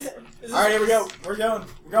Alright, here we go. We're going.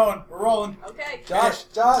 We're rolling. Okay. Josh.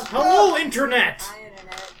 Hello, Internet! Hi,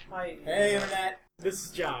 Internet. Hi. Hey, Internet. This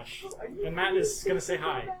is Josh. And Matt is gonna say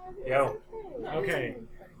hi. Yo. Okay.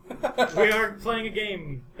 We are playing a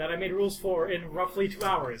game that I made rules for in roughly 2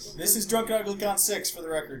 hours. This is Drunken Ugly Con 6 for the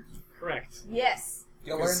record. Correct. Yes.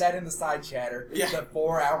 You'll learn that in the side chatter. Yeah. The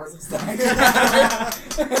 4 hours of side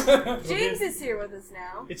chatter. James is here with us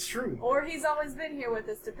now. It's true. Or he's always been here with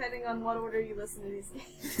us, depending on what order you listen to these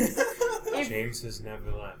games. James has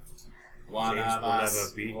never left. One James of will us.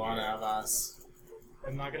 never be One here. of us.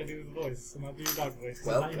 I'm not gonna do the voice. I'm not doing your dog voice. 'Cause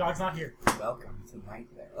Welcome. your dog's not here. Welcome to Night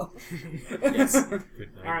Vale. Yes. Good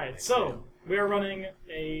night. Alright, so we are running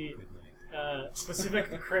a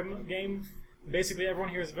specific Crim game. Basically, everyone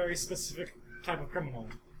here is a very specific type of criminal.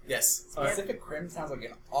 Yes. Specific Crim sounds like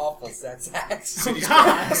an awful sex act.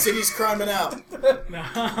 City's criming out.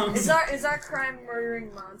 No, Is our crime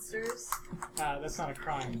murdering monsters? that's not a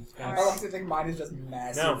crime. I like to think mine is just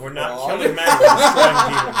massive. No, we're not fraud. killing men, we're destroying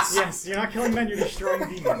demons. Yes, you're not killing men, you're destroying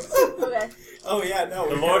demons. Okay. Oh, yeah, no.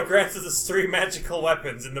 The Lord grants us 3 magical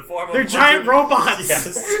weapons in the form of... They're giant robots!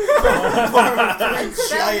 Yes. Found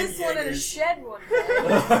Giant this one in a Jaegers. shed one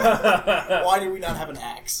day. Why do we not have an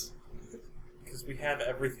axe? Because we have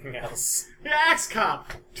everything else. Yeah, Axe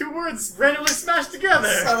Cop! 2 words randomly smashed together!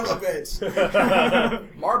 Son of a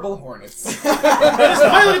bitch. Marble Hornets. It's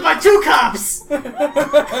piloted by 2 cops!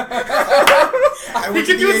 I We went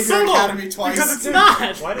can to do the it Jaeger solo! Academy twice. Because it's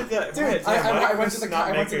not! Why did that... Dude, why I went Chris to the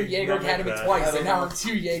not make Jaeger make Academy that? twice, I and don't now know. I'm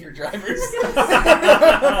 2 Jaeger drivers.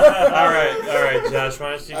 Alright, Josh, why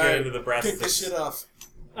don't you get into the brass Kick this sticks? shit off.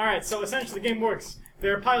 Alright, so essentially the game works.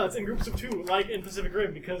 There are pilots in groups of 2, like in Pacific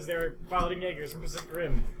Rim, because they're piloting Jaegers from Pacific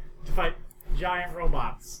Rim to fight giant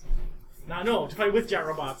robots. No, to fight with giant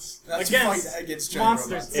robots. Not to against fight against giant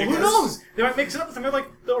monsters. robots. Well, who knows? They might mix it up with something like,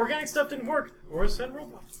 the organic stuff didn't work, or send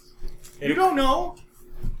robots. You don't know.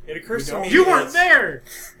 It occurs to We me... You weren't it's- there!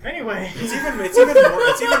 Anyway. It's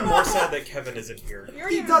even more sad that Kevin isn't here. You're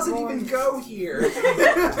He even doesn't born. even go here. You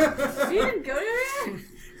didn't go there yet?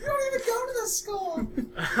 You don't even go to the school.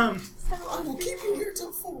 I will keep you here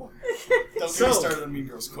till 4. Don't get So- me started on Mean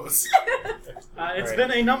Girls quotes. It's Right.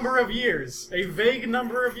 been a number of years, a vague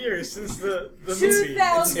number of years since the movie.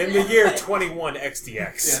 2000. In the year 21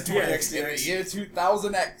 XDX. Yeah, 20 Yeah. In the XDX. year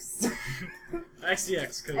 2000X. XDX,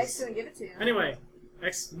 X because... gonna give it to you. Anyway,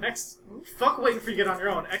 X, fuck waiting for you to get on your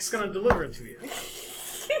own. X gonna deliver it to you.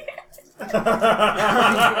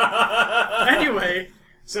 Anyway,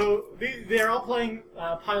 so they're all playing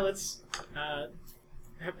pilots.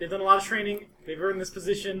 They've done a lot of training. They've earned this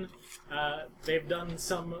position. They've done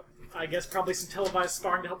some, I guess, probably some televised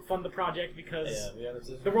sparring to help fund the project because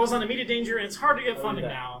the world's on immediate danger and it's hard to get funding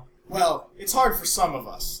now. Well, it's hard for some of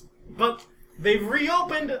us. But they've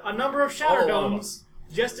reopened a number of Shatter Oh, a lot of Domes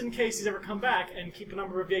just in case he's ever come back and keep a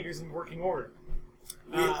number of Jaegers in working order.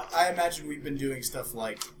 I imagine we've been doing stuff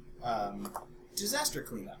like disaster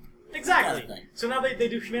cleanup. Exactly. Kind of thing. So now they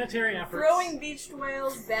do humanitarian efforts. Throwing beached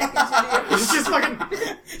whales back into the It's ocean. just fucking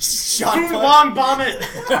Shot too put. long bomb it.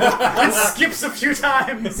 It skips a few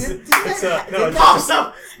times. It's a... Pops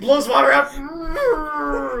up, blows water out,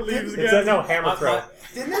 leaves It's a again. hammer throw.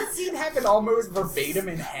 Didn't that scene happen almost verbatim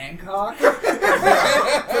in Hancock?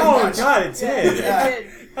 Oh my god, it did! Yeah. It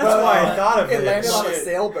did. That's why I thought of It it. landed on a Shit.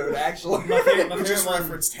 sailboat, actually. We just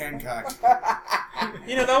referenced Hancock.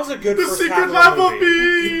 You know, that was a good The first secret half life of the of movie.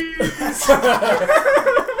 me.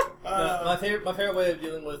 My favorite way of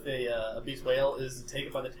dealing with a beast whale is to take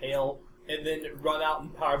it by the tail and then run out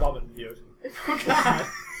and powerbomb it into the ocean. Oh god.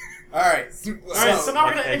 Alright. Alright, so now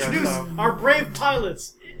we're gonna Okay, introduce our brave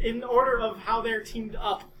pilots in order of how they're teamed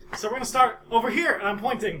up. So we're gonna start over here, and I'm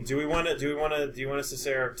pointing. Do you want us to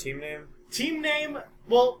say our team name? Team name,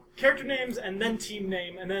 well, character names, and then team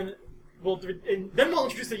name, and then we'll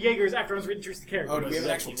introduce the Jaegers after we introduce the characters. Oh, do we have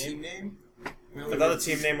an actual team name? I thought the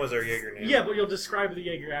team name was our Jaeger name. Yeah, but you'll describe the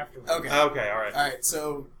Jaeger afterwards. Okay. Okay, alright. Alright,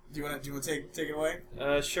 so do you want to take it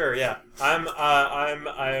away? Sure, yeah. I'm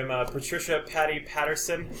Patricia Patty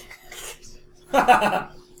Patterson.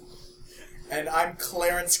 And I'm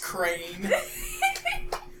Clarence Crane.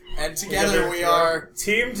 And together we are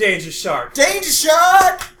Team Danger Shark. Danger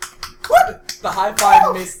Shot! What? The high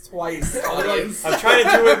five missed twice. I'm trying to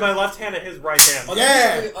do it with my left hand and his right hand.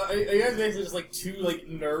 Yeah! Are you guys basically just like 2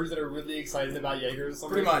 nerds that are really excited about Jaegers or something?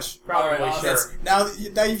 Pretty much. Probably, Alright, sure.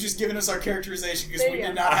 awesome. Now you've just given us our characterization because There we you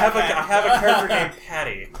did go. not I have that. a character named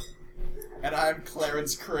Patty. And I'm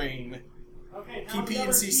Clarence Crane. Okay, now PP the and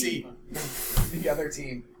other CC. team. The other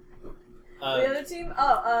team. The other team?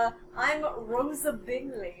 I'm Rosa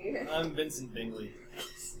Bingley. I'm Vincent Bingley.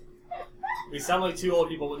 We sound like two old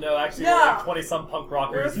people, but no, actually No. we're like 20-some punk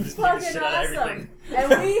rockers who We're just give a fucking shit out of awesome. everything. And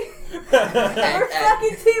we're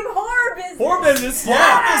fucking team horror business. Horror business,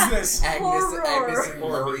 Yeah, business. Agnes and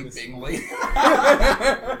Horror Murray business. Bingley.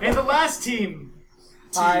 And the last team.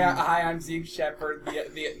 Hi, I'm Zeke Shepard.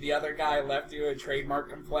 The other guy left due to a trademark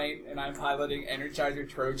complaint, and I'm piloting Energizer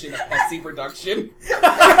Trojan, a Pepsi production.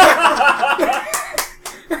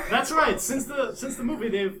 That's right. Since the movie,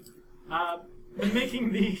 they've been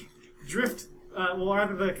making the drift, well,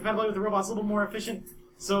 rather the compatibility with the robots a little more efficient.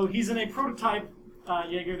 So he's in a prototype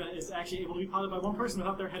Jaeger that is actually able to be piloted by one person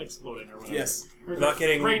without their head exploding or whatever. Yes. Or Without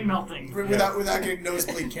getting- brain melting. Without getting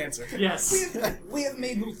nosebleed cancer. Yes. We have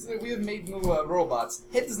made new robots.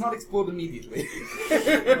 Head does not explode immediately.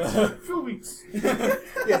 Few weeks.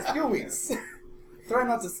 Yes, few weeks. Try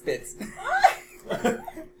not to spit.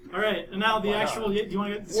 All right, and now the Why not? actual. Do you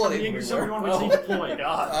want to get Well, the they Jaeger yourself, or do you want to Oh wait till you deploy?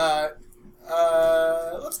 God.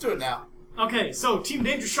 Let's do it now. Okay, so Team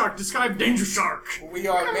Danger Shark, describe Danger Shark. We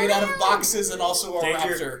are made out of boxes and also a raptor.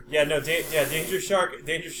 Danger. Yeah, no. Danger Shark.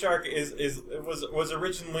 Danger Shark was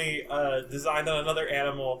originally designed on another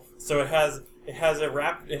animal, so it has a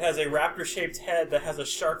raptor shaped head that has a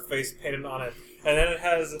shark face painted on it, and then it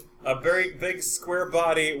has a very big square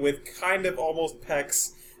body with kind of almost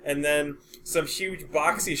pecs, and then some huge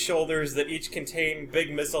boxy shoulders that each contain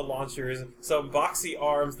big missile launchers, some boxy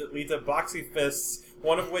arms that lead to boxy fists,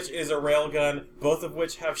 one of which is a railgun, both of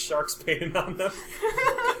which have sharks painted on them.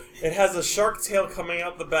 It has a shark tail coming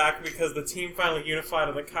out the back because the team finally unified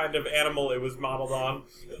on the kind of animal it was modeled on.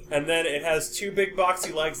 And then it has two big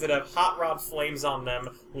boxy legs that have hot rod flames on them,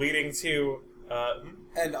 leading to...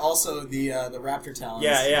 And also the raptor talons.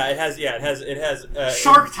 it has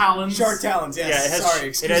Shark talons. Shark talons, yes. Yeah, it has Sorry,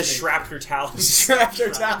 excuse it has me. shrapnel talons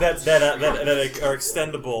Raptor talons. that are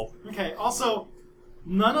extendable. Okay, also,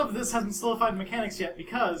 none of this has been solidified mechanics yet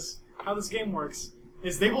because how this game works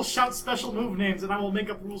is they will shout special move names and I will make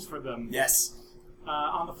up rules for them Yes.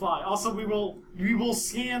 on the fly. Also, we will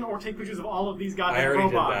scan or take pictures of all of these goddamn I already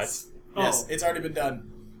did robots. Oh. Yes, it's already been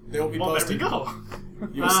done. They will be Well, there we posted. go.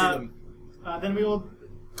 You will see them. Then we will...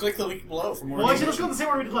 Click the link below for more Well, actually, let's go information. the same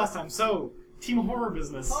order we did last time. So, Team Horror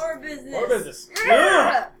Business. Horror business. Horror business.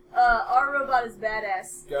 Our robot is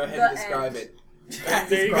badass. Go ahead The and describe end. it.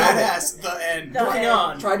 There you go. Badass, the end. The Bring end.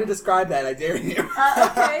 on. Try to describe that, I dare you.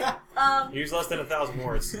 Okay. Use less than 1,000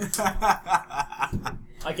 words.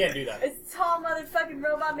 I can't do that. It's a tall motherfucking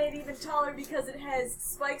robot made even taller because it has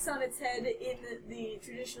spikes on its head in the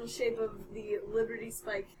traditional shape of the Liberty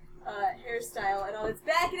Spike hairstyle, and on its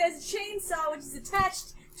back it has a chainsaw which is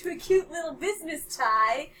attached to a cute little business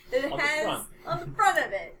tie that it On the has front. on the front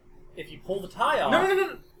of it. If you pull the tie off...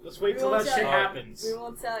 No. Let's wait till that won't shit tell you. happens. We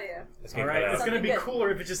won't tell you. Let's get Alright, that it's out. gonna be Something good.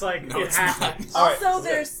 cooler if it's just like, No, it it's not. happens. All right, Also, so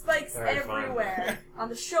there's spikes All right, fine. everywhere. On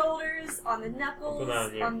the shoulders, on the knuckles, Put that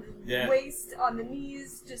on you. on the Yeah. waist, on the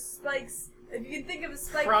knees, just spikes. If you can think of a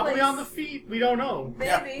spike Probably place, on the feet, we don't know. maybe.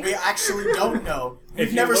 Yeah, we actually don't know. If We've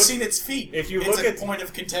you never look- seen its feet. if you it's look a at- point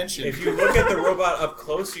of contention. If you look at the robot up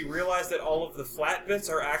close, you realize that all of the flat bits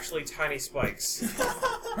are actually tiny spikes.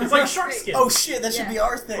 It's like shark skin. Oh shit, that should be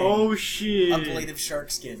our thing. Oh, shit. A blade of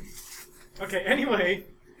shark skin. Okay, anyway.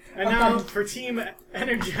 And now for Team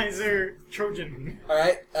Energizer Trojan.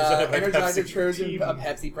 Alright, that a Energizer Pepsi Trojan, team? a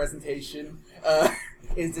Pepsi presentation,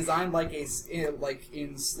 is designed like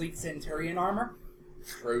in sleek Centurion armor.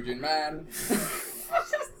 Trojan man.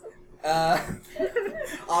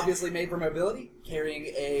 Obviously made for mobility, carrying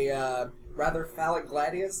a rather phallic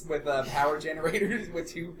gladius with power generators, with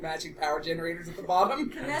two matching power generators at the bottom.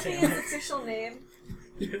 Can that be his official name?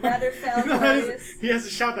 Rather foul No, Claudius. he has to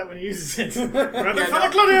shout that when he uses it. Rather Yeah, no.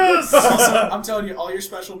 Father Claudius! Also, I'm telling you, all your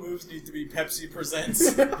special moves need to be Pepsi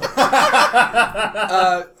Presents. A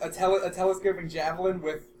telescoping javelin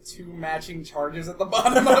with two matching charges at the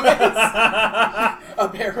bottom of it. a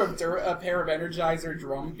pair of Energizer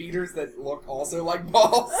drum beaters that look also like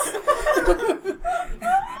balls.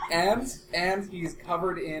 and he's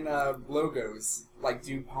covered in logos like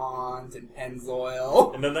DuPont and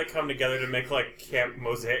Pennzoil. And then they come together to make like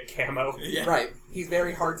mosaic camo. Yeah. Right, he's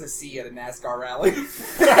very hard to see at a NASCAR rally.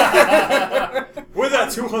 With that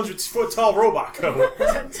 200-foot tall robot coat.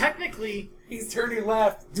 Technically, He's turning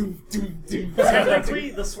left. Doom, doom, doom.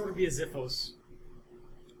 technically, this sort of be a Ziphos.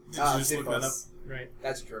 Did you just look that up? Ziphos. Right.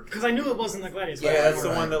 That's true. Because I knew it wasn't the Gladius. Yeah, Yeah, that's you're the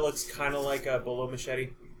one right. that looks kind of like a Bolo Machete.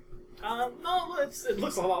 No, it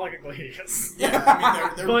looks a lot like a Gladius. Yeah,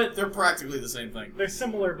 I mean, But- they're practically the same thing. They're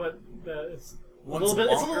similar, but it's a One's little bit.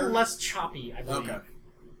 It's a longer? little less choppy, I believe. Okay.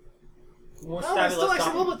 More No, it's still stabulous actually a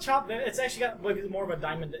dominant. little bit chopped. It's actually got like more of a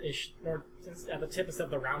diamond-ish, or at the tip instead of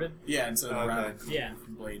the rounded. Yeah, instead of Okay. round Yeah.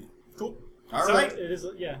 blade. Cool. All So right. it is,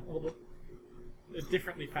 yeah, a little bit.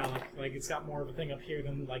 differently phallic. Like it's got more of a thing up here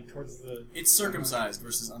than like towards the. It's circumcised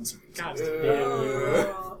versus uncircumcised. God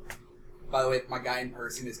damn. By the way, my guy in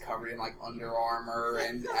person is covered in like Under Armour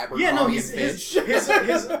and Abercrombie Yeah, no, and his Fitch.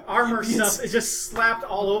 armor stuff is just slapped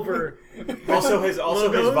all over. Also, his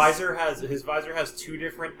Logos? visor has two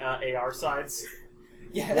different AR sides.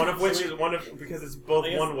 Yeah. One of which is because it's both I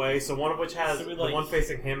guess- one way. So one of which has So we, the like, one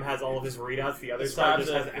facing him has all of his readouts. The other describe side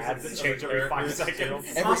just has the ads that physics change of every the 5 characters.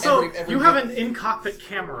 seconds. Also, every you have an in-cockpit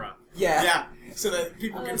camera. Yeah. Yeah, so that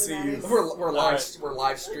people can see you. We're live Alright. we're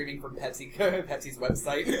live streaming from Pepsi's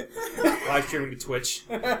website. Live streaming to Twitch.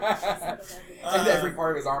 And every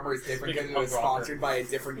part of his armor is different because it was punk rocker. sponsored by a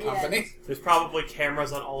different Yeah. company. There's probably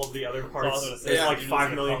cameras on all of the other parts. I was gonna say, There's yeah, like you 5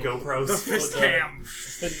 lose million your pump. GoPros. The fist cam.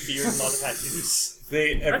 Thin beard and a lot of tattoos.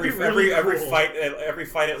 Every be really every cool.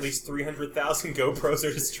 fight at least 300,000 GoPros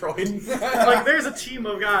are destroyed. Like there's a team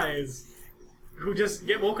of guys who just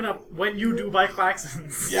get woken up when you do by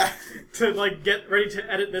klaxons. Yeah. To like get ready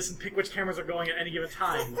to edit this and pick which cameras are going at any given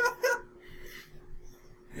time.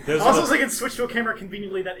 There's Also, a- so they can switch to a camera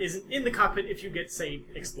conveniently that isn't in the cockpit if you get, say,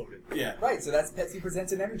 exploded. Yeah. Right, so that's Pepsi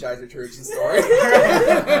Presents an Energizer Trojan story.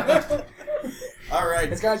 All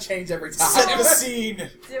right. It's gonna change every time. Set the scene.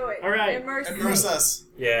 Do it. All right. Immerse Immerse me. us.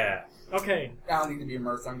 yeah. Okay. I don't need to be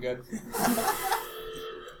immersed, I'm good.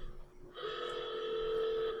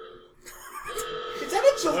 Is that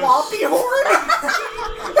a jalopy horn?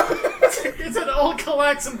 It's an old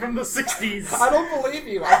klaxon from the 60s. I don't believe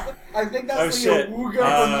you. I think that's Oh, the shit.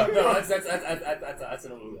 Awooga from No, that's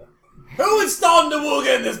an Awooga. Who installed an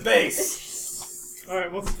Awooga in this base?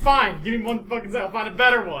 Alright, well, fine. Give me one fucking second. I'll find a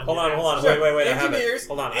better one. Hold on. Sure. Wait. I have it. Engineers,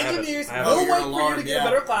 Hold on. I have it. engineers, I have we'll it. You're wait for you alarmed, to get yeah. a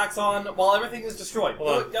better klaxon while everything is destroyed. Hold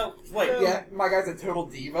on. No, wait. Yeah, my guy's a total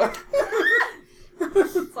diva.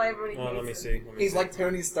 That's why everybody Hold on, let me hates see. He's like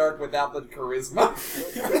Tony Stark without the charisma.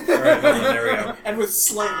 Alright, hold on, there we go. And with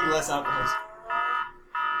slightly less alcohol.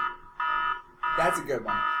 That's a good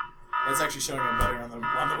one. That's actually showing up better on the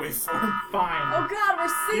waveform. Fine. Oh god, we're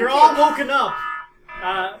sinking! You're all woken up.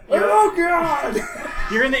 Oh god!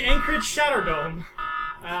 You're in the Anchorage Shadow Dome.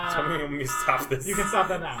 Tell me when we stop this. You can stop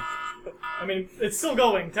that now. I mean, it's still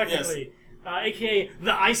going, technically. AKA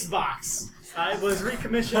the Icebox. It was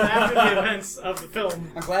recommissioned after the events of the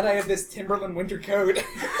film. I'm glad I have this Timberland winter coat.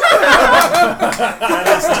 That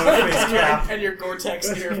is no face cap. And your Gore-Tex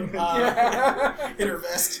inner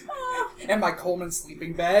vest. And my Coleman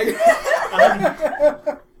sleeping bag.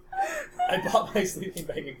 I bought my sleeping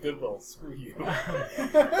bag at Goodwill. Screw you.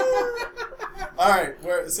 Alright,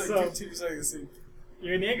 So- continue saying the scene.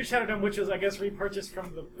 You're in the Anchorage Shadow Dome, which was, I guess, repurchased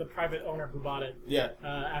from the private owner who bought it Yeah.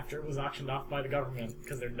 after it was auctioned off by the government,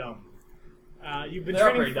 because they're dumb. You've been They are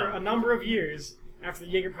training pretty for dumb. a number of years after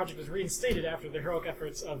the Jaeger Project was reinstated after the heroic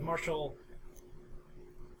efforts of Marshal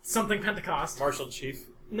something Pentecost. Marshal Chief.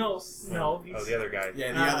 No. Oh, the other guy.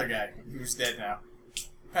 Yeah, the other guy who's dead now.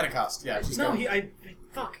 Pentecost, yeah. Just No, go.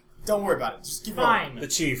 fuck. Don't worry about it. Just keep Fine. The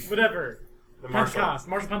Chief. Whatever. The Marshal.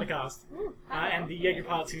 Marshal Pentecost. And the Jaeger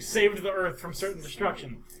pilots who saved the Earth from certain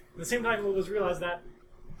destruction. At the same time, it was realized that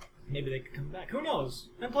maybe they could come back. Who knows?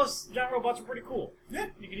 And plus, giant robots are pretty cool. Yeah.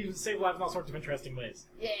 You could even save lives in all sorts of interesting ways.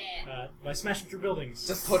 Yeah. By smashing through buildings.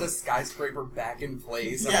 Just put a skyscraper back in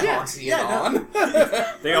place, Yeah. epoxy Yeah, it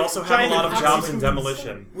on. They also have Giant a lot of epoxy jobs in boots.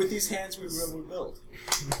 demolition. With these hands, we will build.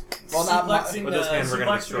 Well, not Suplexing With this hand, we're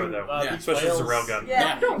gonna suplexing, destroy them. Yeah. beach Especially if it's a whales. railgun.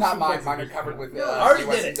 Yeah. Yeah. Not mine. Mine are covered with Already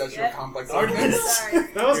US did it. industrial Yeah. complex. Already did it. Sorry.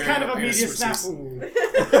 That was You're kind of a gonna media switch these.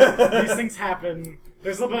 snafu. These things happen.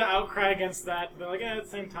 There's a little bit of outcry against that. They're like, at the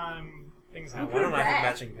same time, things Why happen. don't I have Back.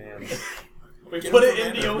 matching bands? We Get put him it from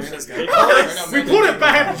in the Amanda. ocean. Amanda's got They it. told Or us, no, We Amanda put gave it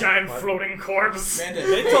back, me- giant floating corpse. Amanda,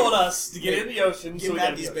 they told us to get in the ocean give so we Matt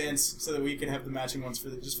got these the ocean. bands so that we can have the matching ones for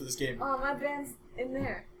just for this game. Oh, my band's in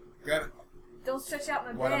there. Grab it. Don't stretch out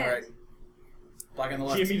my White on band. the right. Black on the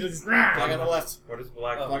left. Jimmy just. Black on the left. What is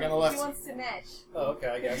black? Oh. Black on the He left. wants to match. Oh, okay,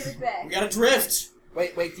 I Give guess. it back. We gotta drift.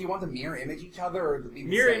 Wait, do you want to mirror image each other or be the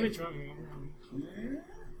Mirror same? image.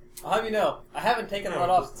 I'll have you know, I haven't taken a lot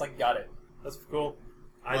off since I got it. That's cool.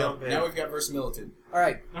 I Well, don't. Now we've got verisimilitude All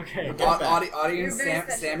right. Okay. Get back. Audience, You're very Sam,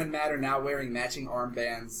 special. Sam and Matt are now wearing matching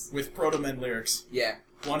armbands. with Proto Men lyrics. Yeah.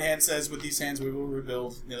 One hand says, "With these hands we will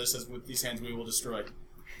rebuild." The other says, "With these hands we will destroy."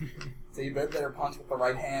 So you both better punch with the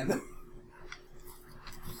right hand.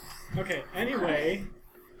 Okay, anyway,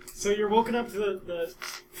 so you're woken up to the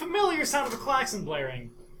familiar sound of a klaxon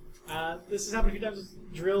blaring. This has happened a few times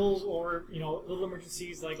with drills or, little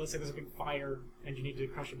emergencies, like let's say there's a big fire and you need to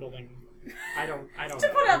crush a building. I don't To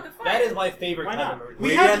know. put out the fire. That is my favorite Why kind not? of emergency. We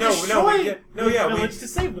Wait, had yeah, to no, destroy we the village to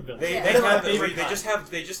save the village. They Yeah. they That's have my favorite they kind.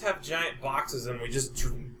 just have giant boxes and we just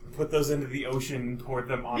put those into the ocean and poured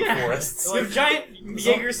them on Yeah, forests. with giant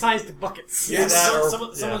Jaeger-sized buckets. Yeah, that or-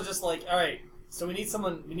 someone's just like, all right. So we need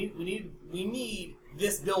someone. We need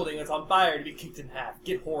this building that's on fire to be kicked in half.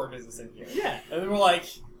 Get horror business in here. Yeah. And then we're like,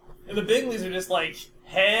 and the Bingleys are just like,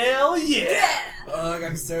 hell yeah! Ugh,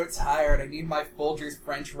 I'm so tired. I need my Folgers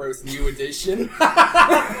French roast new edition.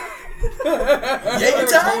 Jaeger never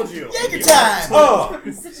time! told you. Jaeger time! Oh!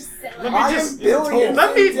 He's such a silly. Let me I just- am billions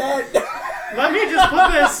let me- in debt. Let me just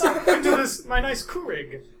put this into my nice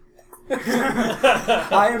Keurig.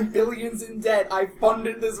 I am billions in debt. I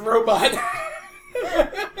funded this robot.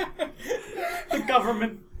 The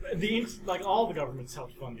government, all the governments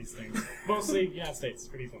help fund these things. Mostly United States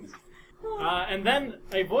for these ones. And then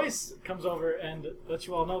a voice comes over and lets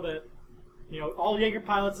you all know that, all Jaeger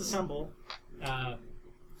pilots assemble.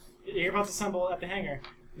 Jaeger pilots assemble at the hangar.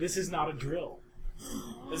 This is not a drill.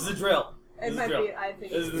 This is a drill. It This is might a drill. be. I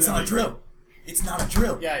think It's not a drill. It's not a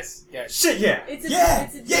drill. Guys. Shit, yeah! It's a, Yeah,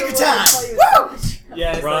 it's a Jaeger drill time! tell you Woo! it's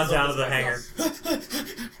Yeah, it's Run nice down to little the hangar.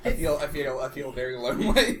 I feel very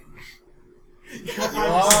lonely. You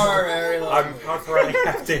are very low. I'm running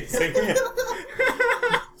half dancing.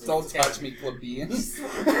 Don't touch me, plebeians. Just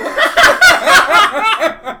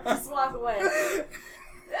walk away.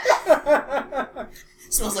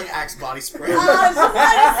 Smells like Axe body spray. I was just about to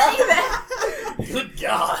say that. Good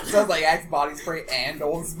God. Smells like Axe body spray and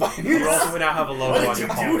Old Spice. You also now have a logo on your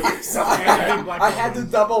palm. I had to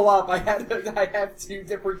double up. I had two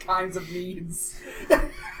different kinds of needs.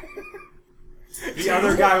 The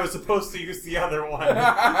other guy was supposed to use the other one.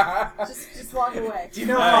 Just walk away. Do you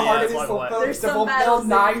know how yeah, hard it it's is like to what? fulfill, There's to some fulfill battles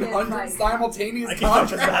that you can't 900 fight. simultaneous I can touch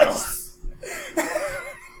the contracts?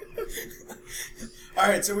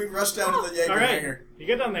 Alright, so we rushed down to the Jaeger Alright, hangar. you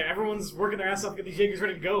get down there. Everyone's working their ass off to get these Jaegers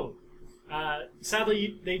ready to go.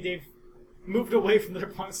 Sadly, they've moved away from the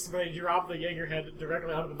deployment system where they drop the Jaeger head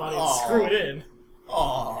directly out of the body and Aw. screw it in.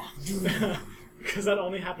 Aww. Because that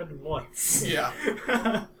only happened once. Yeah.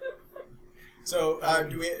 So,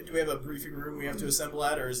 do we have a briefing room we have to assemble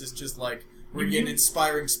at, or is this just like we're getting an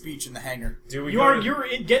inspiring speech in the hangar? Do we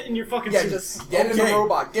Get in your fucking Yeah, suits. just get in the Okay.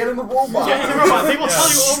 robot. Get in the robot. Get in the robot. They will Yeah.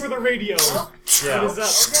 tell you over the radio. Yeah. What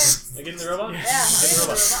is that? I get in the robot? Yeah,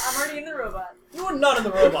 I'm already in the robot. You were not in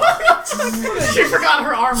the robot. She forgot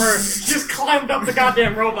her armor. She just climbed up the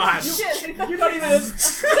goddamn robot. Shit. You're not even in.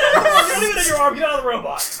 You're not even in your arm. Get out of the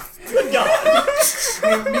robot. Good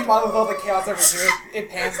God. Meanwhile, with all the chaos over here, it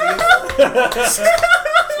pans the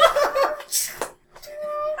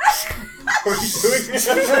Are you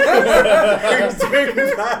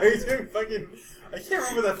doing fucking... I can't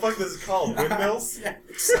remember what the fuck this is called. Windmills?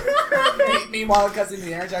 Meanwhile, because in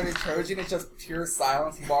the Energizer Trojan, it's just pure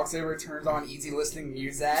silence. He walks over, turns on easy listening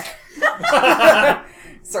music,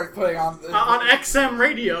 starts putting on On XM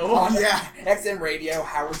radio. on Yeah. XM radio,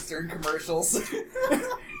 Howard Stern commercials.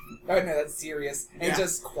 Oh no, that's serious. And Yeah.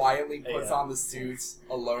 just quietly puts Yeah. on the suit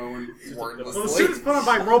alone, Well, the wordlessly. suit is put on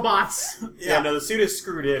by robots. Yeah, no, the suit is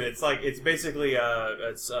screwed in. It's basically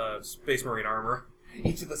Space Marine armor.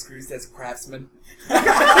 Each of the screws says craftsman. The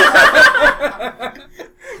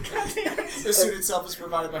suit itself is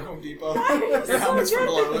provided by Home Depot. The helmets from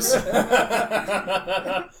Lowe's.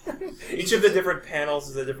 Each of the different panels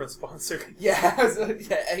is a different sponsor. Yeah,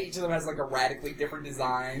 yeah, each of them has like a radically different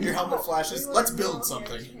design. Your helmet flashes. Let's build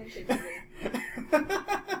something.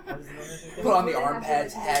 Put on the arm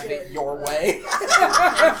pads, have it your way.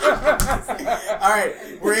 Alright,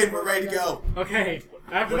 we're in. We're ready to go. Okay,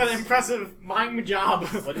 after that impressive mime job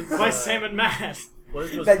by Sam and Matt, What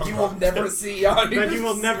is That you will never see on that you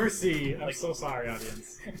will never see. I'm so sorry,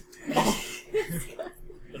 audience.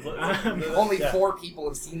 Only 4 people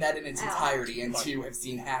have seen that in its entirety, and 2 have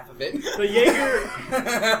seen half of it. The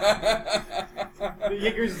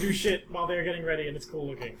Jaegers do shit while they're getting ready, and it's cool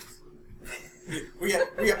looking. We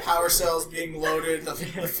got power cells being loaded. The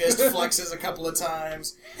fist flexes a couple of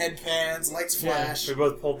times. Head pans. Lights flash. We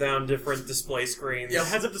both pulled down different display screens. The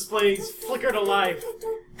heads-up displays flicker to life,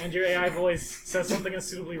 and your AI voice says something in a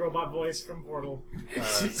suitably robot voice from Portal. 2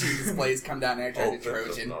 displays come down there, try the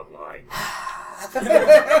Trojan.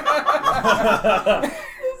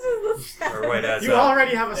 Or wait, that's You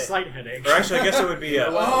already have a slight headache. Or actually, I guess it would be we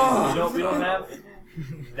don't have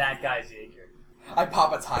that guy's Jaeger. I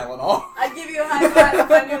pop a Tylenol. I'd give you a high five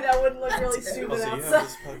if I knew that wouldn't look really stupid Also, you have outside.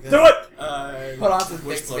 this plugged in. Do it! Put on some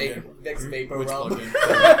Which Vicks plug-in? Vapor Which Rub. plug-in?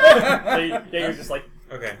 Jaeger's just like,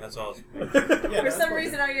 Okay, that's all. For some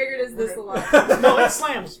reason, our Jaeger does this a lot. No, it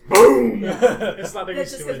slams. Boom! It's not that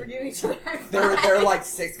That's used just to because we're it. giving each other high There fives. are like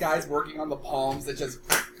 6 guys working on the palms that just...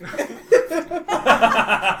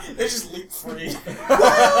 They just leap free.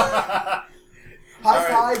 High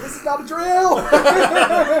five, this is not a drill!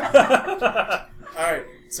 Alright,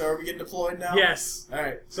 so are we getting deployed now? Yes.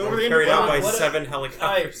 Alright. So over the Carried out by What- 7 Alright,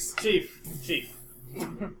 helicopters. Chief.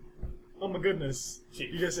 Oh my goodness.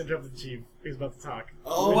 Chief. You just interrupted the chief. He was about to talk.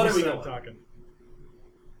 Oh, what You are we started doing? talking.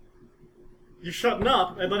 You're shutting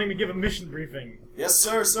up and letting me give a mission briefing. Yes,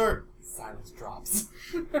 sir, sir. Silence drops.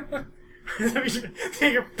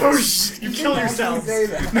 Take a push! You kill yourself! Say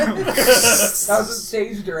that. That was a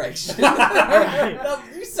stage direction. No,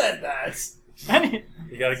 you said that.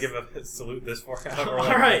 You gotta give a salute this far out.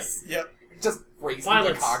 Alright. Yep. Just racing the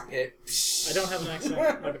Pilots. cockpit. I don't have an accent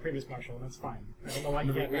like the previous marshal, and that's fine. I don't know why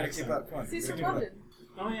you We can't gotta accent. keep up. Come on. See, we from gotta keep London.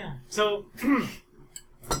 Oh yeah. So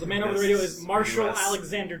the man over the radio is Marshal US.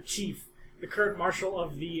 Alexander Chief, the current marshal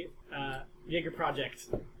of the Jaeger Project,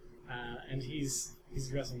 and he's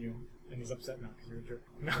addressing you, and he's upset now because you're a jerk.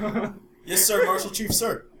 No. up. Yes, sir, Marshal Chief,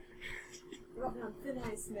 sir. Walking on thin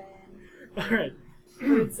ice, man. All right. But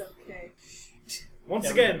it's okay. Once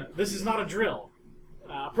again, this is not a drill.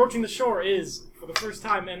 Approaching the shore is, for the first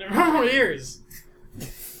time in years,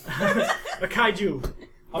 a kaiju.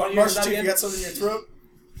 How many years is Marshal that Chief, you again? got something in your throat?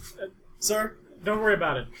 Sir? Don't worry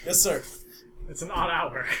about it. Yes, sir. It's an odd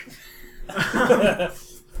hour.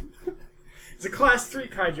 It's a class 3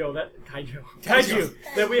 kaiju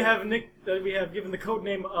that we have given the code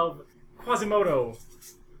name of Quasimodo.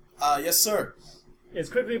 Yes, sir. It's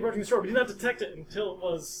quickly approaching the shore. We did not detect it until it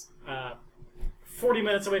was 40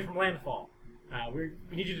 minutes away from landfall. We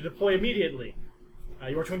need you to deploy immediately.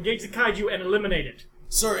 You are to engage the kaiju and eliminate it.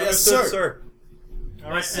 Sir, yes, Understood, sir.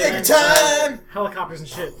 All right. Take your and, time! helicopters and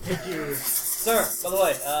shit. Take you. Sir, by the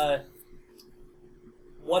way,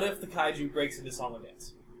 what if the kaiju breaks into song and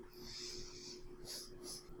dance?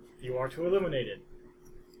 You are to eliminate it.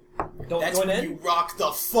 Don't That's join when in? you rock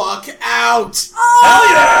the fuck out!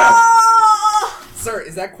 Sir,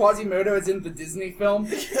 is that Quasimodo as in the Disney film?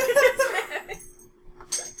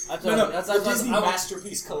 That's No, that's the Disney I-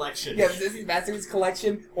 Masterpiece Collection. Yeah, the Disney Masterpiece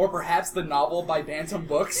Collection, or perhaps the novel by Bantam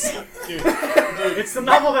Books. Dude, It's the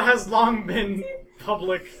novel that has long been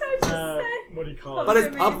public. What do you call it? But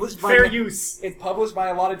it's published by Fair use. It's published by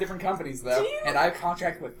a lot of different companies, though, Do you- and I have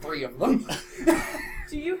contract with 3 of them.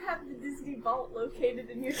 Do you have the Disney vault located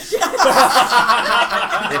in your chest? It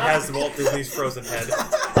has Walt Disney's frozen head.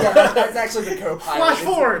 Yeah, that's actually the co-pilot. Flash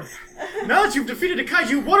It's- forward! Now that you've defeated a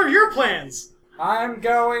kaiju, what are your plans? I'm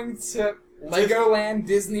going to Legoland,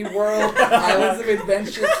 Disney World, Islands of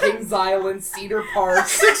Adventure, Kings Island, Cedar Park.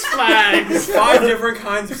 Six Flags! 5 different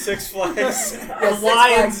kinds of Six Flags. Yeah, 6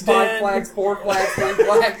 Lion's flags, 5 Den. flags, 4 flags, 3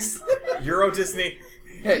 flags. Euro Disney.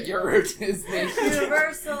 Yeah, Euro Disney.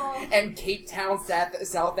 Universal. And Cape Town,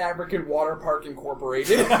 South African Water Park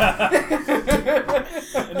Incorporated. and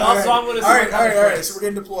also I'm going to Alright, so we're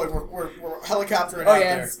getting deployed. We're helicoptering Oh out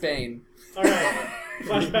yeah, there. in Spain. Alright.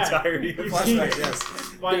 Flashback. Entirety of Flashback, yes.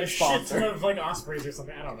 By a Big shit sponsor. ton of like ospreys or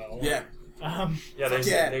something. I don't know. Yeah. Yeah, there's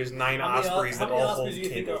Yeah. there's 9 How many ospreys that all hold ospreys do you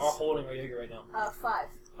think are cables. holding our Jaeger right now? 5.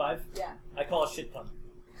 5? Yeah. I call a shit ton.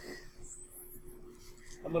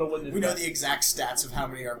 I'm gonna win this. We know bet. the exact stats of how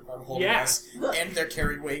many are holding Yeah. us and their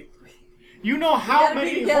carry weight. You know We how gotta be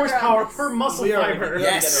many together on horsepower this. per muscle We are- fiber? we are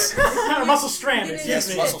Yes. Or muscle strand, Yes, excuse Yes,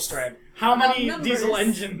 me. muscle strand. How many Numbers. diesel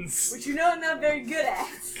engines? Which you know I'm not very good at.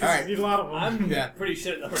 Alright. You need a lot of them. I'm Yeah. pretty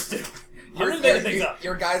shit at numbers too. I'm Your, just making things up.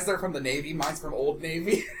 your guys are from the Navy, mine's from Old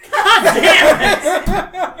Navy.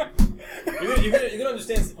 You're gonna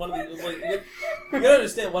understand one of the. You're gonna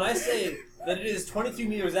understand when I say that it is 23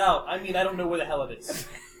 meters out. I mean I don't know where the hell it is.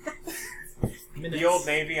 The Old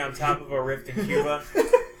Navy on top of a rift in Cuba.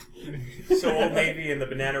 So Old Navy in the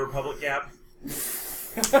Banana Republic Gap.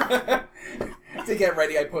 To get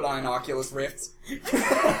ready, I put on an Oculus Rift. In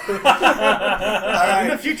Alright.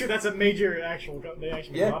 the future, that's a major they actually make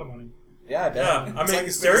Yeah. a lot of money. Yeah, I bet. Yeah, I It's mean, like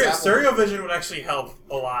as big as Apple. stereo vision would actually help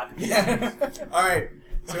a lot. Yeah. Alright.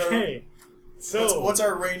 So, Okay. So what's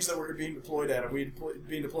our range that we're being deployed at? Are we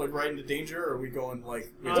being deployed right into danger, or are we going,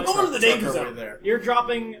 like... we have We're to going to the truck danger our way zone. there? you're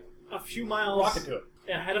dropping a few miles Rocket to it.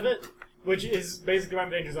 ahead of it, which is basically my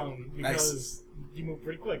danger zone because Nice. you move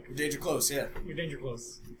pretty quick. Danger close, yeah. You're danger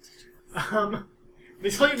close. They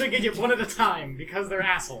tell you to engage it one at a time because they're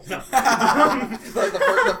assholes. No.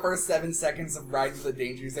 the first 7 seconds of Ride to the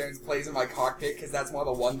Danger Zones plays in my cockpit because that's one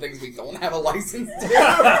of the one things we don't have a license to.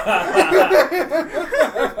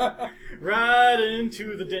 Right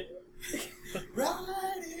into the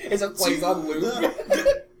Right It just plays on loop.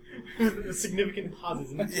 significant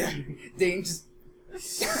pauses in the Yeah. Danger.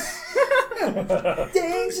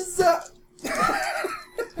 Danger zone.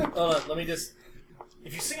 Hold on, let me just.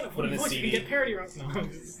 If you sing in a Put in funny a voice, you CD. can get parody rounds. No,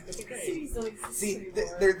 it's okay. CDs don't exist See,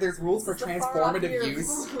 anymore. there's rules for It's the far-off transformative year of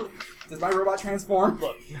use. phone. Does my robot transform?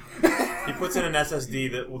 Look, He puts in an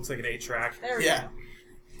SSD that looks like an 8-track. There we Yeah.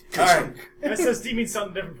 go. Alright. SSD means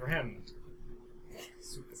something different for him.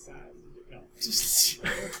 Super sad. No.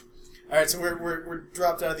 Alright, so we're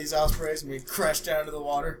dropped out of these ospreys and we crash down to the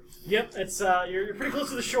water. Yep, it's you're pretty close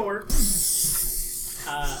to the shore.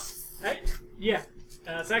 Yeah,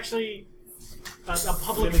 it's actually a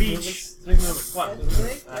public beach. Come on.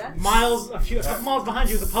 Yeah. A couple miles behind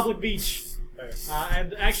you is a public beach,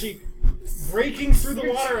 and actually breaking through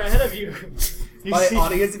the water ahead of you. You By see,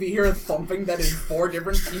 audience, if you hear a thumping, that is 4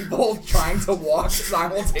 different people trying to walk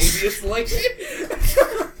simultaneously.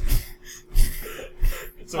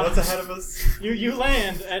 So what's ahead of us? you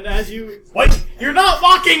land, and as you Wait! you're not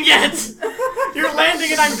walking yet. You're landing,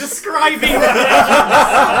 and I'm describing.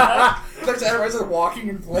 There's animals that are walking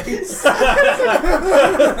in place.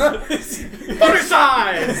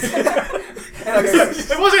 Undersize. And I go,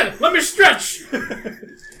 It wasn't. Let me stretch. You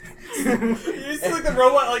see like the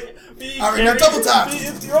robot like being Alright, now double tap.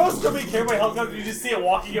 You're almost still being carried by a helicopter. You just see it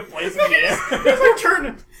walking in place in the air. As I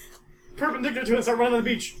turn perpendicular to it and start running on the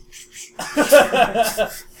beach.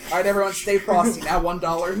 Alright, everyone, stay frosty. Now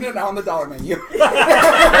 $1. Now on the dollar menu.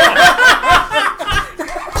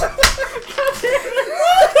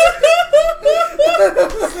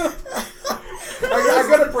 I'm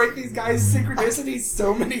gonna break these guys' synchronicities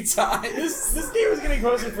so many times. This game is getting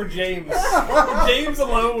closer for James. James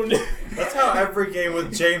alone. That's how every game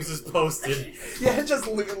with James is posted. Yeah, just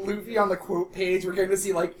Luffy on the quote page. We're going to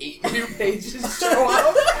see like 8 new pages show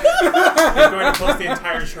up. I'm going to post the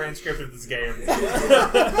entire transcript of this game.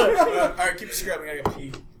 Alright, keep scrubbing, I gotta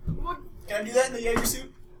pee. Can I do that in the Jaeger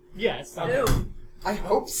suit? Yeah, it's not Ew. I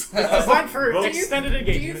hope so. designed for Both- extended Do you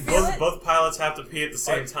engagement. feel Both, it? both pilots have to pee at the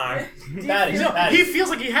same time. Patty, feel- Patty, He feels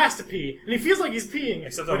like he has to pee, and he feels like he's peeing,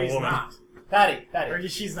 Except but I'm a he's woman. not. Patty, Or Patty.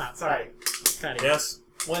 she's not. Sorry, Patty. Yes?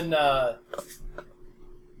 When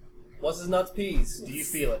what's his nuts peas? Do you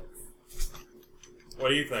feel it? What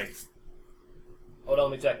do you think? Hold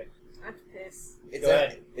on, let me check it. I'm pissed. It's, Go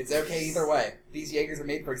ahead. it's okay either way. These Jaegers are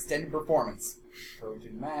made for extended performance.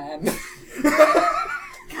 Trojan man.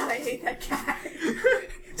 God, I hate that cat.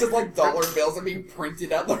 Just like dollar bills are being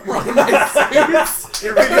printed out the front of my suits.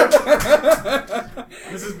 Your radio,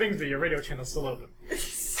 Mrs. Bingsley, your radio channel's still open.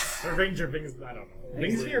 Or Ranger Bingsley, I don't know.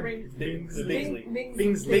 Bingsley or Bingsley? Bingsley.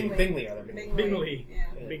 Bingsley. Bingley, I think. Bingley.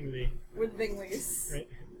 Yeah. Bingley. We're the Bingleys. Right.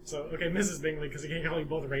 So, okay, Mrs. Bingley, because you can't call you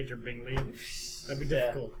both Ranger Bingley. That'd be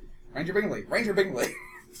difficult. Ranger Bingley. Ranger Bingley.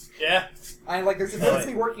 Yeah. I like they're supposed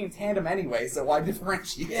to be working in tandem anyway, so why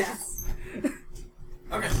differentiate? Yeah.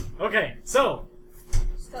 Okay. Okay, so,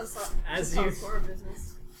 Just tell us As tell you- us horror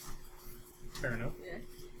business. fair enough.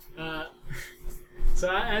 Yeah. So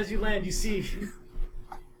as you land, you see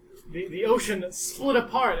the ocean split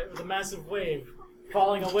apart with a massive wave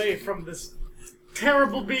falling away from this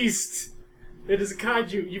terrible beast. It is a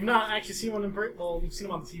kaiju. You've not actually seen one in well, you've seen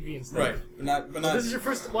him on the TV and stuff. Right. But But not this is your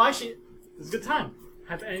first. Well, actually, this is a good time.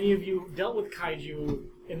 Have any of you dealt with kaiju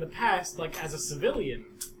in the past, like as a civilian?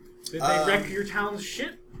 Did they wreck your town's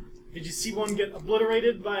shit? Did you see one get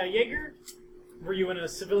obliterated by a Jaeger? Were you in a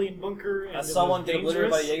civilian bunker? And I it saw was one get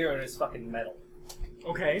obliterated by dangerous? Jaeger and it's fucking metal.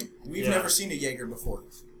 Okay, We've Yeah. never seen a Jaeger before.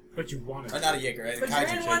 but you wanted. Not a Jaeger, a But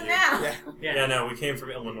kaiju you're in one Jaeger. now. Yeah. Yeah, no, we came from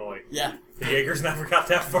Illinois. Yeah. The Jaegers never got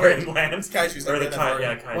that far inland. Kaiju's Or not the that far.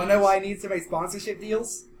 kaiju. Wanna know why I need to make sponsorship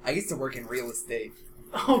deals? I used to work in real estate.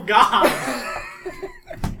 Oh God!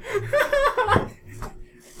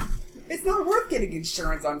 It's not worth getting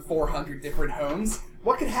insurance on 400 different homes.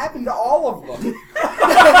 What could happen to all of them?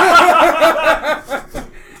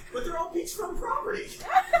 But they're all beachfront property.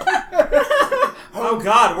 Oh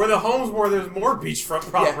God, we're the homes where there's more beachfront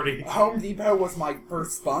property. Yeah, Home Depot was my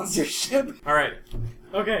first sponsorship. All right.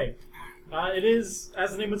 Okay, it is,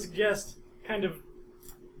 as the name would suggest, kind of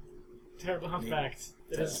terribly hunchbacked.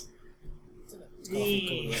 It is.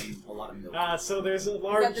 A lot of milk. So there's a Is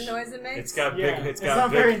large. that the noise it makes? It's got Yeah, big. It's it's got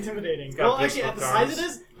not big. very intimidating. got Well, big actually, at the hooked size arms. it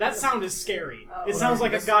is, that sound is scary. Oh, It sounds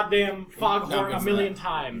like a goddamn Not foghorn good a for million that.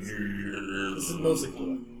 times. This is mostly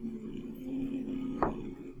cool.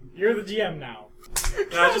 You're the GM now.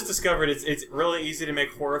 Now, I just discovered it's really easy to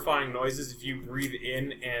make horrifying noises if you breathe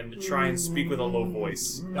in and try and speak with a low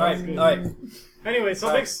voice. Alright, good. alright. Anyway, so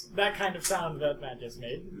it makes that kind of sound that Matt just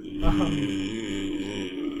made.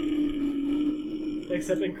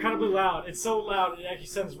 Except incredibly loud. It's so loud it actually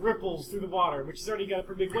sends ripples through the water, which has already got a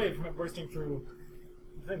pretty big wave from it bursting through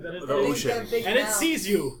the thing that it The is. ocean. And it sees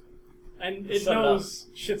you, and it Shut knows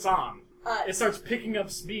shit's on. Uh, It starts picking up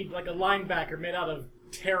speed like a linebacker made out of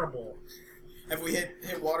terrible. Have we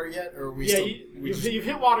hit water yet, or are we Yeah, still? you've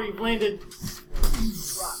hit water. You've landed.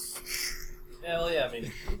 Rock. Hell yeah, I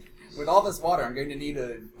mean. With all this water, I'm going to need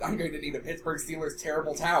a Pittsburgh Steelers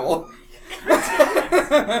terrible towel.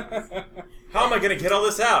 How am I going to get all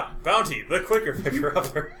this out? Bounty, the quicker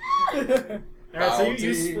picker-upper. Alright, so you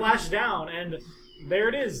Bounty. splash down, and there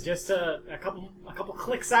it is, just a couple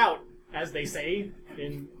clicks out, as they say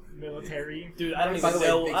in military. Dude, I don't By even the way,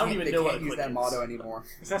 know. they I don't can't, even they know what can't a use click that is. motto anymore.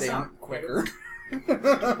 Does that They sound aren't quicker.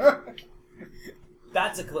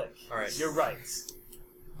 That's a click. All right. You're right.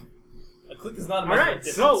 A click is not a All measure of right,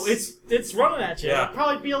 distance. so it's running at you. Yeah. It'll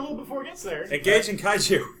probably be a little before it gets there. Engaging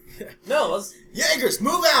kaiju. No, let's. Jaegers,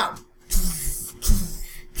 move out!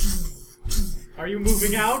 Are you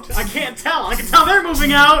moving out? I can't tell. I can tell they're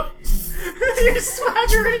moving out. You're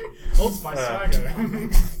swaggering. Oh, my swagger.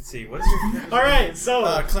 Let's see, what is your... All right, so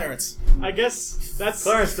Clarence. I guess that's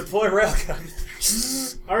Clarence, deploy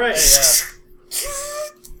railgun. all right.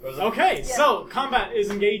 Hey, Okay, Yeah. so combat is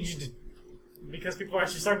engaged because people are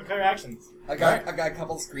actually starting to declare actions. I've got a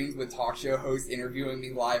couple screens with talk show hosts interviewing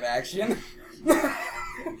me live action.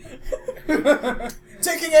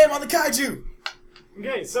 Taking aim on the kaiju!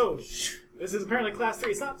 Okay, so this is apparently class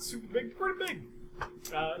 3. It's not super big, pretty big.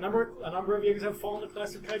 A number of you have fallen to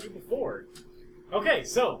class 3 kaiju before. Okay,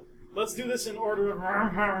 so let's do this in order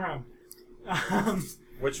of.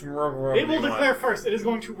 Which It will declare first. It is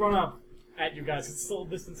going to run up at you guys. It's still a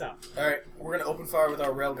distance out. Alright, we're gonna open fire with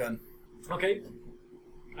our railgun. Okay.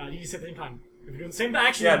 You just at the same time. If you're doing the same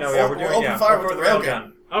action. Yeah, no, yeah, we're Or doing open fire with the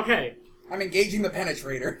railgun. Okay. I'm engaging the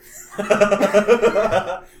penetrator.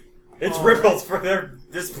 It's ripples for their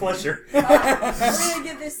displeasure. We're gonna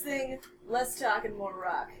give this thing less talk and more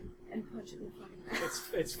rock, and punch it in the fucking mouth.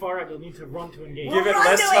 It's far out. You'll need to run to engage. Give it Run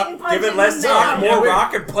less to it talk, and punch give it it less in talk, the more mouth.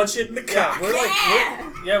 rock, and punch it in the cock. We're like,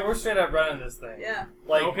 Yeah! we're straight up running this thing. Yeah.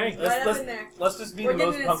 Like, Okay. Right up in there. let's just be We're the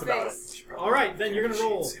getting most in punk its about it. face. All right, then you're gonna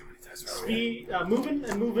roll speed,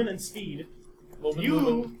 moving and speed. Moving,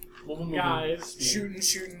 You moving. guys. Shooting,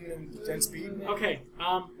 and speed. Okay.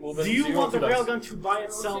 Moving, Do you zero want the to dice. railgun to by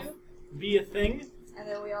itself be a thing And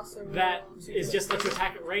then we also that roll is just let you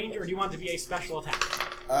attack at range, or do you want it to be a special attack?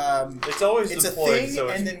 It's always It's a deployed, thing, so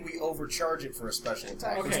it's... and then we overcharge it for a special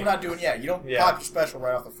attack, which Okay. we're not doing yet. You don't Yeah. pop your special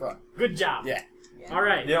right off the front. Good job. Yeah. Yeah. All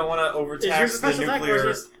right. You don't want to Is overtax yours a the special attack, or nuclear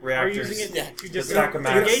is are you reactors. using it Yeah. to just Attack a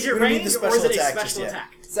max. engage at We don't need range, the or is special it a attack special just yet.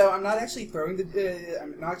 attack? So I'm not actually throwing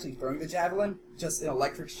the javelin. Just an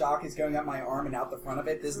electric shock is going up my arm and out the front of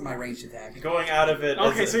it. This is my ranged attack. Going out of it...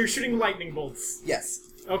 Okay, as a- so you're shooting lightning bolts. Yes.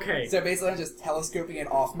 Okay. So basically, I'm just telescoping it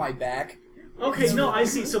off my back. Okay, no, I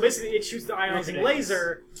see. So basically, it shoots the ionizing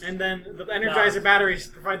laser, and then the Energizer batteries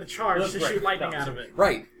provide the charge That's to great. shoot lightning No. out of it.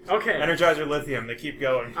 Right. Okay. Energizer lithium, they keep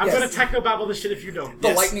going. I'm Yes. gonna technobabble this shit if you don't. The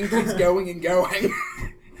Yes. lightning keeps going and going.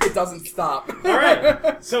 It doesn't stop. All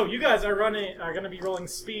right. So you guys are gonna be rolling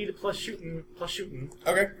speed plus shooting plus shooting.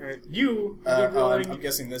 Okay. You will be rolling I'm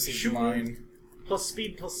guessing this is shooting mine, plus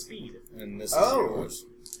speed. and this Oh. is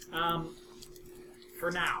yours. For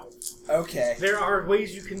now, Okay. there are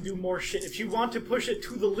ways you can do more shit. If you want to push it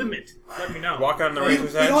to the limit, let me know. Walk on the We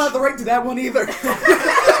razor's edge. don't have the right to that one either.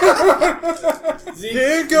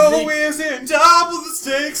 Then go is in double the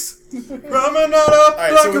stakes. Coming out up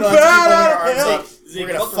Alright, like so we a don't have to keep bat holding out our of arms hell. up. Zeke,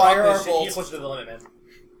 We're gonna fuck fire around our this shit, You bolts. push it to the limit, man.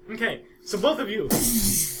 Okay, so both of you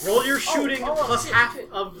roll your shooting oh, plus shit, half shit.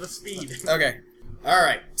 of the speed. Okay.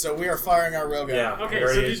 Alright, so we are firing our railgun. Yeah. Okay, we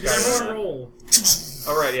already so did started everyone that. roll?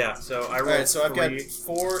 Alright, yeah. So I rolled Alright, so I've got 3,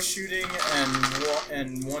 4 shooting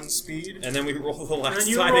and 1 speed. and then we roll the And then last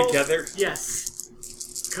you side roll, together. Yes.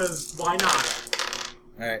 Because why not?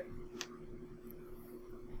 Alright.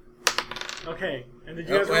 Okay, and did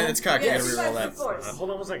you Oh, guys wait, roll? it's cocked. I Yeah, gotta reroll that. force. Hold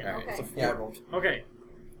on 1 second. Alright, Okay. it's a Yeah, I 4. rolled. Okay.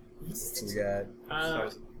 So we got...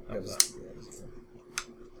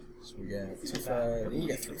 So we got 2 5. You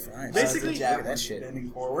got 3 5s. Basically- look at that shit. Bending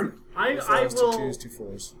forward. I 5s, will. 2 2s, 2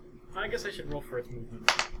 4s. I guess I should roll for its movement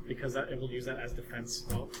because it will use that as defense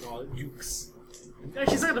while it jukes.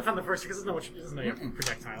 Actually, it's not gonna defend the first because it doesn't know you have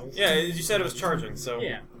projectiles. Yeah, you said it was charging, so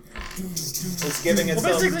Yeah. it's giving Well,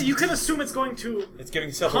 itself. basically, you can assume it's going to It's giving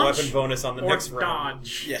itself a punch weapon bonus on the or next round.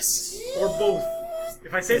 dodge Yes. or both.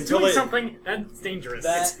 If I say it's Until doing it- something, that's dangerous.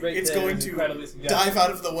 That right It's there going is to incredibly subjective. dive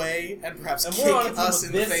out of the way and perhaps And kick we're on a team us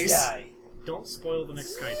with in the this face. guy. Don't spoil the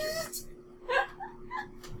next kaiju.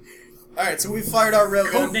 Alright, so we fired our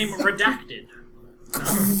railgun. Codename Redacted.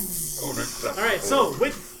 Alright, so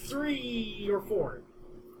with 3 or 4.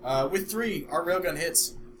 With 3, our railgun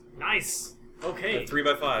hits. Nice. Okay. 3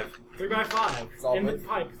 by 5. 3 by 5. all In the good.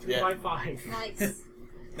 pipe. 3 Yeah. by 5. Nice.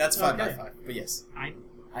 That's 5 by Okay. 5, but yes. I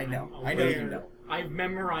I know. I'm I know you aware. know. I've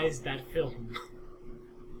memorized that film.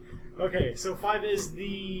 Okay, so 5 is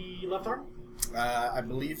the left arm? I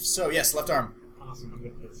believe so. Yes, left arm. Awesome, I'm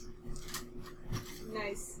good at this.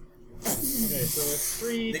 Nice. Okay, so it's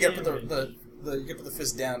 3 You gotta put damage. you gotta put the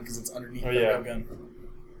fist down because it's underneath Oh, the yeah. railgun.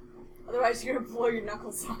 Otherwise, you're gonna blow your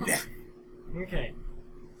knuckles off. Yeah. Okay.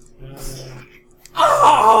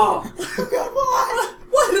 Oh! Oh God, what?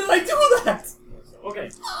 Why did I do that? Okay.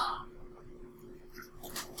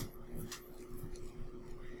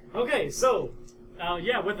 Okay, so,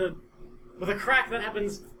 yeah, with a crack that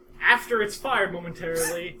happens after it's fired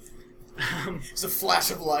momentarily, It's a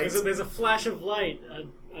flash of light. there's a flash of light,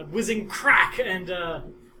 a whizzing crack, and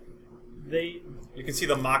You can see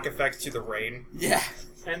the mock effects to the rain. Yeah.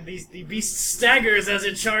 the beast staggers as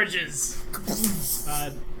it charges.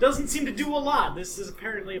 Doesn't seem to do a lot. This is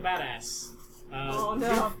apparently a badass. Oh,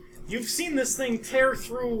 no. You've seen this thing tear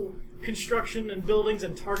through construction and buildings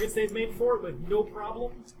and targets they've made for it with no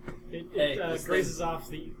problem. It Hey, this grazes thing- off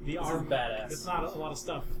the This arm. is badass. There's not a lot of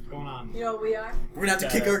stuff going on. You know what we are? We're gonna have to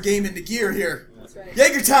kick Badass. our game into gear here. That's right.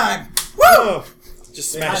 Jaeger time! Woo! Oh!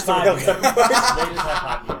 Just They smash the high-five railgun. me. They just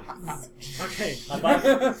high-five me. Okay.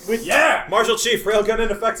 High-five. With Yeah! Marshal Chief, railgun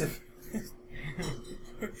ineffective.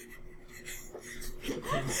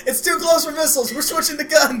 It's too close for missiles. We're switching to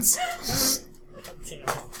guns. Damn.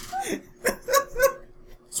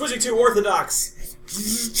 Switching to orthodox.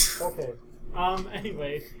 Okay.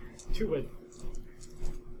 Anyway, 2 with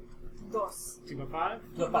Dos. 2 by 5.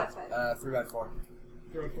 2 by 5. 3x4.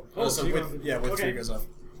 3 by 4. Oh, so you with, go- with okay. 3 goes off.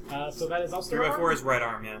 So that is also 3 by arm? 4 is right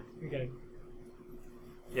arm, yeah. Okay.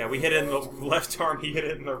 Yeah, we hit it in the left arm, he hit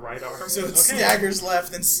it in the right arm. So it Okay. staggers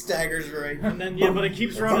left and staggers right. And then yeah, but it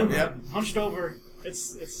keeps running, Yep. hunched over.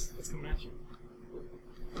 It's coming at you.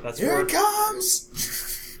 That's Here where it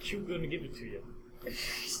comes! Cute gonna give it to you.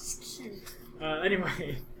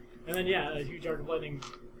 Anyway, and then yeah, a huge arc of lightning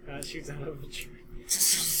shoots out of the tree.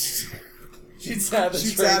 Shoots out of the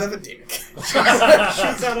Shoots train. out of a dick.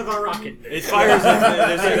 Shoots out of a rocket. it fires.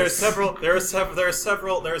 There are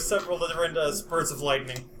several different spurts of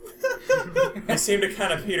lightning. They seem to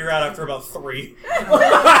kind of peter out after about 3.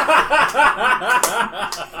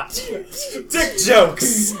 Dick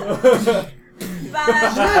jokes. It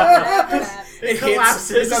It collapses.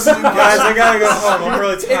 hits. It doesn't Guys, I gotta go home. I'm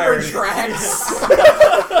really It tired. retracts.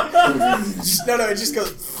 No, it just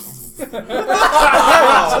goes. It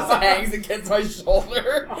just hangs against my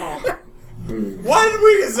shoulder. Oh. Why did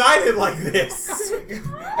we design it like this?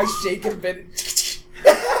 I shake it a bit.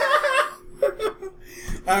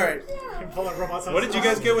 Alright. Can pull out robots out What of did you the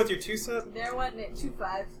guys get with your 2 set? There went it.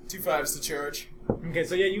 2-5. 2 5s to charge. Okay,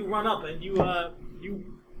 so yeah, you run up and you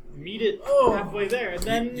meet it Oh. halfway there, and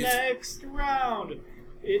then You- next round,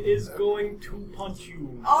 it is going to punch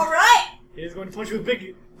you. Alright! It is going to punch you with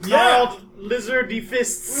big, Yeah. gnarled, lizardy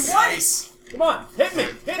fists. Nice. Come on, hit me!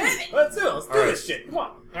 Hit me! Let's do it! Let's do Alright. this shit! Come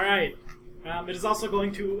on! All right. It is also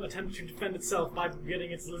going to attempt to defend itself by getting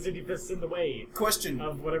its lizardy fists in the way Question.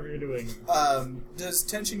 of whatever you're doing. Does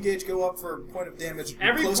tension gauge go up for point of damage? in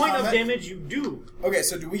Every close point of combat? damage you do, Okay,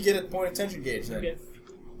 so do we get a point of tension gauge you then? get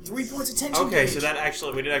 3 points of tension Okay, gauge. so that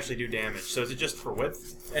actually we did actually do damage. So is it just for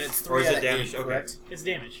width? And it's 3 Or is out it of damage? 8, Okay. correct? it's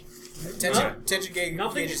damage. Tension gauge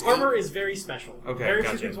Nothing. is Armor 8. is very special. Okay, Very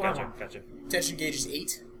few gotcha, things will have gotcha, armor. gotcha. Tension gauge is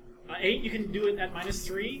 8. 8 you can do it at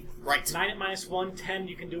 -3. Right. 9 at -1. 10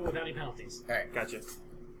 you can do it without any penalties. Alright. Gotcha.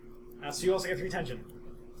 So you also get 3 tension.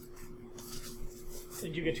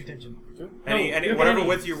 And you get 2 tension. Any you don't get whatever any.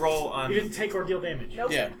 width you roll on. You didn't take or deal damage.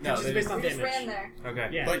 Nope. Yeah, no. Tension's they- based on We just damage. ran there. Okay.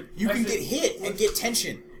 Yeah. But you can Actually- get hit and get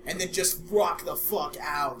tension, and then just rock the fuck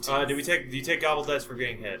out. Do you take gobble dice for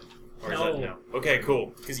getting hit? Or is No. that no? Okay, cool.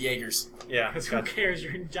 Because Jaegers. Yeah. Because who gotcha. cares?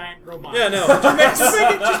 You're a giant robot. Yeah, no.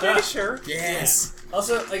 Just make sure. Yes.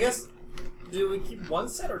 Also, I guess, do we keep 1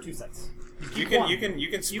 set or 2 sets? You one. can You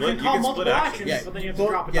split. can call split multiple actions. actions, Yeah, but then you have to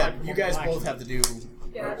drop a yeah. die for You guys multiple both have to do,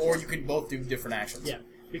 Gotcha. or you can both do different actions. Yeah,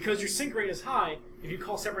 because your sync rate is high. If you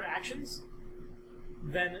call separate actions,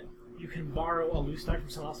 then you can borrow a loose die from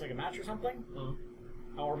someone else to make a match or something,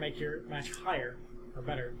 or make your match higher or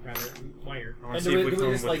better, rather wider. I wanna And see do if we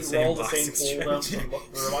come just up like with the same roll the box same pool down exchange. from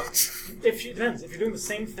the robot? If you, depends. If you're doing the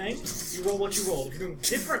same thing, you roll what you roll. If you're doing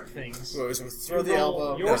different things, So throw you the roll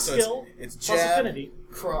elbow. your No, so skill It's plus jab, affinity.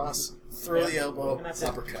 cross, throw the elbow, And that's it.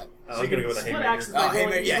 uppercut. I So was you gonna can go with a split haymaker. actions Oh, by rolling,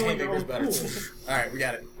 haymaker. Yeah, rolling your haymaker's own better. pool. All right, we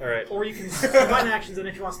got it. All right. Or you can combine actions, and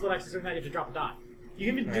if you want to split actions doing that, you have to drop a die. You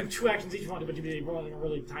can even do Right. 2 actions each one, but you'd be rolling a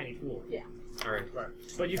really tiny pool. Yeah. All right.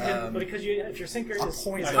 But you can, but because if your sync rate A is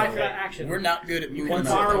point high though. for that action, We're not good at moving can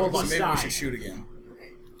them borrow up, a so maybe die. we should shoot again.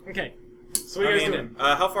 okay. So what are you guys doing?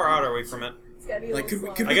 how far out are we from it? It's gotta be a Like, little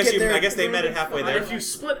could slow. we I guess get there I guess they a met it little halfway bit there. If you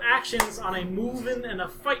split actions on a moving and a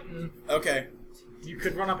fighting, Okay. You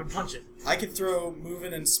could run up and punch it. I could throw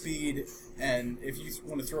movement and speed, and if you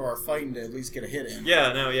want to throw our fighting to at least get a hit in.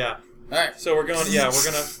 Yeah, no, yeah. All right. So we're going. Yeah,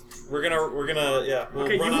 we're gonna. Yeah, we'll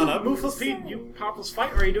Okay, run you on up. move full speed, you power plus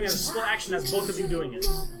fight, or are you doing it as a split action as both of you doing it?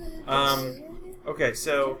 Okay,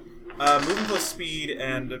 so moving plus speed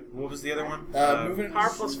and what was the other one? Movement, Power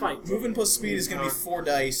plus fight. movement plus speed is going to be 4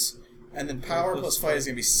 dice, and then power plus fight is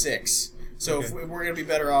going to be 6. So Okay. if we're going to be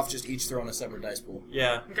better off just each throwing a separate dice pool.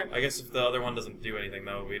 Yeah. Okay. I guess if the other one doesn't do anything,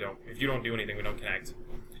 though, we don't. If you don't do anything, we don't connect.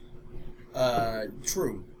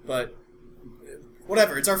 True, but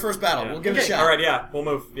whatever. It's our first battle. Yeah. We'll give it a Okay. shot. All right. Yeah. We'll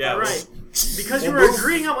move. Yeah. All right. Because you We'll were move.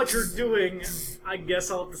 agreeing on what you're doing, I guess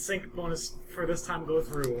I'll let the sync bonus for this time go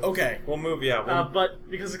through. Okay. We'll move. Yeah. We'll, But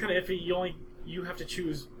because it's kind of iffy, you have to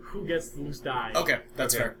choose who gets the loose die. Okay.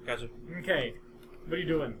 That's okay, fair. Gotcha. Okay. What are you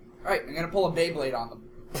doing? Alright, I'm gonna pull a Beyblade on them.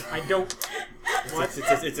 I don't. What? It's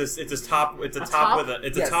a top. It's a top top? with a.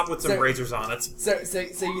 It's Yes. a top with some So- razors on it. So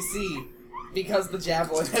you see, because the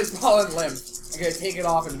javelin has fallen limp, I'm gonna take it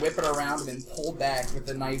off and whip it around and then pull back with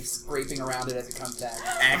the knife scraping around it as it comes back.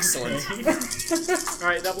 Excellent. All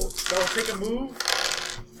right. That will take a move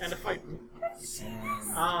and a fight.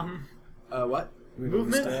 What?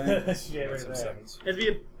 Movement. Shit, right Some there. sevens. It'd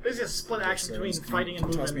be basically a split action So between it's- fighting and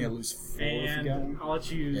Toss me a movement. loose 4 if you got And one. I'll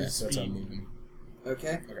let you use Yeah, so that's on speed. movement.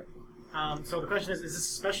 Okay. Okay. So the question is this a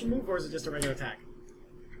special move or is it just a regular attack?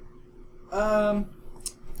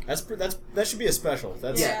 That should be a special.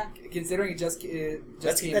 That's Yeah. Considering it just came.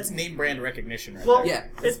 that's name brand recognition right Well, there.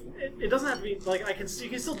 Yeah. it doesn't have to be like you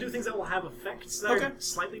can still do things that will have effects that Okay. are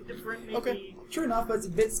slightly different. Maybe. Okay. True enough, but it's a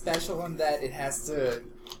bit special in that it has to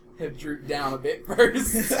have drooped down a bit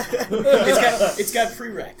first. it's got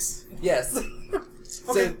prereqs. Yes.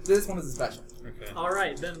 So Okay. this one is a special. Okay. All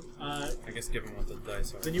right, then I guess give him what the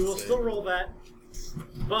dice are. then you will Say. still roll that,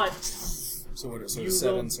 but So what? So You it's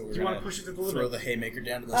 7. will- So we're do you wanna gonna push it to the throw limit? the haymaker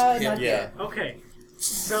down to the Not hip. yet. okay.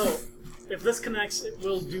 So if this connects, it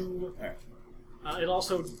will do. Alright. It'll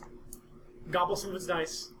also gobble some of its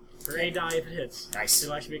dice for a die if it hits. Nice.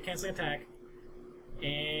 It'll actually be a canceling attack,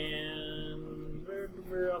 and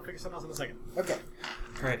I'll figure something else in a second. Okay.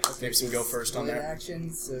 All right. Maybe some go first on Split there.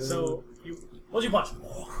 action. So you What'd you punch?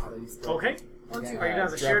 How do you split? okay? Once you Yeah. Are you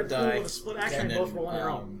guys a Drop shared a pool die, with a split action, and and both then, roll on your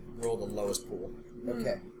own? roll the lowest pool.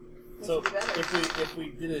 Okay. So Makes it better. if we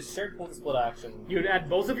did a shared pull split action, You'd add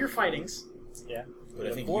both of your fightings, yeah. But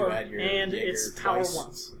I think Four. you add your and Jaeger it's power twice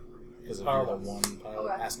once. because of Power the once. one pile.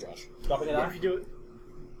 Okay. Ask Josh. Dropping it If down. you do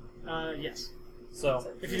it, yes.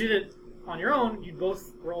 So If you did it on your own, you'd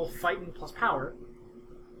both roll fighting plus power,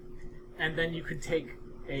 and then you could take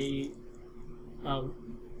a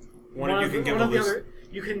One of you can give one a of the loose. other.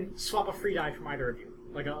 You can swap a free die from either of you,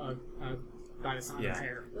 like a die that's not Yeah. a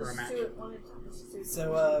pair or a Let's match. do it one at a time. Let's just do it.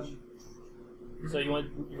 So you want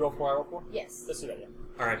you roll 4, I roll 4? Yes. Let's do that. Yeah.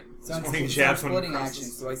 All right. So I'm, 20 so jabs I'm when splitting action.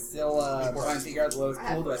 So I still trying to figure out the lowest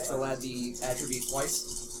pool. Do I still add the attribute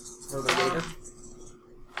twice for the Jaeger?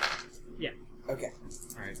 Yeah. Okay.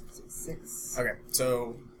 All right. So 6. Okay,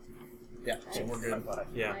 so yeah, so we're good.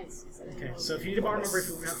 Yeah. Nice. 'cause I didn't Okay, know so if you need to borrow, remember if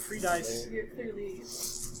you have free dice. You're clearly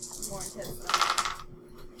more intense than I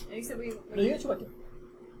am. And you said we. No, you got 2 by 2.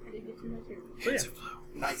 I did get too much here. So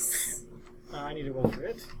yeah, Nice. I need to roll for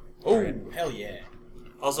it. Oh, hell yeah!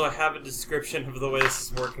 Also, I have a description of the way this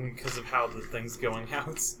is working because of how the thing's going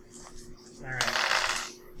out. All right.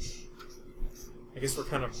 I guess we're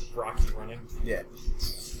kind of rocky running. Yeah.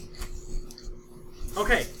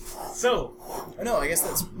 Okay, so Oh no, I guess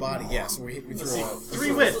that's body. Yeah, so we threw a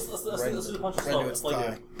three win. Let's do the punches right slow. into It's its like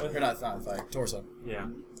thigh. Or not thigh, torso. Yeah.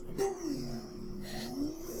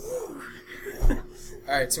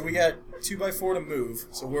 All right, so we got 2x4 to move.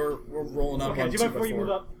 So we're rolling up okay, on 2 2 by by 4 you 4.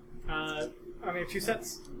 move up. I mean, 2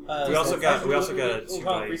 sets. We also got a we'll 2 count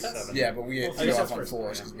by 3 sets? 7. Yeah, but we Well, go 3 off sets on first.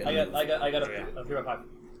 4. So it's I got Oh, yeah. a 3 by 5.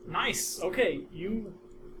 Nice. Okay, you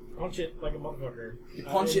punch it like a motherfucker. You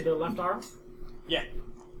punch in it. the left arm. Yeah.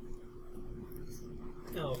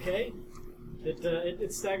 Okay.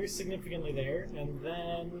 It staggers significantly there, and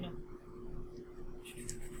then.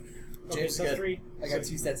 Okay, James so got- 3. I got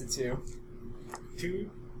 2 sets of 2. 2.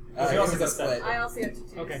 It also was a got split. I also have to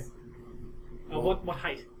do. Okay. What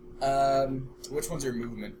height? Which one's your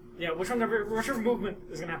movement? Yeah, whichever movement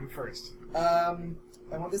is gonna happen first.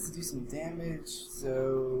 I want this to do some damage,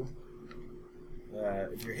 so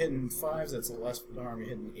If you're hitting 5s, that's the left arm. You're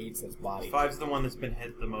hitting 8s, that's body. 5's the one that's been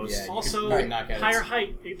hit the most. Yeah, you Also, could knock out higher its-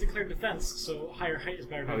 height, it declared defense, so higher height is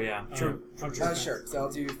better than. Oh, yeah. True. defense. sure. So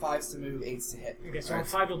I'll do 5s to move, 8s to hit. Okay, so Alright.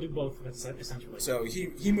 on 5 you'll do both, essentially. So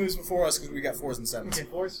he moves before us because we got 4s and 7s. Okay,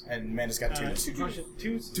 4s. And Amanda's got 2s. Punch it,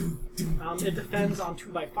 2s. It defends on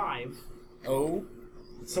 2 by 5, Oh,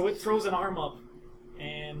 so it throws an arm up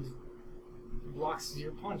blocks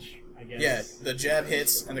your punch, I guess. Yeah, the jab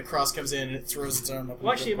hits and the cross comes in and it throws its arm up.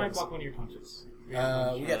 Well, actually, it might block one of your punches. We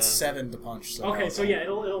got 7 to punch. So Okay, so yeah,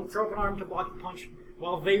 it'll throw up an arm to block the punch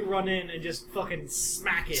while they run in and just fucking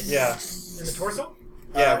smack it. Yeah. In the torso?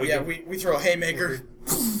 We throw a haymaker.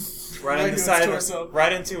 Right in the into side, its torso.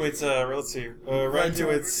 right into its let's see, right into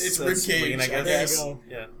its rib spleen, cage, I guess. there you go.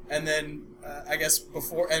 Yeah. And then I guess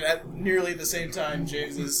before and at nearly the same time,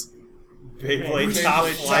 James's Beyblade chop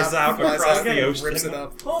flies out across the ocean. rips it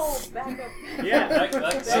up. Oh, back up. Yeah.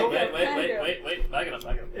 Wait, back it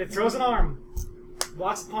up. It throws an arm,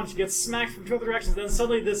 blocks the punch, gets smacked from 2 other directions, then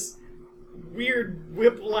suddenly this weird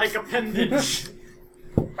whip-like appendage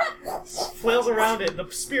flails around it. The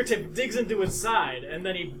spear tip digs into its side, and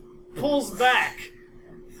then he pulls back.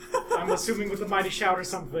 I'm assuming with a mighty shout or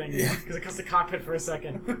something, because it cuts the cockpit for a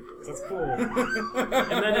second. So that's cool. And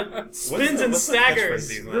then it spins and what's the staggers,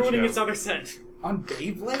 catchphrase in that ruining show? its other set. On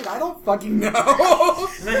Beyblade? I don't fucking know.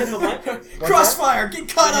 And then hit the light. Crossfire, get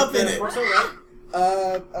caught up in it. Torso,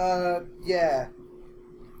 right? Yeah.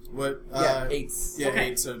 What? Yeah, 8s. Yeah, Okay.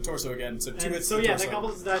 8. So torso again. So 2 And hits. so the yeah, torso. that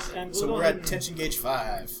gobbles its dice, and So we'll we're go ahead at and- tension gauge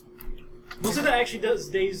 5. We'll say that actually does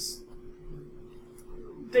days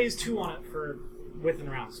 2 on it for width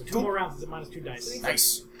and rounds. So 2 Cool. more rounds is at minus 2 dice.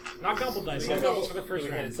 Nice. Not double dice. You doubles for the first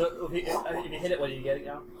round. So if you hit it, what do you get it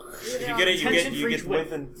now? If you get it, Tension you for get each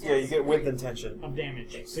width width. and you get width and tension. Of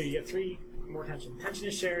damage. So you get 3 more tension. Tension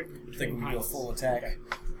is shared I think between we do a pilots. full attack.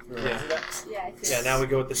 Yeah. Yeah, I think. Yeah. Now we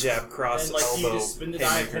go with the jab, cross, And like elbow, you just spin the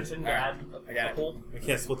die haymaker. attention to Alright. add I got a it. pull. We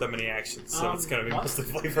can't split that many actions, so it's gonna be what? mostly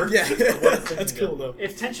flavor. Yeah, What does that's tension cool do? though.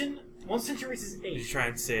 If tension, once tension reaches You 8, try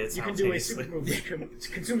and say it you can do a simultaneously. super move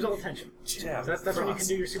which consumes all the tension. Jab, So that's when you can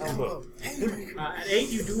do your super elbow. move. At 8,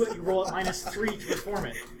 you do it. You roll at minus 3 to perform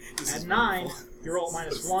it. At 9, you roll at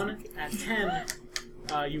minus 1. At 10,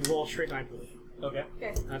 you roll straight die pool Okay.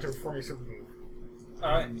 Okay. to perform your super move.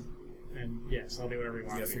 All right. And yes, I'll do whatever you We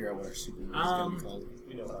want. gotta to figure out what our super move is gonna be called.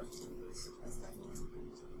 We know what our super is.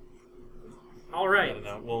 All I right, don't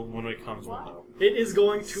know. Well, when it comes, we'll know. it is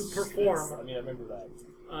going to I perform mean, I remember that.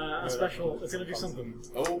 a special. It's going to do something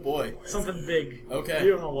Oh boy. big. Okay.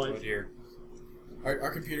 You don't know Oh what. dear.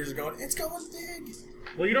 Our computers are going. It's going big.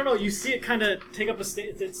 Well, you don't know. You see it kind of take up a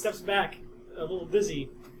stance. It steps back a little dizzy,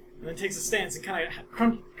 and then takes a stance and kind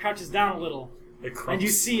of crouches down a little. It crumps. And you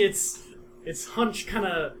see its hunch kind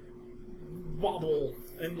of wobble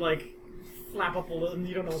and like flap up a little, and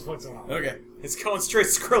you don't know what's going on. Okay. It's going straight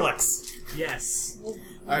Skrillex. Yes. All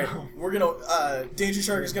right. We're gonna. Danger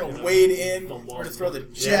Shark is gonna wade in. We're gonna throw the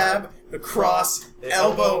jab, the cross,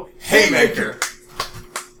 elbow, haymaker.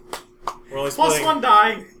 We're only Plus splitting, 1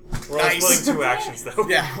 die. We're only Nice. splitting 2 actions, though.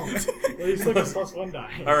 Yeah. Well, you still get plus 1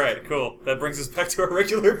 die. All right, cool. That brings us back to our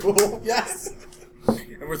regular pool. Yes.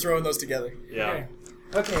 And we're throwing those together. Yeah. Okay.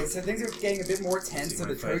 Okay, so things are getting a bit more tense, so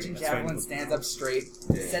the Trojan Javelin stands up straight.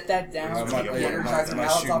 Set that down, I'm not- take yeah, the I'm energizer not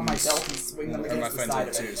mallets off my shooting. belt and swing them I'm not against the fighting side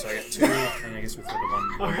of two, it. so I got 2. And I guess we throw the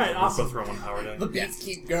one. All right, we awesome. both throw one power die. The beats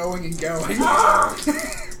keep going and going.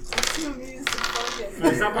 Too amused to focus.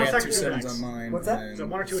 Is that I one got attack 2 or 2 sevens attacks? on mine. What's that? and So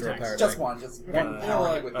 1 or 2 throw a attacks? power Just die. one, just Okay. one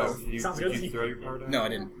power hit with Oh, both. you, Sounds did good. you throw your power die? No, I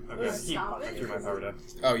didn't. Okay. Stop I it. threw my power die.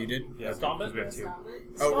 Oh, you did? Yeah, Stomp it? because we have 2. Stop it.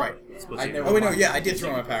 Oh, right. Split I team. know. Oh, wait, no, yeah, I did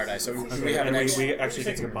throw my power die, so we Okay, have an and extra. we actually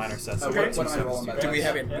get to combine our sets. Okay. So What am I sevens rolling by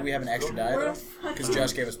together. Do we have an extra die, though? Because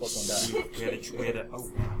Josh gave us plus 1 die. We had a,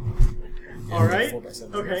 oh, All right. 4 by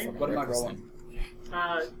 7. Okay. What am I rolling?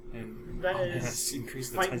 and That yes, is increase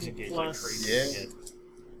the fighting tension gauge plus- like crazy. Yeah.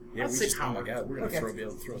 Yeah, Let's we say just, oh my power. god, we're gonna Okay. be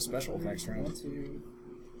able to throw a special next round. We're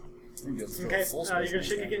gonna be able to throw Okay. a full You're special. gonna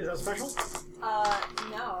shake next again. Is that special?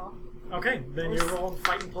 No. Okay. Then you're rolling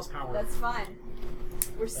fighting plus power. That's fine.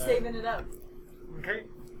 We're saving it up. Okay.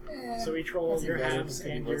 So each roll That's your better. halves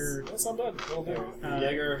and your That's not bad. Well done.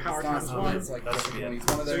 Jaeger. power It's not times so 1. it's like That's good. it's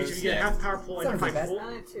one of So those. each of you get half power pool and your Sounds fight bad. pool.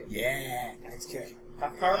 I have 2. Yeah. Nice kick.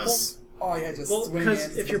 Half powerful? Oh yeah, just Well, swing because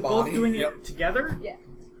in if the you're both body. doing Yep. it together, Yeah.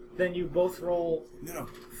 then you both roll No.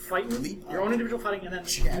 fighting, Leap your up. own individual fighting, and then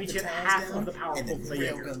Jab you each the get tiles half down, of the power and pool then from the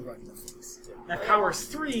Jaeger. railgun right in the face. If power is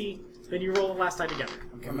 3, then you roll the last die together.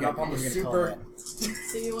 Coming up on the We're gonna call super.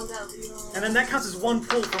 So you want that? You want And then that counts as 1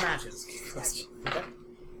 pull for matches.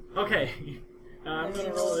 Okay. I'm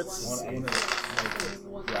gonna roll it. that. I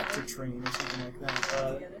want to raptor train or something like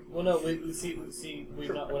that. Well, no, we see,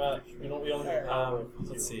 we're not, we don't hear.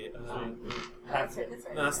 Let's see. Half Okay, it. that's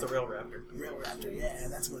right. No, that's the real raptor. Real raptor. Yeah,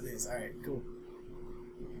 that's what it is. All right, cool.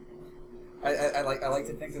 I like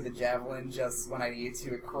to think of the javelin just when I need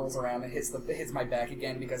to, it curls around and hits my back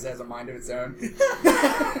again because it has a mind of its own.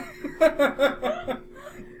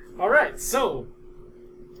 Alright, so.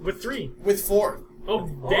 With 3. With 4. Oh,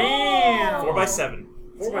 damn! 4 by 7.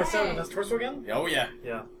 4x7, that's torso again? Oh yeah.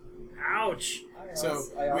 Yeah. Ouch! So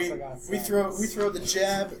I also we got we throw the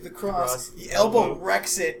jab, the cross, Cross, the elbow elbow.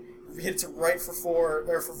 wrecks it, hits it right for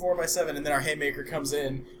 4x7, and then our haymaker comes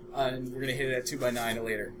in, and we're gonna hit it at 2x9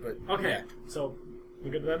 later. But Okay, yeah. so we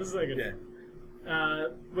good with that in a second. Yeah.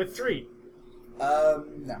 With 3. No.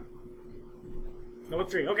 No, with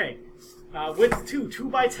 3, okay. With 2,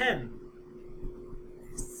 2x10.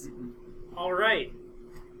 Alright.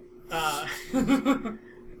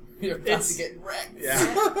 You're about It's- to get wrecked.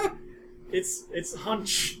 Yeah. Its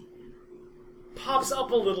hunch pops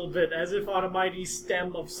up a little bit as if on a mighty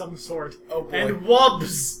stem of some sort. Oh, boy. And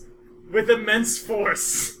wobs with immense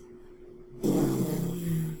force.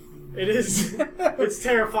 It is. It's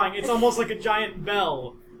terrifying. It's almost like a giant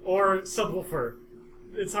bell or subwoofer.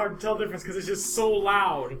 It's hard to tell the difference because it's just so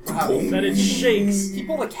loud that it shakes He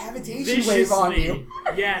pulled a cavitation wave on viciously. you.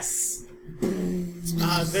 Yes.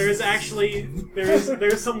 There is actually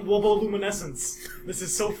there's some woboluminescence. This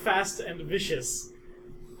is so fast and vicious.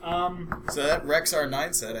 So that wrecks our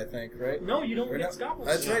 9 set, I think, right? No, you don't Or get no? goblins.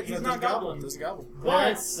 That's right. He's there's not a goblin. goblin. There's a goblin. But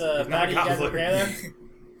That's how not do a you guys gobbler. together?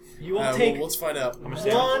 you will Well, take let's find out.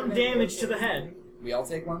 one damage to the head. We all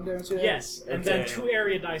take one damage today? Yes, and then Okay. 2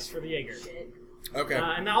 area dice for the Jaeger. Okay.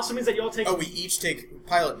 And that also means that you all take. Oh, we each take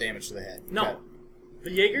pilot damage to the head. No. Okay.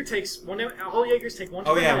 The Jaeger takes one. All Jaegers take one.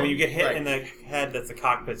 To Oh the yeah, head. when you get hit Right. in the head, that's the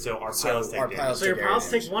cockpit. So our So pilots take our damage. pilots So your take area pilots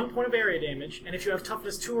damage. take 1 point of area damage, and if you have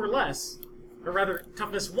toughness 2 or less, or rather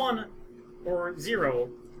toughness 1 or 0,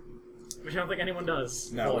 which I don't think anyone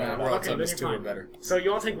does. No, we're all Okay, toughness then 2 you're or fine. better. So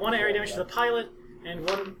you all take 1 area damage to the pilot and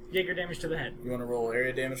 1 Jaeger damage to the head. You want to roll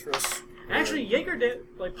area damage for us? Actually,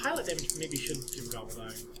 pilot damage maybe should give Gobble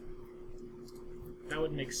Eye. That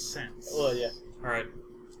would make sense. Well, yeah. All right.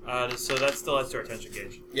 So that still adds to our attention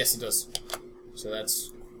gauge. Yes, it does. So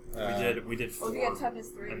that's. We did Oh, 4, you got toughness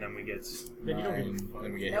 3. and then we get. Then you don't give 9, a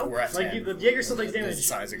then we get Nope. we're at Like 10. the Jaeger still takes That's damage, the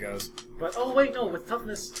size it goes. but oh wait, no, with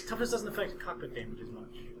toughness doesn't affect cockpit damage as much.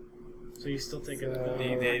 So you still take So- an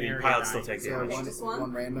The area pilots die. still take So damage. one, Just one?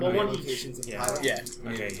 one random Well, one each. locations of Yeah. pilot. Yeah.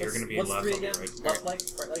 Okay, you're going to be What's left 3 on the again? right. Left leg,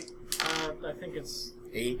 right leg? I think it's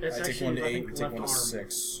 8. It's I take actually, 1 to I 8. think, You take left 1 to arm.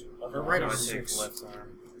 6. or right No, arm. I take 6. left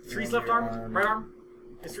arm. 3's left arm, right arm.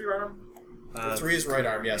 Is 3 right arm? 3 is right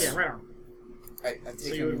arm, yes. Yeah, right arm. I've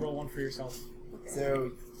So you would taken. roll 1 for yourself.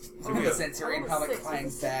 So, Okay. the Centurion Oh, helmet 6.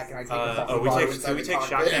 clangs back, and I take a Oh, couple we bars take. inside Do we the take shock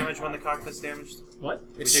cockpit. damage when the cockpit's damaged? What?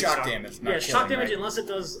 It's take shock shock. damage, not Yeah, killing, shock damage right? unless it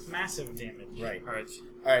does massive damage. Right. All right.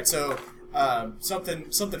 All right, so something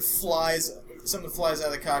flies out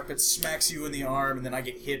of the cockpit, smacks you in the arm, and then I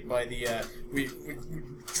get hit by the. We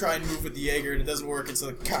try and move with the Jaeger, and it doesn't work, and so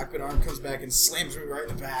the cockpit arm comes back and slams me right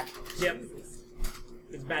in the back. Yep.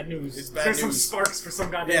 It's bad news. It's bad There's some news. sparks for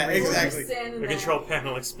some goddamn Yeah, reason. exactly. Standing The there. control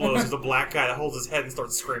panel explodes. There's a black guy that holds his head and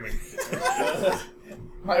starts screaming.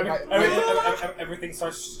 Everything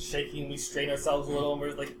starts shaking. We strain ourselves a little, and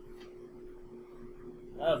we're like,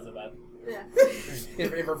 that was bad. Yeah.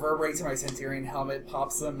 It reverberates in my Centurion helmet,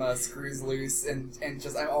 pops some screws loose, and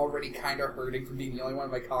just I'm already kind of hurting from being the only one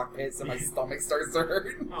in my cockpit, so my stomach starts to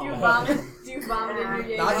hurt. Do you Oh. vomit? Do you vomit in your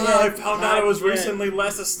Jaeger? Not Oh, yet. I found out I was Not yet. recently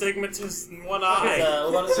less astigmatous than one It's,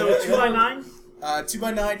 eye. So 2x9?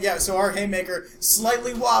 2x9, yeah. So our haymaker,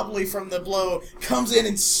 slightly wobbly from the blow, comes in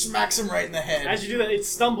and smacks him right in the head. As you do that, it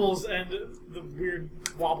stumbles and the weird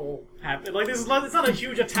wobble happens. Like it's not a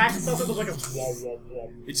huge attack. It's also just like a wobble,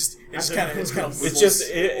 wobble. It's kind of It's wibbles.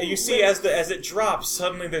 just you see as it drops,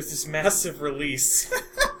 suddenly there's this massive release.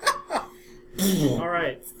 All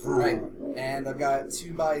right. Right, and I've got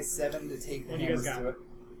 2x7 to take the What do you guys hammers got? to it.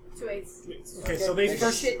 2 8s. Okay, so they They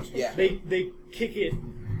first Shit. Yeah. they kick it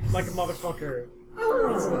like a motherfucker.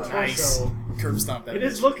 Oh. Into the Nice. torso. Curb stomp that. It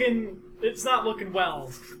is looking. It's not looking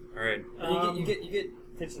well. All right. And you get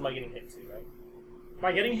tension by getting hit too, right?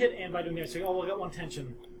 By getting hit and by doing damage. So you all got 1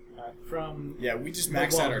 tension from. Yeah, we just The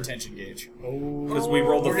maxed out wall. our tension gauge. Because we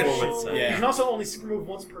rolled the We're gonna- forward side. yeah. You can also only super move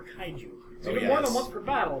once per kaiju. So you Oh, do more yes. than once per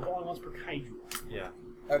battle, but only once per kaiju. Yeah.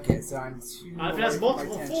 Okay, so I'm 2 If it away has from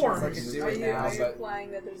multiple my tensions. forms- I can do Are it you, now, are you but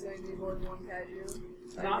implying that there's going to be more than one kaiju?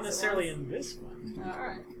 Not necessarily in this one.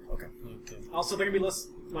 Alright. Okay. Also, they're gonna be less.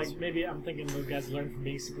 Like maybe I'm thinking those guys learn from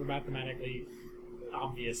being super mathematically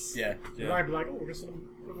obvious. Yeah. They might be like, oh, we're gonna send them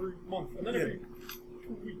every month, and then every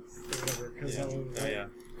 2 weeks or whatever. Because Yeah. of, Oh, yeah.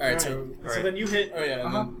 All right. So. So Alright. then you hit Oh yeah. And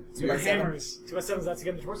Uh-huh. then, your 2x7. hammers. 2x7s. That's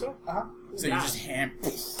again the torso. so you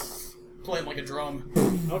just play him like a drum.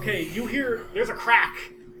 Okay, you hear there's a crack.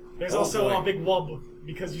 There's Oh, also boy. a big wub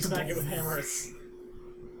because you smack it with hammers.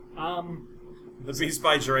 The beats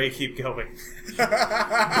by Dre keep going.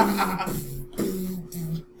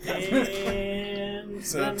 And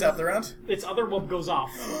So then top of the round. its other wub goes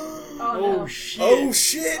off. Oh, no. shit. Oh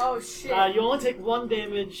shit! Oh, shit. You only take 1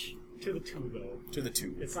 damage to the 2, though. To the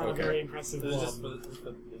 2. It's not a very impressive It was blow. just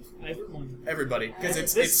for Everyone. Everybody, because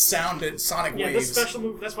it's This- sonic Yeah, waves. this special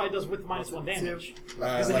move, that's why it does with -1 damage.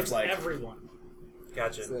 Because it left hits leg. everyone.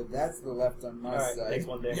 Gotcha. So that's the left on my Alright, side. takes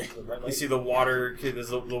 1 damage to the right You leg. see the water, there's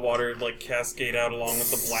the water like cascade out along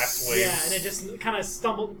with the blast waves. Yeah, and it just kind of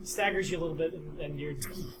staggers you a little bit, and your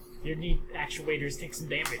knee actuators take some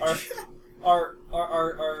damage. Our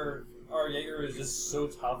Jaeger is just so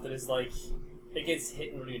tough that it's like it gets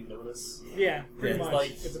hit and we don't even notice. Yeah, pretty Yeah. much.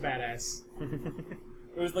 Like- It's a badass.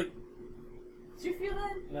 It was like Did you feel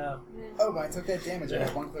that? no. Yeah. Oh, but I took that damage. I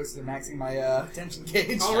got one closer to maxing my tension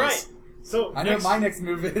gauge. All right. So I know what my next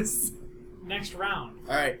move is. next round.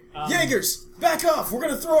 All right, Um, Jaegers, back off! We're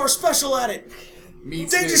gonna throw our special at it. Me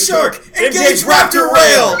Danger too. Shark, engage Raptor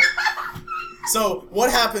Rail. So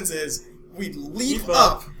what happens is we leap Keep up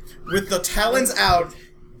up. with the talons out,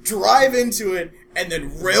 drive into it, and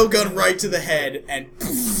then railgun right to the head, and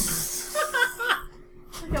It's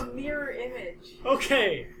like a mirror image.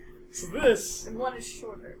 Okay. So this, And one is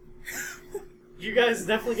shorter. you guys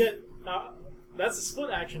definitely get. That's a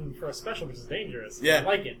split action for a special, which is dangerous. Yeah. I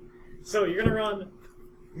like it. So you're gonna run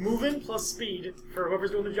moving plus speed for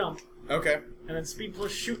whoever's doing the jump, okay, and then speed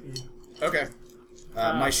plus shooting. okay.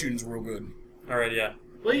 My shooting's real good. Alright, yeah.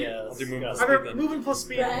 Well, Yeah, I'll do movement that's- plus either speed then. moving plus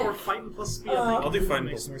speed or fighting plus speed. I think I'll do fighting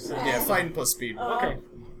makes plus more sense. Yeah, fighting plus speed. Okay.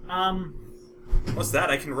 What's that?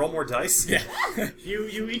 I can roll more dice? Yeah.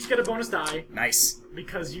 You each get a bonus die Nice,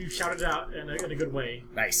 because you shouted it out in a good way,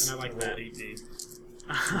 nice. and I like Roll that. 8D.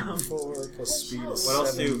 4 plus speed is What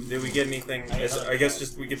else 7. did we get anything? I guess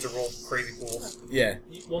just we get to roll crazy pools. Yeah.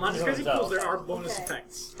 Well, not just crazy No, pools. There are bonus Okay.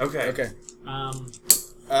 effects. Okay. Okay.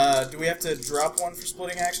 Do we have to drop one for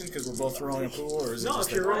splitting action because we're both rolling a pool, or is it No, just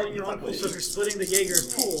if you're rolling your own pool, so if you're splitting the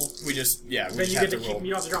Jaeger's pool, we just we then just you have get to roll? keep. You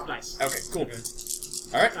don't have to drop dice. Okay, cool.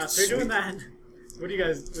 All right, So you're doing that. What are you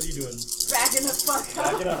doing? Backing the fuck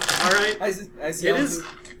up. Back it up. All right.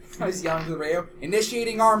 I was yelling to the radio,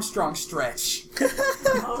 initiating Armstrong stretch,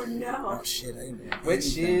 Oh no. Oh shit! I didn't.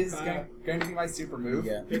 which is going to be my super move.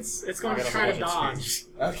 Yeah. It's going to gotta try to roll dodge.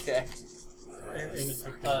 Okay. I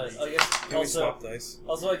guess Can we swap dice?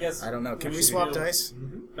 also I guess I don't know. Can what we should swap do? dice?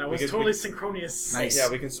 That was We could- totally synchronous. Nice. Yeah,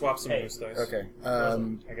 we can swap some Hey. moose dice. Okay. I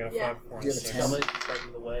got a Yeah. 5, 4, Do you and have a 6. 10? Shove it right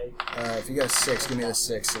in the way. If you got a 6, give me the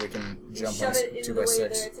 6 so we can jump Shove on it into 2 the by way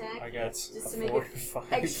of 6. their attack. I got Just a to make 4, it 5,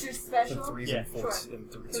 extra special. and 3s Yeah. and 4s, Sure. and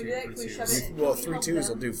 3, Can we do that? Can we 2, shove 3, it? Well, Can 3 we 2s help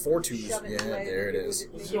will do 4 2s. Shove it in Yeah, the way there it that is.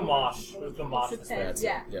 would Let's make do it- mosh. Let's do mosh. It's a this 10, That's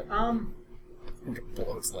yeah. it. Yep. Um, I'm gonna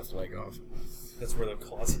blow its left leg off. That's where the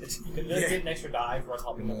closet. You can get an extra die for us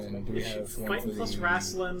helping And then do we have one fighting for plus the...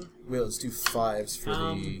 wrestling, Well, let's do 5s for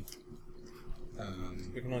the...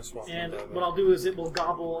 We can only swap and one die, what I'll do is it will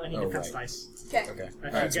gobble any Oh, defense right. dice. Okay. Okay. If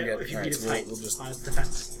Alright, you so we get got... if you Alright, beat its so height we'll just... on its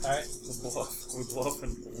defense. Alright. we blow up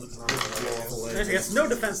and And if it gets no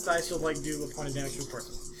defense dice, you'll like do a point of damage to a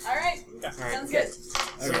person. All right. Alright. Sounds good. So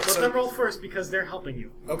Okay, let so- them roll first because they're helping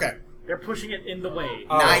you. Okay. They're pushing it in the way.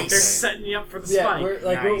 Oh, Nice. They're setting you up for the Yeah, spike. we're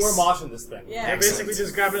Nice. we're moshing this thing. Yeah. They're basically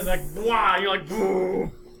just grabbing it and like, blah, and you're like,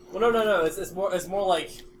 boo. Well, no. It's more like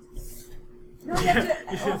No, you have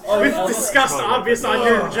to. Oh, With yeah. disgust Oh, obvious on oh,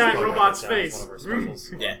 your oh, giant oh, robot's that was face. one of our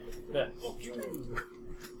specials. Yeah. yeah.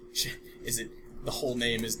 Shit. Is it... The whole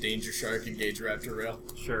name is Danger Shark Engage Raptor Rail.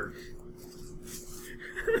 Sure.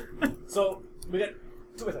 So we got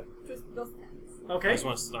 2 by 7. Just those hands. Okay. I just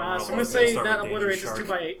wanna start So I'm rolling. going to say Start that with obliterates Danger is 2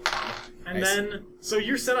 Shark. by 8. And Nice. then, so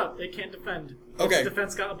you're set up. It can't defend. Okay. Its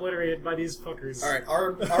defense got obliterated by these fuckers. Alright,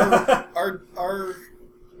 our...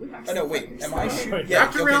 Oh, no, wait. Am I shooting? Wait, Yeah,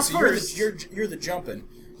 Raptor okay, Rail so first. you're the jumping.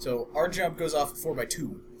 So our jump goes off at 4 by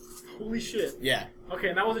 2. Holy shit. Yeah. Okay,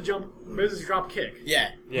 and that was a jump. This is a drop kick.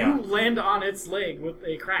 Yeah. Yeah. You land on its leg with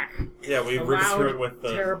a crack. Yeah, we A ripped loud, through it with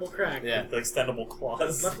the terrible crack. Yeah. extendable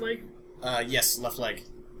claws. Left leg? Yes, left leg.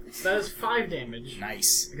 That is 5 damage.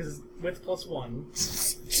 Nice. Because it's width plus 1.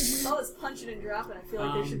 All this punching and dropping, I feel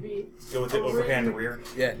like there should be. Go with the overhand rear.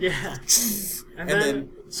 Yeah. Yeah. And And then, then-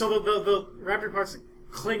 so the raptor parts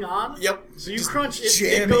cling on. Yep. So you Just crunch, it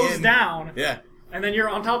jam goes in. down, Yeah. and then you're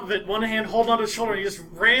on top of it, one hand holding onto its shoulder, and you just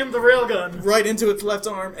ram the railgun. Right into its left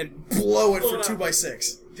arm and blow it Blow for it up. 2 by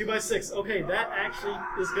 6. 2 by 6. Okay, that actually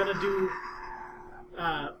is gonna do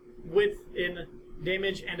width in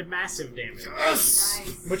damage and massive damage. Yes!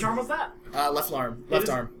 Nice. Which arm was that? Left arm. Left is-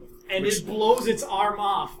 arm. And Which- it blows its arm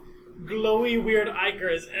off. Glowy, weird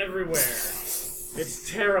icers everywhere.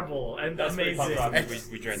 It's terrible and That's pretty amazing. fun, Rob.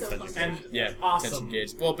 We drained So tension. fun. And Yeah. awesome. Tension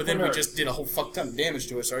gauge. Well, but then we Nerds. just did a whole fuck ton of damage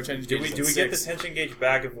to it, so our tension Do gauge we is do at we get the 6. tension gauge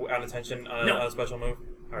back if on a tension No. on a special move?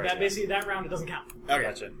 All right, that basically that round it doesn't count. Okay.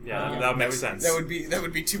 Gotcha. Yeah, that makes sense. That would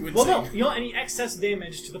be too insane. Well, no, you know, any excess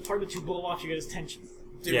damage to the part that you blow off, you get as tension.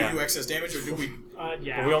 Did we do excess damage, or did we?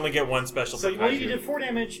 Yeah. But we only get one special. So for well, kaiju. you did 4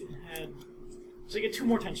 damage, and so you get 2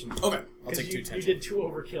 more tension. Okay, I'll 'Cause take 2 you tension. did 2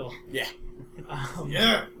 overkill. Yeah.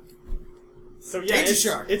 Yeah. So yeah, Danger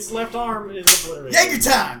Shark. its left arm is obliterated. Jaeger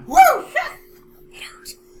time! Woo!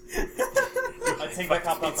 I take my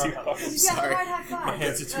top off. You got Sorry. hard high five. My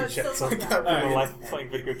hands are too it's still gentle. like that. got In my Alright. life of playing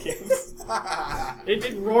video games.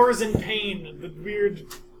 It roars in pain, the weird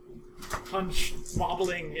punch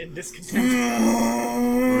wobbling in discontent.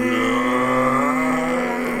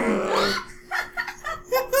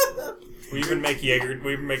 We even make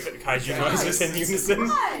kaiju noises in unison.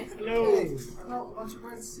 Hi. Hello. Oh, a bunch of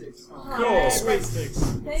breadsticks. Cool. Sweet sticks.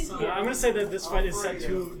 Thank you. I'm gonna say that this fight is set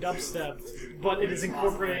to dubstep, but it is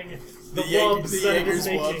incorporating the The wubs that it is Jaeger's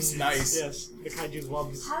making. wubs, nice. Yes, the kaiju's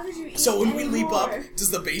wubs. How did you eat So when we any leap more? up, does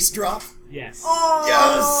the bass drop? Yes. Oh.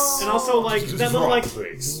 Yes! And also, like, that little, like...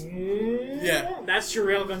 Yeah. That's your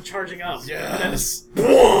railgun charging up. Yes.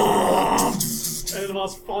 And it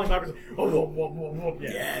was falling backwards. Oh, whoop, whoop, whoop, whoop.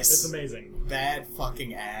 Yeah, Yes. it's amazing. Bad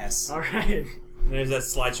fucking ass. Alright. And there's that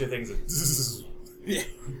slideshow thing that Yeah.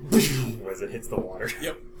 as it hits the water.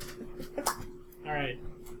 Yep. Alright.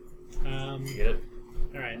 You get it?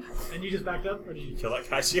 Alright. And you just backed up, or did you... Kill that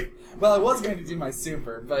kaiju? Well, I was going to do my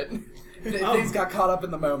super, but things got caught up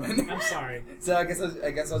in the moment. I'm sorry. So I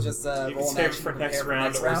guess I'll just You can roll an save it action for to next prepare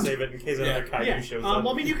round, for or next round. save it in case another kaiju Yeah. shows Well, up.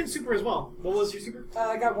 I mean, you can super as well. What was your super?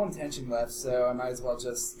 I got 1 tension left, so I might as well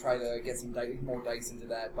just try to get some more dice into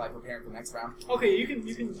that by preparing for next round. Okay, you can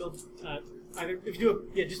build either if you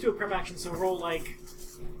do just do a prep action. So roll like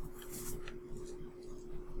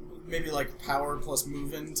Maybe like power plus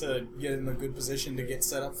moving to get in a good position to get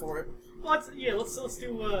set up for it. let's do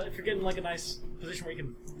if you're getting like a nice position where you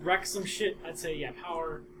can wreck some shit. I'd say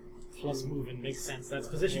power plus moving makes sense. That's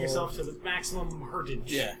position yourself to the maximum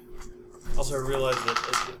hurtage. Yeah. Also, I realized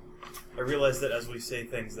that as we say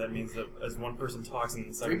things, that means that as one person talks and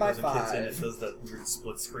the second 3 by person kicks in, 5. it does that weird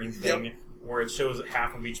split screen thing where it shows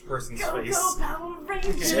half of each person's Go, face. go, Power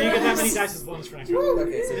Rangers! Okay, so you get that many dice as bonus for next round.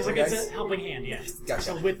 Okay, so Just like four it's dice. a helping hand, yeah. Gotcha.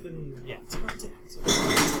 So width and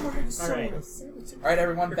Alright. Alright,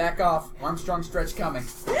 everyone, back off. Armstrong stretch coming.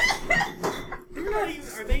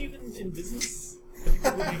 Are they even in business?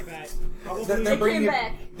 People make that. Probably. They're bringing came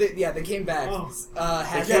it- back. They came back. Oh.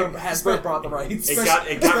 Hasbro brought the rights. It got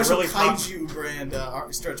Special really kaiju brand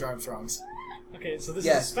Stretch Armstrongs. Okay, so this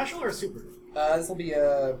Yes. is a special or a super? This will be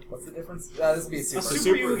a... What's the difference? This will be a A super. super,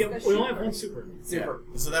 super. you get. We only have one super. Super.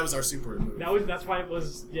 Yeah. So that was our super move. That's why it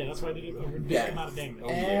was. Yeah, that's why they did a ridiculous Yeah. amount of damage.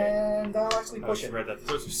 And I'll actually I push should it. read that.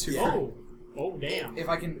 Those are super. Yeah. Oh, damn. If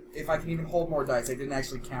I can even hold more dice, I didn't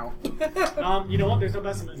actually count. You know what? There's no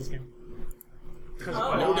dice limit in this game. Because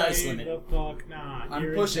No dice limit. The fuck not. I'm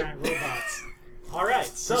You're pushing. giant robots. All right,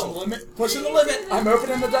 Pushing the so limit. Pushing the limit. I'm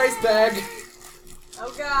opening the dice bag.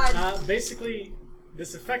 Oh god. basically,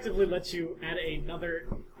 this effectively lets you add another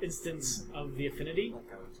instance of the affinity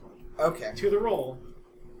Okay. to the roll,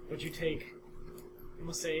 but you take, I'm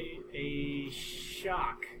gonna say, a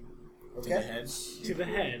shock To the Okay. head. to the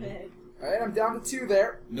head. Alright, I'm down to 2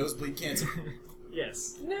 there. Nosebleed cancer.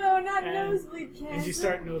 Yes. No, not And- nosebleed cancer. And you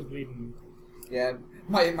start nosebleeding. Yeah,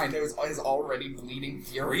 my nose is already bleeding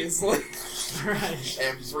furiously. Alright.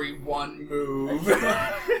 Every one move.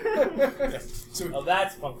 So Oh,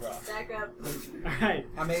 that's punk rock. Back up. Alright.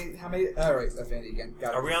 How many? Alright, Affinity again.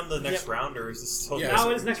 Got it. Are we on the next Yep. round, or is this still? Yeah. Now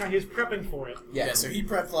it is next round. He was prepping for it. yeah, so he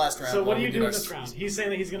prepped last round. So what while do we you did do in our this round? He's saying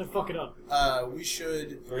that he's gonna fuck it up. We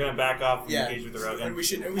should. We're gonna back off and Yeah. engage with the And railgun. we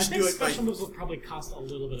should I do think it by. special moves will probably cost a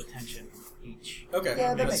little bit of tension each. Okay.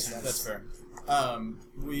 Yeah, that that's, makes sense. That's fair.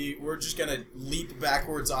 We're just gonna leap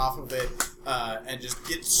backwards off of it and just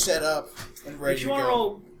get set up and ready If to you want go. to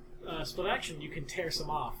roll split action, you can tear some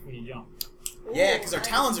off when you jump. Yeah, because our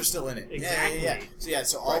talons are still in it. Exactly. Yeah.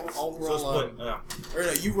 So I'll So roll. split. Or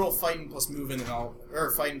no, you roll fighting plus moving,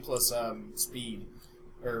 and fighting plus speed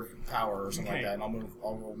or power or something Okay. like that, and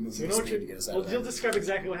I'll roll moving So you and know what speed to get us out well, of you'll that. describe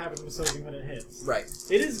exactly what happens with something when it hits. Right.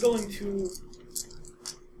 It is going to.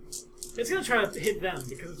 It's gonna try to hit them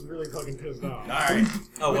because it's really fucking pissed off. All right.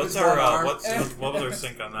 Oh, With what's his our one arm. what was our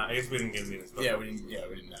sync on that? I guess we didn't get into this. But Yeah, we didn't know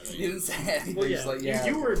that. You didn't say anything. Well, Just yeah, like, yeah.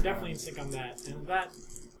 You were definitely in sync on that, and that.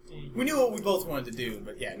 We knew what we both wanted to do,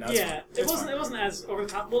 but yeah, no, it's Yeah, fine. it It's wasn't. fine. It wasn't as over the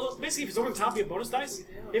top. Well, basically, if it's over the top, you have bonus dice.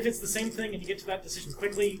 If it's the same thing and you get to that decision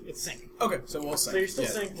quickly, it's sync. Okay, so we'll sync. So you're still yeah,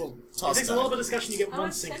 synced. We'll It toss takes it a little back. bit of discussion. You get How one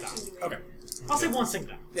much sync down. tension do we Okay. have? I'll say one sync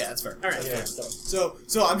down. Yeah, that's fair. All right. That's fair.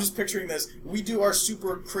 So I'm just picturing this. We do our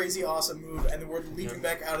super crazy awesome move, and then we're leaping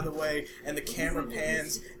back out of the way, and the camera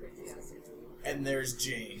pans. and there's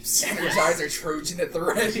James. Energizer Trojan at the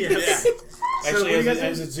ready. Yes. Yeah. Actually, what do you as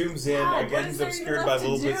guys it zooms in, God, again, what he's is there obscured even by left to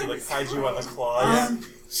little bits of do? the kaiju on the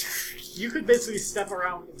claws. You could basically step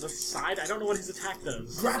around the side. I don't know what his attack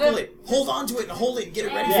does. Grapple it. Hold on to it and hold it and get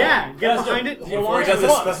it ready. Yeah, get Let's behind do it. it. Hold Before on. he does Come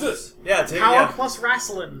on, this, let's do this. yeah, take, Power yeah. plus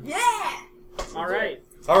wrestling. Yeah! All right.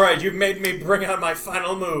 All right, you've made me bring out my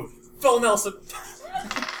final move, full Nelson.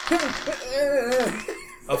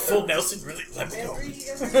 A full Nelson, really? Let me go.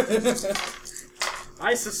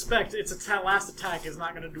 I suspect its last attack is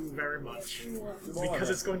not going to do very much because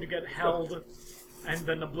it's going to get held and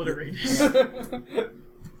then obliterated.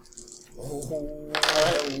 Oh,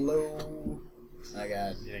 hello. I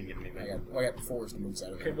got You didn't get anything. I got 4 moves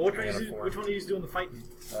out of it. Okay, well, which one, I got a is, 4. which one are you doing the fighting?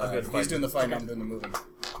 I'll do the He's fighting. doing the fighting, I'm doing the moving.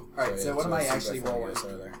 Alright, so what am I it's actually 3 by 4 rolling? guys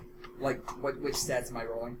are there. Like, which stats am I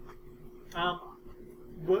rolling?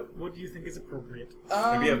 What do you think is appropriate?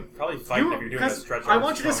 Maybe probably fighting if you're doing a 'cause stretch. I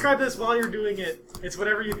want you to describe this while you're doing it. It's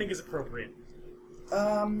whatever you think is appropriate.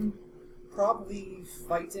 Probably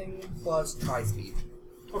fighting plus tri-speed.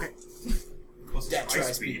 Okay. That try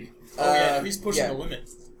speed. Uh, Oh yeah, he's pushing yeah. the limit.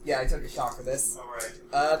 Yeah, I took a shot for this.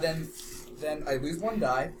 Alright. Then I lose 1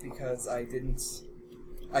 die because I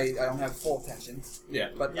don't have full attention. Yeah.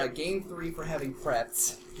 But I Yep. gain 3 for having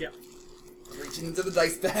prepped. Yep. Reaching into the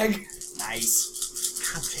dice bag. Nice.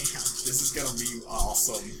 God damn. This is gonna be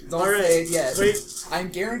awesome. Don't Alright. say it yet. Wait. I'm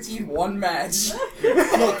guaranteed 1 match.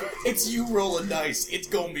 Look, it's you rolling dice. It's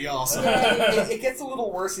gonna be awesome. it gets a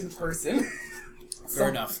little worse in person. Fair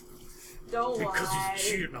enough. Don't Because lie. he's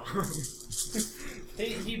cheating on him.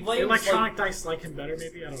 He blames Electronic dice like him better,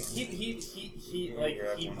 maybe? I don't know.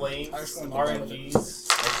 he blames I just wanted to RNG's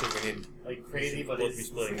Actually, we need like crazy, but both be it's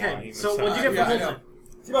splitting Okay, one. so what'd you get Yeah, for I know.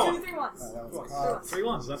 Holton? 2 3 ones. That was a 3 card. ones. 3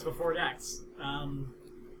 ones, that's before it acts. And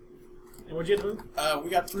what'd you get to move? We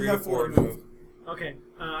got 3 3 by to 4 4 to move. Okay,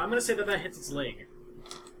 I'm gonna say that hits its leg.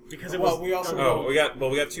 Because it Well, was... we also- Oh, we got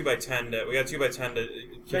 2 by 10 to kick that it hits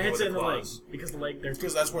with it in the the leg. claws. Because the leg, they're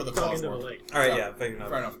Because that's where the dug claws into the were. leg. All right, Yeah. yeah, fair enough.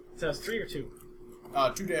 Fair enough. So that's 3 or 2.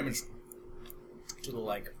 2 damage to the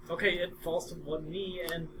leg. Okay, it falls to 1 knee,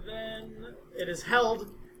 and then it is held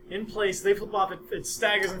in place. They flip off, it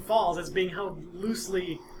staggers and falls. It's being held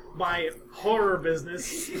loosely by horror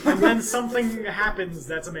business, and then something happens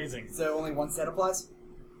that's amazing. So only 1 set applies?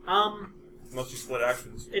 Unless you split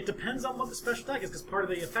actions. It depends on what the special attack is, because part of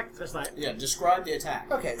the effect special attack. Yeah, describe the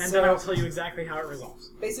attack. Okay, And so then I'll tell you exactly how it resolves.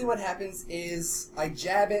 basically what happens is I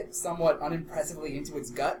jab it somewhat unimpressively into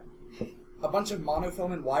its gut. A bunch of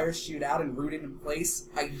monofilament wires shoot out and root it in place.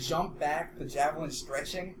 I jump back, the javelin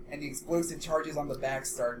stretching, and the explosive charges on the back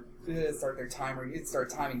start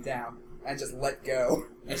timing down, and just let go.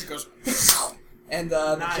 And it goes. And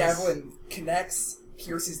Nice. the javelin connects,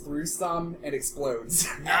 pierces through some, and explodes.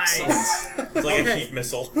 Nice. It's like Okay. a heat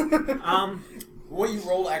missile. What you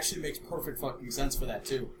roll actually makes perfect fucking sense for that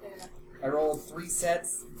too. I rolled 3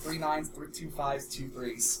 sets, 3 9s, 2 5s, 2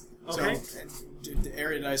 3s. Okay, So, the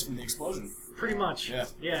area dies from the explosion. pretty much. Yeah.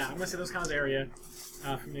 I'm gonna say those kinds of area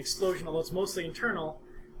from the explosion, although it's mostly internal.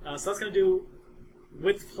 So that's gonna do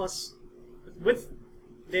width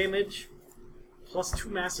damage plus 2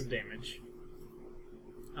 massive damage.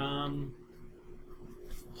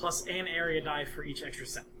 Plus an area die for each extra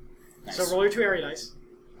set. Nice. So roll your 2 area dice.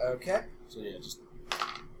 Okay. So yeah, just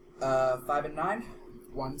 5 and 9.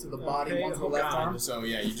 1 to the body, Okay, 1 to the oh left God. arm. so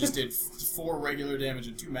yeah, you just did 4 regular damage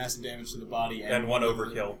and 2 massive damage to the body, And 1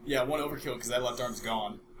 overkill. Yeah, 1 overkill because that left arm's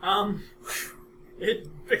gone. It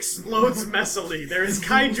explodes messily. There is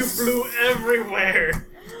kaiju blue everywhere.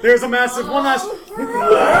 There's a massive one last.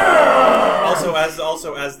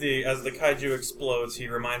 Also, as the kaiju explodes, he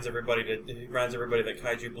reminds everybody that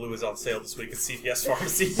kaiju blue is on sale this week at CVS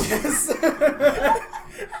Pharmacy.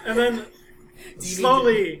 And then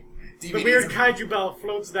slowly, the DVDs weird of- kaiju bell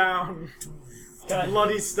floats down. Can I-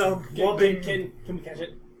 Bloody stump, Can wobbling. we catch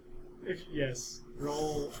it? Yes.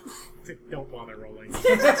 Roll. Don't bother rolling.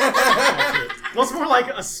 Well, it's more like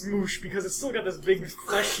a smoosh because it's still got this big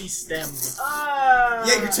fleshy stem.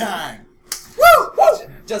 Jaeger time! Woo! Woo!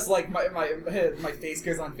 Just like my face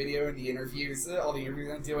goes on video in the interviews, all the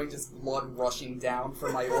interviews I'm doing, just blood rushing down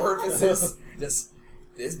from my orifices. Just,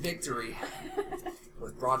 this victory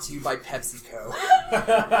was brought to you by PepsiCo.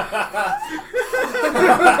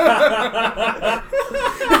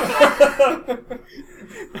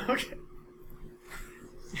 Okay.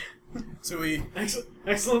 So we...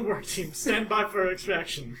 Excellent work, team. Stand by for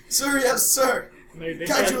extraction. Sir, yes, sir! And they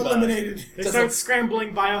Kaiju start, eliminated! they Just start a-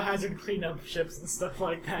 scrambling biohazard cleanup ships and stuff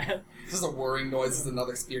like that. Just a whirring noise as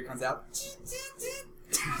another spear comes out.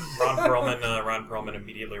 Ron Perlman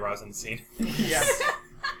immediately arrives on the scene. Yeah.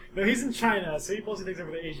 No, he's in China, so he mostly takes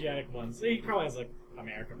over the Asiatic ones. He probably has like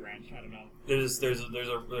America branch. I don't know. There's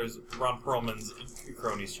Ron Perlman's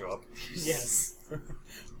cronies show up. Yes.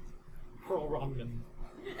 Pearl Ronman.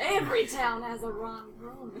 Every town has a Ron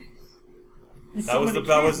Perlman. That was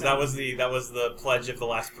the pledge of the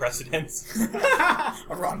last president.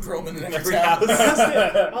 A Ron Perlman in every Every town.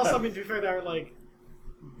 house. Also, I mean, to be fair, they're like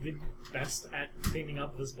the best at cleaning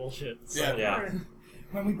up this bullshit. So. Yeah.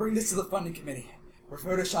 When we bring this to the funding committee, we're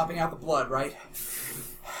photoshopping out the blood, right?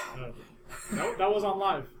 No, that was on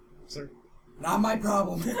live, sir. Not my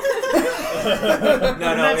problem. No, And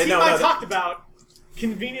that team I no. talked about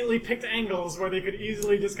conveniently picked angles where they could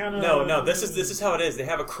easily just kind of... No. This is how it is. They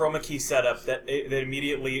have a chroma key setup that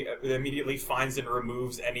immediately finds and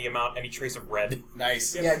removes any trace of red.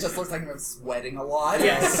 Nice. Yeah, it just looks like I'm sweating a lot.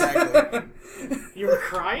 Yes, exactly. You were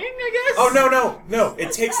crying, I guess? Oh no!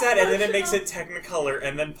 It takes that and then it makes it Technicolor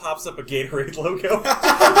and then pops up a Gatorade logo.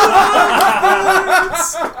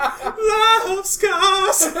 Love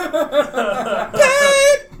scars.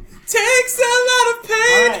 Pain takes a lot of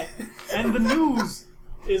pain. Alright, and the news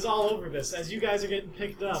is all over this. As you guys are getting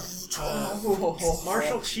picked up,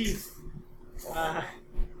 Marshal Chief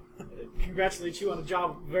congratulate you on a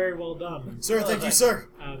job very well done. Sir, thank you, sir.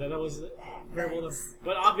 That was very well done.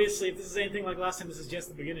 But obviously, if this is anything like last time, this is just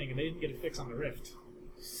the beginning, and they didn't get a fix on the rift.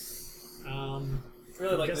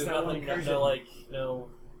 Really, like, guess there's that nothing, one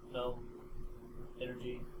no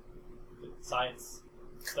energy, science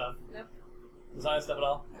stuff. Nope. No science stuff at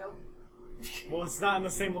all? Nope. Well, it's not in the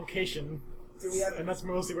same location, Do we have and that's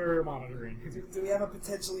mostly where we're monitoring. do we have a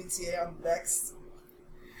potential ETA on next?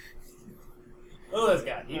 Oh, this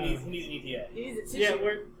guy. He needs an ETA. He needs a tissue. Yeah,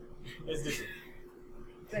 we're... It's different.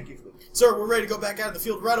 Thank you. Sir, we're ready to go back out in the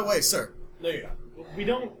field right away, sir. No, you're not. We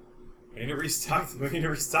don't... We need to restock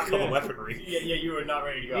all the weaponry. Yeah, you are not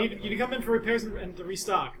ready to go. You need to come in for repairs and to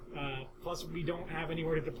restock. Plus, we don't have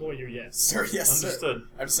anywhere to deploy you yet. Sir, yes, Understood. sir.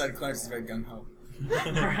 I've decided Clarence is very gung-ho.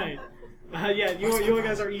 Alright. Yeah, you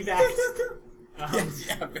guys are evac.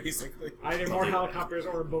 Yeah, basically. Either more helicopters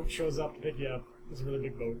or a boat shows up to pick you up. It's a really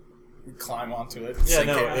big boat. We climb onto it. Yeah, sink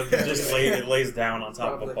no, it. it lays down on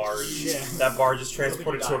top of a barge. Yeah. That barge is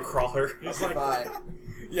transported to a crawler. It's like Bye.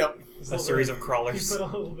 Yep. it's A little series bit- of You crawlers. put a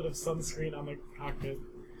little bit of sunscreen on the cockpit.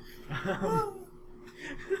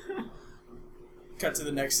 Cut to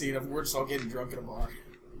the next scene of we're just all getting drunk at a bar.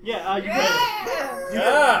 Yeah, you Yeah!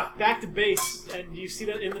 Yeah! back to base, and you see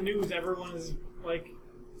that in the news, everyone is like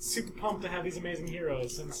super pumped to have these amazing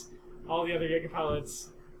heroes, since all the other Jaeger pilots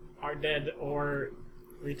are dead or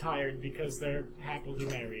retired because they're happily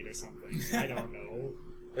married or something. I don't know.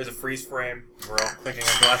 There's a freeze frame. We're all clinking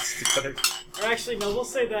our glasses together. Or actually, no, we'll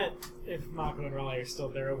say that if Mako and Raleigh are still,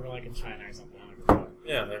 they're over like in China or something. I don't know.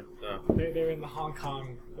 Yeah, They're in the Hong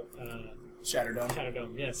Kong Shatterdome. Shadow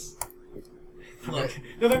Dome, yes. Look,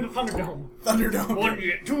 No, they're in the Thunderdome.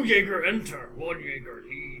 Thunderdome. 2 Jaeger enter, 1 Jaeger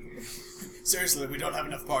leave. Seriously, we don't have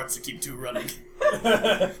enough parts to keep two running.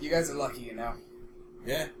 You guys are lucky, you know.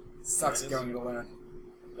 Yeah. Sucks going to learn.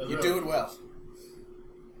 You're doing well.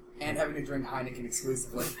 And having to drink Heineken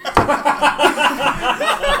exclusively.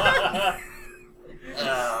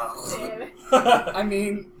 Damn it. I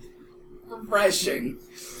mean, refreshing.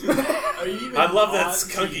 Are you even I love that on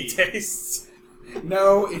skunky TV? taste.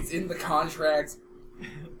 No, it's in the contract.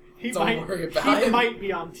 He Don't worry about he it. might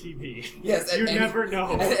be on TV. Yes, You and never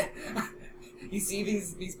know. You see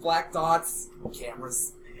these black dots?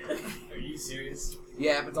 Cameras. Are you serious?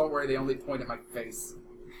 Yeah, but don't worry, they only point at my face.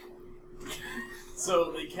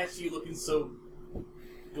 So they catch you looking so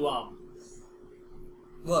glum.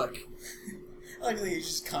 Look, Luckily, he's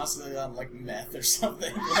just constantly on, like, meth or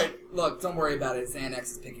something. Like, look, don't worry about it. Xanax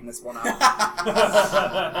is picking this one up.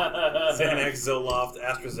 Xanax, Zoloft,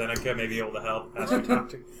 AstraZeneca may be able to help. Ask your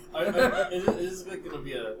doctor. Is this going to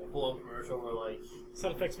be a full-on commercial where, like...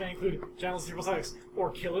 Side effects may include channels triple sex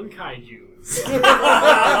or killing kaijus.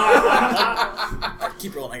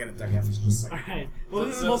 keep rolling. I gotta duck out for just a second. Alright. Well,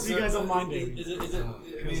 this is most of you guys unminding. Is it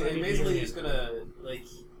I mean, basically just gonna, like...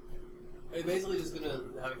 Are you basically just gonna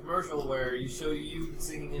have a commercial where you show you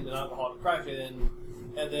singing into an alcoholic depression,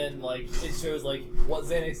 and then, like, it shows, like, what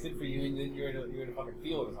Xanax did for you, and then you're in a fucking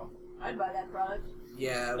field or something? I'd buy that product.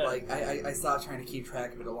 Yeah, like, I stopped trying to keep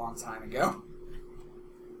track of it a long time ago.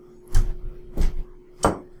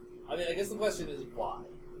 I mean, I guess the question is why?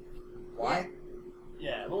 Why?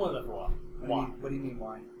 Yeah, but one of them for why? Why? What do you mean,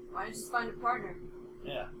 why? Why don't you just find a partner?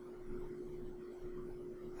 Yeah.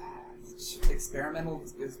 Experimental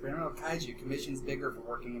kaiju. Commission's bigger for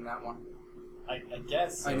working in that one. I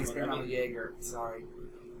guess. I'm so, but, experimental Jaeger. Sorry.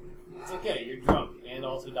 it's okay, you're drunk and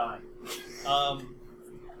also dying. I'm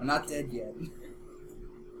not dead yet.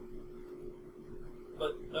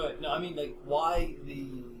 But no, I mean like why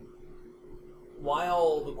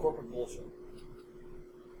all the corporate bullshit?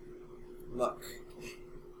 Look,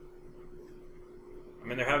 I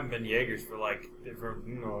mean, there haven't been Jaegers for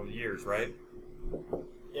years, right?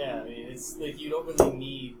 Yeah, I mean it's like you don't really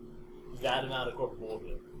need that amount of corporate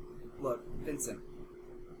bullshit. look, Vincent.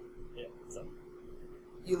 Yeah. So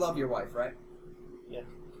You love your wife, right? yeah.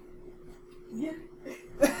 Yeah.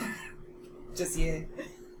 Just yeah.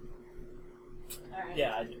 Alright.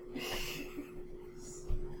 Yeah, I do.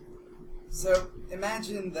 So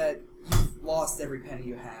imagine that you've lost every penny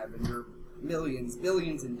you have, and you're millions,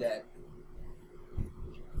 billions in debt,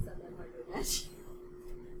 It's not that hard to imagine.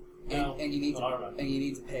 No, and you need I don't know.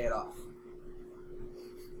 to pay it off.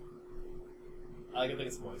 I can think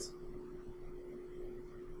of some ways.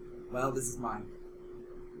 Well, this is mine.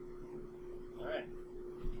 Alright.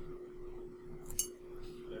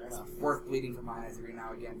 Fair enough. Worth bleeding from my eyes every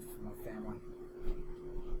now and again for my family.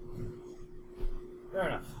 Fair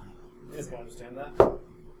enough. You guys can understand that.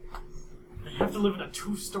 They have to live in a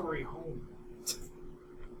 2-story home.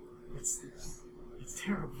 It's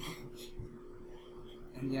terrible.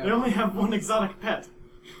 And They yeah, only have one exotic pet.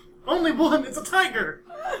 Only one. It's a tiger.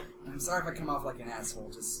 I'm sorry if I come off like an asshole.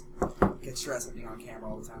 Just get stressed with being on camera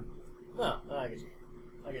all the time. No, I get you.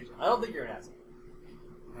 I don't think you're an asshole.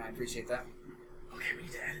 And I appreciate that. Okay, we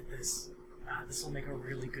need to edit this. This will make a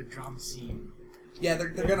really good drama scene. Yeah, they're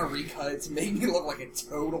gonna recut it to make me look like a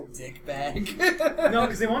total dick bag. No,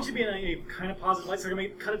 because they want you to be in a kind of positive light, so they're going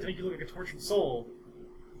to cut it to make you look like a tortured soul.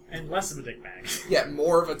 And less of a dick bag. Yeah,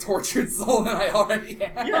 more of a tortured soul than I already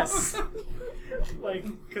have. Yes! Like,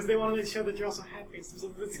 because they wanted to show that you're also happy.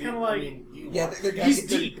 So it's kind of like... Yeah, they're gonna He's get,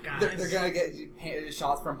 deep, they're, guys. they're gonna get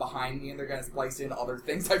shots from behind me, and they're gonna splice in other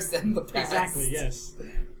things I've said in the past. Exactly, yes.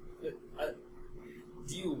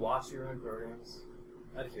 Do you watch your own programs?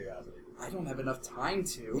 Out of curiosity. I don't have enough time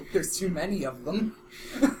to. There's too many of them.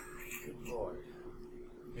 Good lord.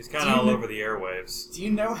 He's kind of all over the airwaves. Do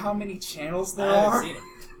you know how many channels there I haven't are? seen him.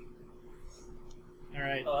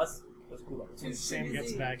 Alright, Oh, that's cool. once Sam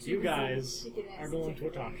gets back, you guys are going to a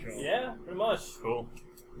talk show. Yeah, pretty much. Cool.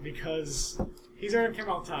 Because he's on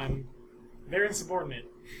camera all the time, they're insubordinate,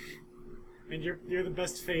 and you're the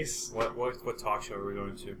best face. What talk show are we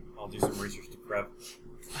going to? I'll do some research to prep.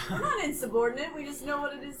 We're not insubordinate. We just know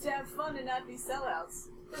what it is to have fun and not be sellouts.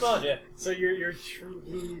 Pretty much, yeah. So you're true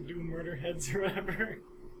blue do murder heads or whatever.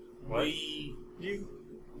 What? We You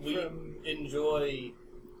from enjoy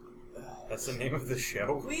That's the name of the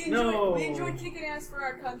show? We No. enjoy kicking ass for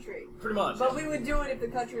our country. pretty much. But we would do it if the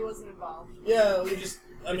country wasn't involved. Yeah, we just.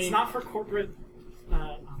 I mean, it's not for corporate.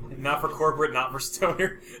 Not for corporate, not for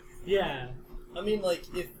stoner. Yeah, I mean, like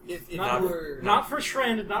if not you were not for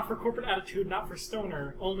trend, not for corporate attitude, not for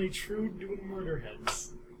stoner. Only true doom murder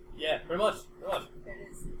heads. yeah, pretty much. That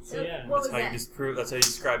is. So, yeah. What That's was how that? you disprove. That's how you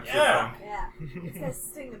describe Yeah. Kid Punk. Yeah. It's got to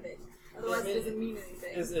sting a bit. Otherwise, Yeah, it doesn't mean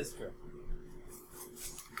anything. It's true.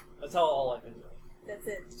 That's how all life is. That's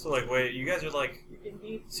it. So like, wait, you guys are like, You can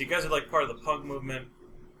be. so you guys are like part of the punk movement,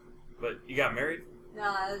 but you got married?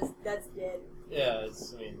 Nah, that's dead. Yeah,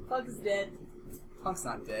 it's. I mean, Punk's dead. Punk's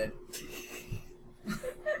not dead.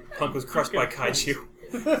 Punk was crushed by kaiju.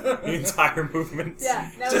 The entire movement. Yeah,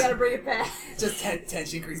 now we Just- gotta bring it back. Just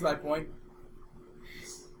tension increased by point.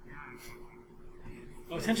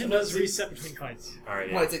 Well, tension does reset between fights. All right.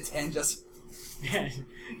 When Yeah. it's at 10, just Yeah,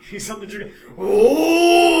 he's something to drink.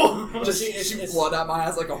 Oh! just it's- shoot it's- blood out my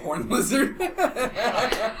ass like a horned lizard.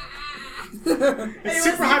 It's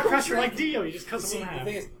super high pressure like Dio. You just cut see, them in the half.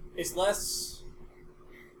 thing is, it's less.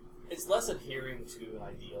 It's less adhering to an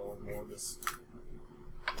ideal and more just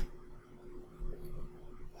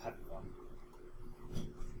having fun.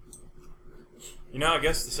 You know, I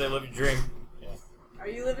guess to say live your dream. Are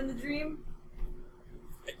you living the dream?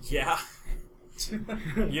 Yeah.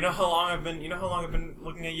 You know how long I've been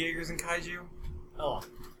looking at Jaegers and kaiju? Oh,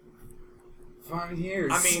 5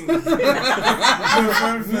 years. I mean,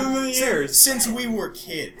 years. Since we were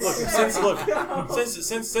kids. Look, since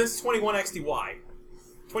 21XDY,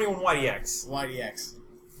 21YDX. YDX.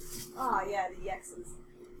 Ah, yeah, the Yexes.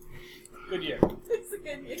 good year. It's a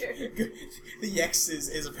good year. The X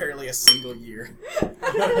is apparently a single year.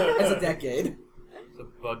 It's a decade. The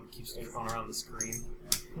bug keeps crawling around the screen.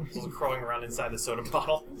 It's crawling around inside the soda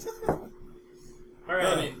bottle. All right,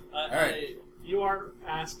 I mean, Alright. you are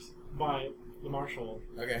asked by the marshal,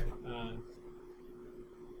 Okay.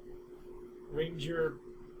 Ranger.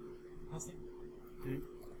 What's his name?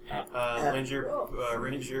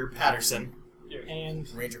 Ranger Patterson. And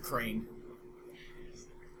Ranger Crane.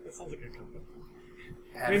 that sounds like a company.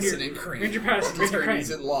 Patterson and Cream. Ranger Patterson, Ranger Crane.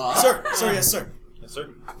 Attorneys in law. Sir, yes, sir. Yes, sir.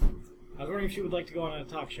 I was wondering if you would like to go on a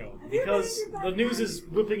talk show. Have you Because made your the news background? is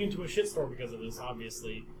whipping into a shitstorm because of this,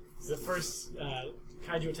 obviously. It's the first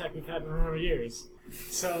kaiju attack we've had in a number of years.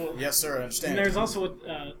 So, Yes, sir. I and understand. there's also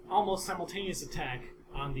an almost simultaneous attack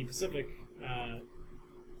on the Pacific. The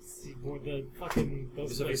fucking... Those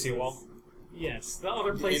Pacific places. Seawall? Yes, the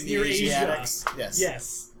other place In the near Asia. Asiatics. Yes.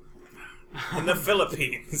 Yes. In the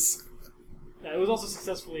Philippines. It was also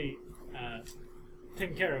successfully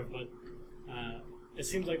taken care of, but it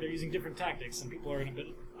seems like they're using different tactics, and people are in a bit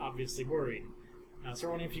obviously worried. So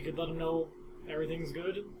I'm wondering if you could let them know everything's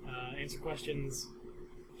good, answer questions,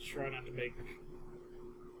 try not to make...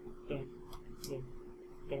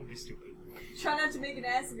 Don't be stupid. Try not to make an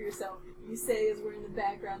ass of yourself. You say as we're in the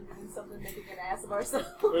background doing something, making an ass of ourselves.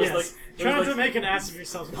 Yes. Try not to make an ass of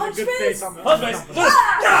yourself. Put a Punch good face! face on the... Punch face!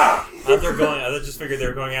 I just figured they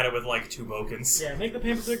were going at it with like 2 Bokens. Yeah, make the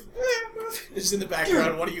Pacific... Just in the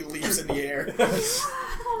background, one of you leaps in the air.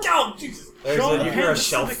 Oh, Jesus! You hear a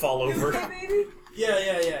shelf fall over. Okay, baby.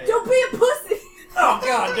 Yeah. Don't be a pussy! Oh,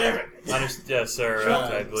 God damn it! Yes, sir. Sure.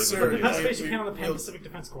 I believe Sir, Put the it. best we- face you can on the we- Pan-Pacific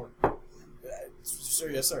Defense Corps. Sir,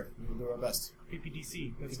 yes, sir. We'll do our best.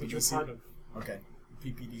 PPDC. That's what you're PPDC. part of. Okay.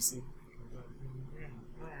 PPDC.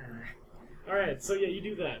 Alright, so yeah, you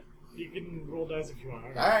do that. You can roll dice if you want.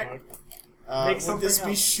 Alright. Make would something this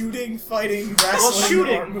be up. shooting, fighting, Well, wrestling, or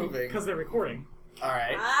shooting, moving? because they're recording.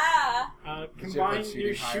 Alright. Ah! Combine shooting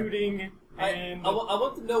your higher? shooting and... I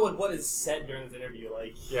want to know what is said during this interview.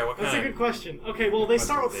 Like, Yeah, what That's a kind good of... question. Okay, well, they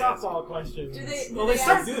start with did they ask? softball questions. Do they- do well, they they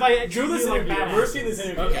start ask- by do this like interview. badasses. We're seeing this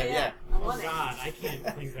interview. Okay, yeah. I Oh want it. god, I can't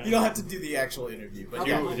think that. You don't have to do the actual interview, but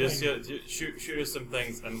Okay. yeah. Just shoot us some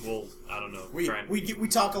things, and we'll, I don't know, We, try and... we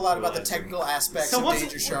talk a lot about the realize technical aspects So of what's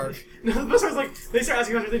Danger it- Shark. No, the best part is like, they start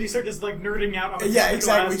asking questions, then you start just like nerding out on the Yeah, technical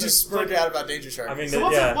exactly. We aspects. just It's like, spoke out about Danger Shark. I mean, So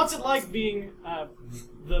yeah. what's it like being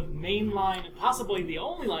the main line, possibly the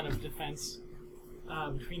only line of defense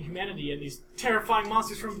between humanity and these terrifying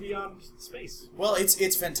monsters from beyond space? Well,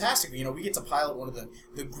 it's fantastic. You know, we get to pilot one of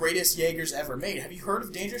the greatest Jaegers ever made. Have you heard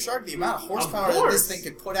of Danger Shark? The amount of horsepower that course. this thing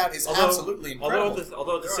could put out is absolutely incredible.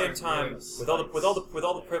 Although at the There same are time, numerous with all the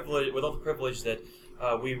privilege that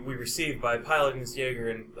we receive by piloting this Jaeger,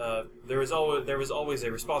 and there was always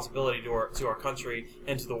a responsibility to our country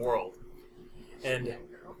and to the world. And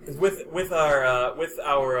with our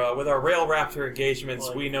Rail Raptor engagements,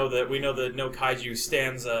 we know that no kaiju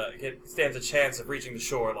stands a chance of reaching the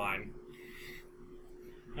shoreline.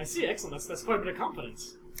 I see, excellent. That's quite a bit of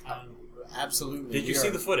confidence. Absolutely. Did you see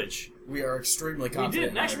the footage? We are extremely We confident. did,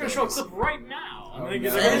 and in our actually going to show a abilities. clip right now. Oh, They're no.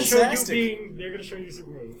 going to show you Fantastic. being. They're going to show you some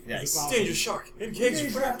move. Yes. It's awesome. Danger Shark,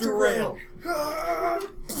 engage Raptor Rail.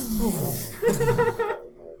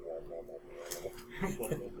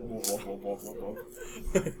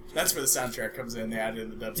 That's where the soundtrack comes in. They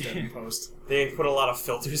added in the dubstep in post. They put a lot of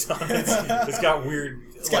filters on it. It's got weird.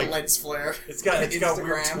 It's got lens flare. It's got weird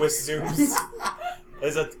Instagram. twist zooms.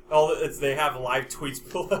 They have live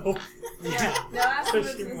tweets below. Yeah. Now ask them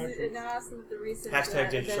Especially when if the recent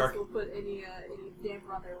Hashtag Danger events Shark. will put any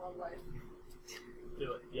damper on their love life.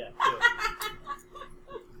 do it. Yeah,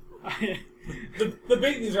 do it. The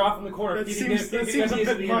babies are off in the corner. That feeding seems them- a feeding them bit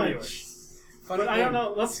to the much. interviewers. Funny But I don't thing,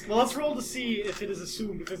 know. Let's roll to see if it is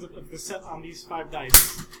assumed because of the set on these 5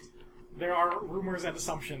 dice. There are rumors and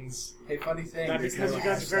assumptions. Hey, funny thing. That there's because no you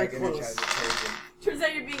guys are very hashtag close. Energizer Trojan. Turns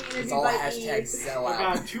out you're being interviewed It's all by hashtag Eve. sell Oh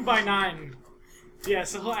out. god, 2 by 9. Yeah,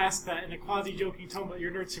 so he'll ask that in a quasi-joking tone, but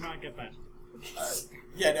your nerds do not get that.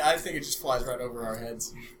 Yeah, no, I think it just flies right over our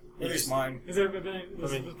heads. At least mine. Does it put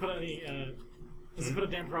any? Does it put a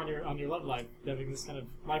damper on your love life having this kind of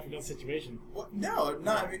life or death situation? What? No,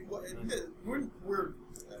 no. I mean, we're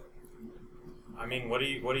I mean, what do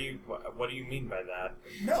you mean by that?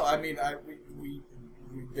 no. I mean, we've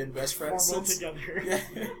been best friends Form well since. together.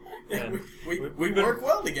 Yeah, Yeah. we We've been- work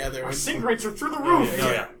well together. Our and- sync rates are through the No, roof.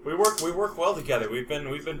 yeah, we work well together. We've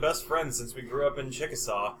been best friends since we grew up in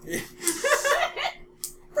Chickasaw.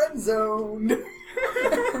 Friend zone.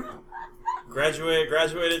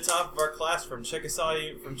 Graduated top of our class from Chickasaw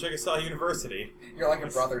University. You're like a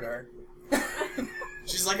brother to her.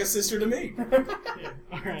 She's like a sister to me. Yeah.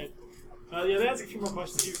 All right. Yeah, they ask a few more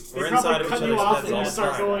questions. They We're inside probably of cut each you other's off heads when all you the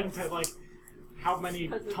start time. going to like how many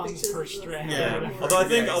Because of tons pictures per of the- strand. Yeah. or whatever. Although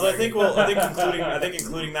Yeah,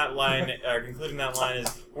 including that line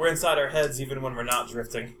is we're inside our heads even when we're not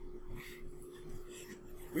drifting.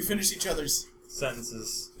 We finish each other's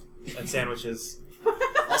Sentences and sandwiches.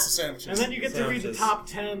 also sandwiches. And then you get to read the Sandwiches. top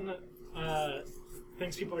 10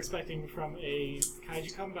 things people are expecting from a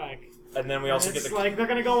kaiju comeback. And then we also And get it's the like they're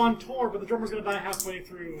gonna go on tour, but the drummer's gonna die halfway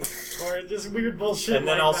through, or just weird bullshit. and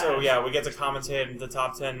then like also that. yeah, we get to commentate the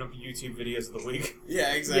top 10 YouTube videos of the week.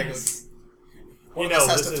 Yeah, exactly. Yes. One You of us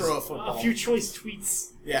know, has this to is- throw a football. A few choice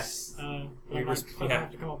tweets. Yes. That I We might just- yeah.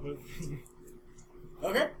 have to come up with.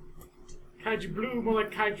 Okay. Kaiju blue, more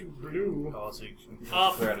like kaiju blue. Oh, so you can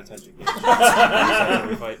Up. clear out attention.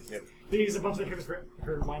 Fight. Yep. They use a bunch of triggers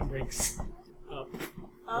for line breaks. Up.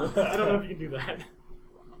 Uh, I don't know if you can do that.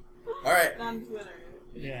 All right. non-Twitter.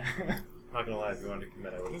 Yeah. Not gonna lie, if you wanted to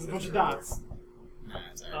commit, I would. There's a bunch of dots. Nah,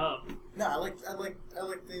 it's all right. Up. No, I like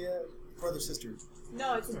the brother sister.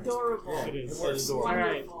 No, it's adorable. Yeah. It is. It works. adorable.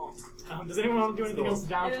 Alright. Wonderful. Does anyone want to do anything else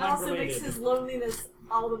And it downtime also related? makes his loneliness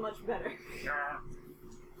all the much better.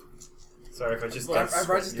 Sorry if I just. I'm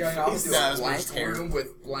just going off into Nah, a it's blank much hair. room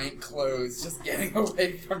with blank clothes, just getting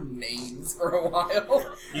away from names for a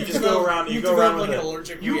while. You just go around. You go develop around with like it. an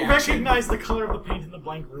allergic You reaction. recognize the color of the paint in the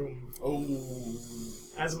blank room Oh.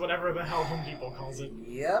 as whatever the hell Home Depot calls it.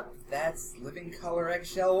 Yep, that's living color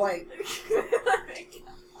eggshell white.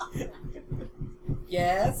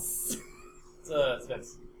 Yes. It's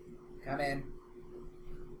Vince. Come in.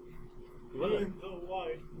 In the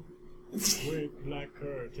white with black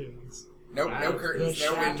curtains. Nope, no Out curtains, the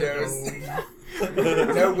no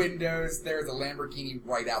windows. No windows. There's a Lamborghini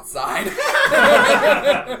right outside.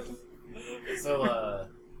 So,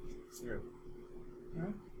 screw.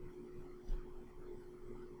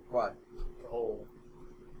 What? The whole.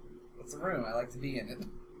 It's a room. I like to be in it.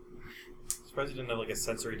 Surprised you didn't have like a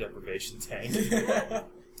sensory deprivation tank.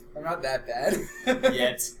 I'm not that bad.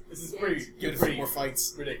 Yet. This is pretty. Give it a few pretty more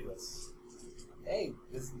fights. ridiculous. Hey,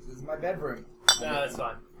 this is my bedroom. Nah, that's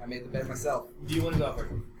fine. I made the bed myself. Do you want to go out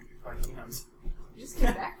first? You just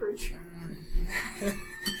came back for a drink.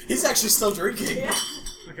 He's actually still drinking. Yeah.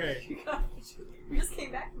 Okay. We just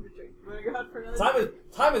came back from a drink. You want to go out for another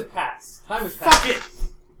Time has passed. Time has passed. Fuck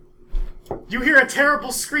it! You hear a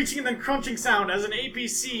terrible screeching and then crunching sound as an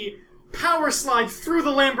APC power slides through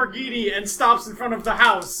the Lamborghini and stops in front of the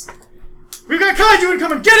house. We've got kaiju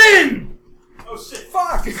incoming! Get in! Oh shit!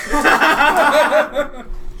 Fuck!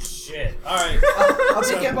 Shit. Alright. I'll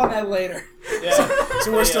take you up on that later. Yeah.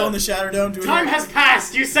 So we're still in the Shatter Dome. Do we Time hear, has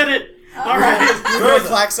passed! You said it! Oh. Alright. do we hear a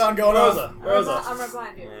klaxon going off? Rosa. Rosa. I'm right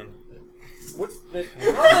behind you. What the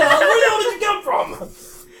hell did you come from?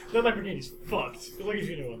 The Lamborghini's fucked. You'll get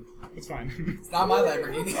you a new one. It's fine. It's not my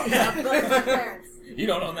Lamborghini. Those are my parents. You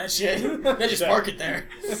don't own that shit. They just park it there.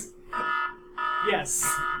 Yes.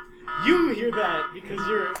 You hear that because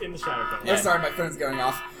you're in the Shadow Dome. Oh, sorry, my phone's going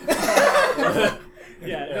off.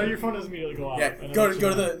 Yeah, no, your phone doesn't immediately go off. Yeah, I know go what to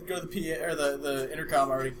you the PA or the intercom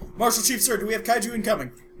already. Marshal Chief, sir, do we have kaiju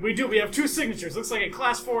incoming? We do. We have two signatures. Looks like a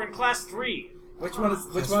Class 4 and Class 3. Which one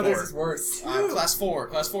of those is worse? Class 4.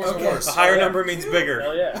 Class 4 is Okay. the worst. The higher number means bigger.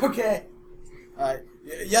 Hell yeah. Okay.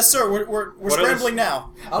 Yes, sir. We're What are scrambling the-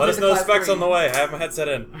 now. I'll Let take us the know class specs 3. on the way. I have my headset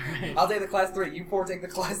in. Alright. I'll take the class 3. You 4 take the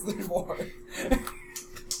class 4.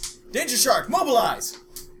 Danger Shark, mobilize!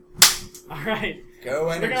 Alright. Go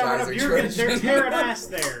They're gonna run up. Energizer You're gonna, they're Trojan. tearing ass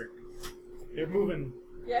there. They're moving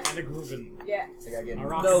Yeah. and a grooving. Yeah. I gotta get A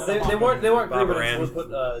rock No, and a they bop. weren't Bob grooving Moran. until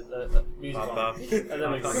we put music Bob on. Bob. And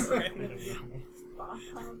then we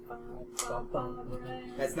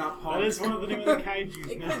That's not That is one of the name of the kaijus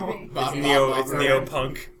It now. could be. Bob, It's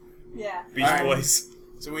neo-punk. Yeah. Beach Alright. Boys.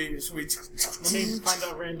 So we Let me find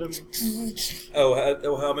out random.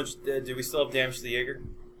 How much do we still have damage to the Jaeger?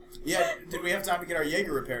 yeah. Did we have time to get our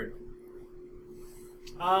Jaeger repaired?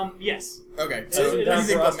 Yes. Okay. It So is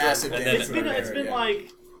anything for but us, massive and damage. then- It's been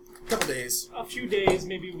like a couple days. a few days,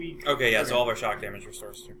 maybe a week. Okay, yeah, so Okay. all of our shock damage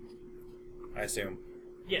restores too. I assume.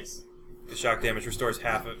 Yes. The shock damage restores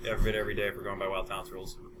half of it every day if we're going by Wild Talents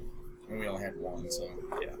rules. And we only had one, so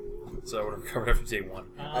Yeah. So I would have recovered after day one.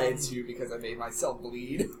 I had 2 because I made myself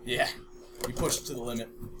bleed. yeah. You pushed it to the limit.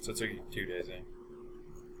 So it took you 2 days, eh?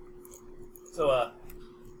 So,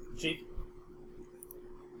 Chief,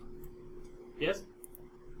 Yes.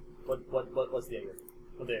 what's the Jaeger?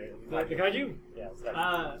 What The kaiju. Yeah, it's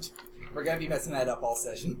got We're gonna be messing that up all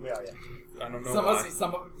session. we are, yeah. I don't know Some why. of us,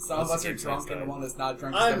 some of us are drunk, and the one that's not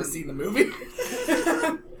drunk has I'm- never seen the movie.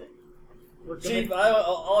 We're gonna, Chief,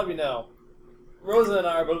 I'll let you know. Rosa and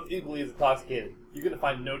I are both equally as intoxicated. You're gonna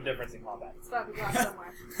find no difference in combat. It's 5 o'clock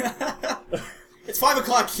somewhere. It's 5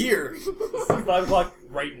 o'clock here. It's 5 o'clock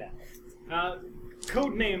right now.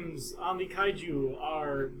 code names on the kaiju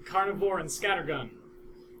are Carnivore and Scattergun.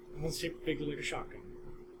 One's shaped bigly like a shotgun.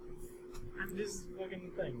 And this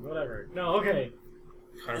fucking thing, whatever. No, okay.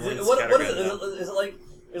 Is it, what is it? Is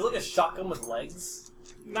it like a shotgun with legs?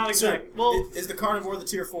 Not Sir, exact. Well, is the carnivore the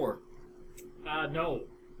tier 4? no.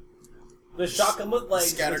 The shotgun with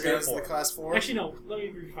legs. Scattergun is is the class 4? Actually, no. Let me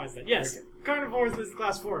revise that. Yes. Okay. Carnivore is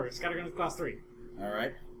class 4. Scattergun is class 3.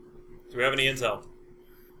 Alright. Do we have any intel?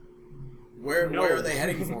 Where No. are they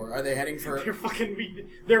heading for? Are they heading for?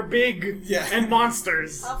 They're big Yeah. and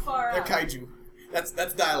monsters. How far They're out? kaiju. That's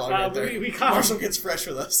dialogue right there. we caught Marshall them. gets fresh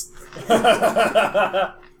with us.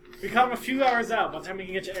 We caught them a few hours out. By the time we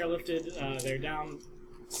can get you airlifted, they're down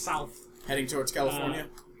south. Heading towards California,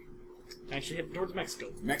 Actually, heading towards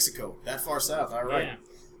Mexico. Mexico, that far south. All right. Yeah.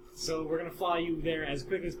 So we're gonna fly you there as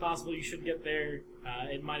quickly as possible. You should get there.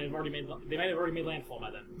 They might have already made landfall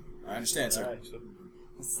by then. I understand, sir. Alright, so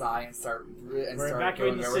Sigh and start We're going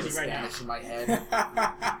evacuating the over city to right now. Spanish in my head.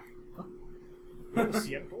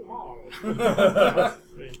 Siento mal.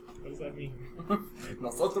 Wait, what does that mean?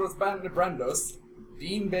 Nosotros brandos,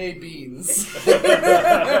 Bean Bay beans. I'm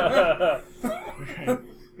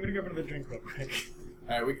gonna grab another drink real quick.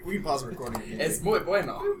 All right, we can pause the recording again. Es muy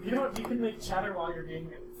bueno. You know what? You can make chatter while you're being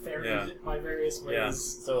ferried Yeah. by various ways. Yeah.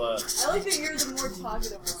 So, I like that you're the more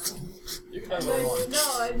talkative one. you can No, have what you want.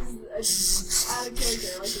 I just out of character.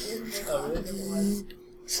 I like that you're the more Oh, really? talkative one.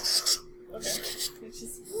 Okay. It's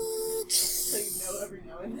just so you know every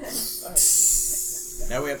now and then.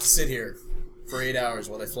 Now we have to sit here for 8 hours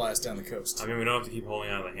while they fly us down the coast. I mean, we don't have to keep holding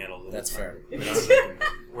on to the handles. That's fair.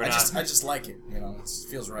 We're not. I just like it. You know, it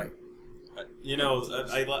feels right. You know,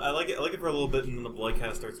 I like it. I like it for a little bit, and then the blood kind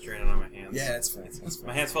of starts draining on my hands. Yeah, that's fair. That's fair.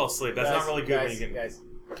 My hands fall asleep. That's not really good guys, when you get. Guys,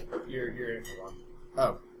 you're in for one.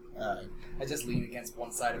 Oh, I just lean against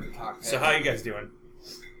one side of the cockpit. So how you guys doing?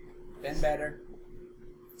 Been better.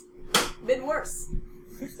 Been worse.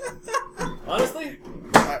 Honestly,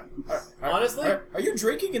 honestly, are you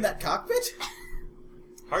drinking in that cockpit?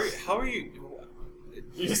 How are you?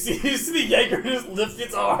 you see the Jaeger just lift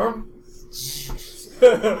its arm.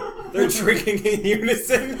 They're drinking in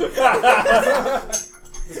unison.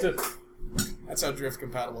 That's how drift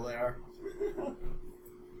compatible they are.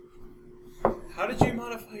 How did you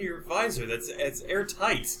modify your visor? It's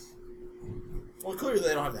airtight. Well, clearly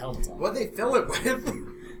they don't have the helmets on. What'd they fill it with?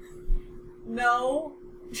 No.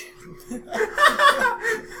 They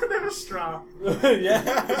have a straw.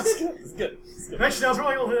 Yeah, it's good. Actually, that's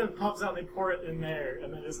probably all that pops out. They pour it in there,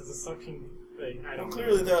 and then just as a suction thing. I Well, don't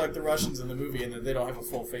clearly they're like the Russians in the movie, and that they don't have a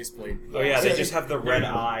full faceplate. Oh yeah, they just have the red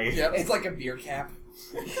eye. Yep. It's like a beer cap.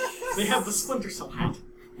 They have the splinter cell hat.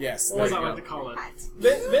 Yes. What was there I you like go. to call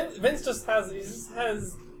it? Vince just has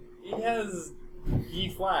he has Ye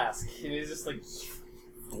Flask. And he's just like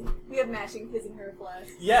We have matching his and her flash.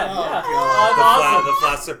 yeah. Oh, That's The, awesome. the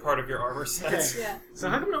flasks are part of your armor set. Okay. Yeah. So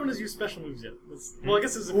how come no one has used special moves yet? Well, I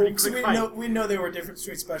guess this is a pretty So quick fight. we know they were different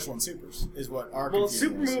between special and supers, is what our Well, confusion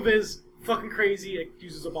super is. move is fucking crazy. It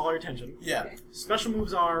uses up all your attention. Yeah. Okay. Special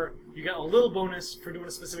moves are you get a little bonus for doing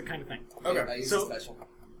a specific kind of thing. I Okay. use So- a special.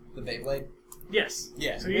 The Beyblade. Yes.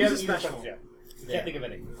 Yeah. So We you use a haven't used special. specials yet. Yeah. Can't think of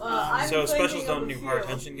any. I'm So thinking specials of don't a do few. hard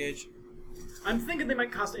attention gauge. I'm thinking they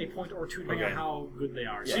might cost a point or two depending Okay. on how good they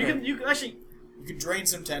are. So Yeah. you can actually. You could drain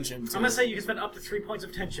some tension. I'm gonna say you can spend up to 3 points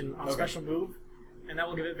of tension on Okay. special move, and that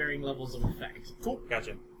will give it varying levels of effect. Cool.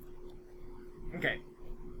 Gotcha. Okay.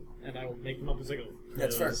 And I will make them up as I go.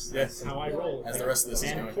 That's fair. because That's how I roll. As the rest of this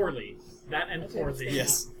is and going. poorly. That and poorly.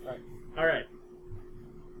 Yes. Alright.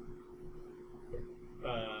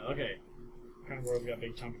 Okay. Kind of world's got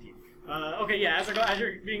big chunky teeth. Okay, yeah, as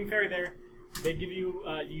you're being ferried there, they give you,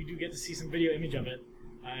 you do get to see some video image of it,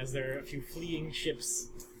 as there are a few fleeing ships.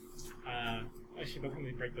 Actually, by the time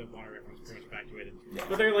they break the water, everyone's pretty much evacuated. Yeah.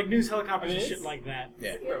 But they're like news helicopters and It shit is? like that.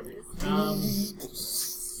 Yeah. Yeah, it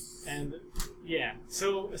is. And yeah,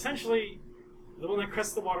 so essentially, the one that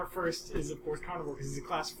crests the water first is of course Carnivore because he's a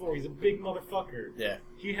class 4. He's a big motherfucker. Yeah.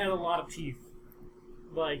 He had a lot of teeth,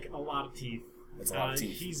 like a lot of teeth. That's a lot of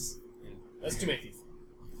teeth. He's That's too many teeth.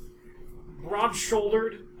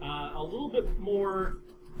 broad-shouldered, a little bit more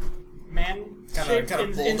man-shaped Kinda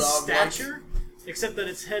in bulldog-like. stature, except that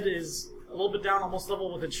its head is a little bit down, almost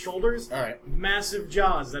level with its shoulders. All right. Massive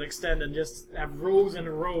jaws that extend and just have rows and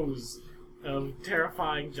rows of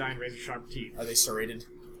terrifying giant razor-sharp teeth. Are they serrated?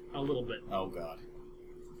 A little bit. Oh god.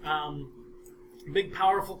 Big,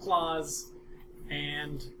 powerful claws,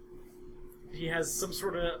 and he has some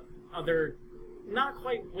sort of other, not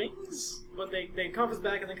quite wings, but they come off his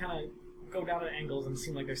back and they kind of go down at angles and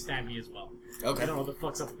seem like they're stabby as well. Okay. I don't know what the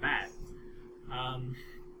fuck's up with that.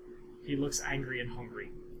 He looks angry and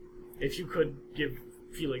hungry. If you could give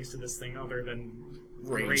feelings to this thing other than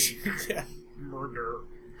Rage. Yeah. murder.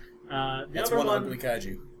 The That's other one one, ugly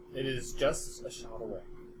kaiju. It is just a shot away.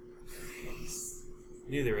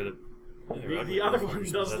 Neither are the. the other one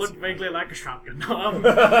does look vaguely like a shotgun.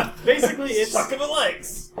 Basically, it's Stuck in the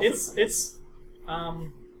legs. it's I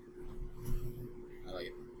like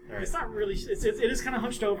it. it's not really. It is kind of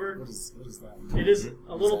hunched over. What is that? It is a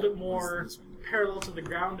What little is that? bit more What is this one? parallel to the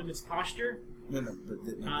ground in its posture. No,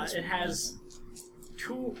 no. It has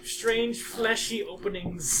 2 strange fleshy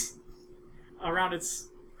openings around its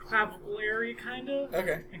clavicle area, kind of.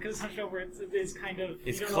 Okay. And because it's hunched over, it is kind of...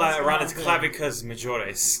 It's you don't know what's going around on its there. clavicus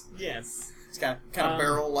majores. Yes. It's kind of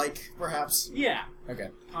barrel-like, perhaps. Yeah. Okay.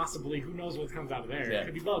 Possibly. Who knows what comes out of there? Yeah. It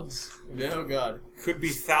could be bugs. Oh god. Could be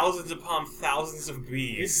thousands upon thousands of It's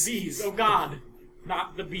bees. bees. Oh god.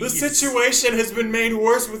 Not the bees. The situation has been made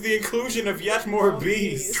worse with the inclusion of yet more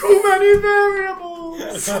bees. Too many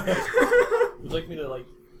variables! Would you like me to, like...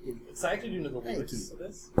 Because I actually do know the lyrics of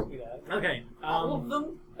this. Yeah. Okay. All of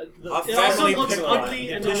them? A It also family looks picture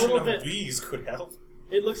ugly and a edition little of bit... bees could help.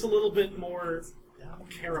 It looks a little bit more No,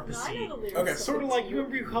 I carapace-y. know the lyrics. Okay. Sort of like, you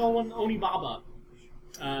remember you call one Onibaba.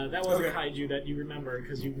 That was Okay. a kaiju that you remember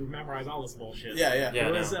because you memorize all this bullshit. Yeah, yeah. Yeah.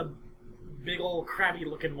 It was no. a big old crabby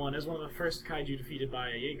looking one. It was one of the first kaiju defeated by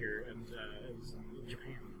a Jaeger, and it was in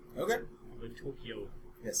Japan. Okay. I believe Tokyo.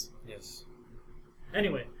 Yes. Yes.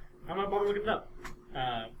 Anyway, I'm not bothering looking it up.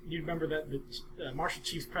 You remember that the Marshal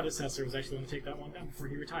Chief's predecessor was actually going to take that one down before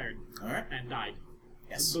he retired Alright. and died.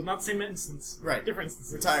 Yes. So not the same instance. Right. Different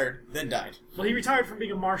instances. Retired, then died. Well, he retired from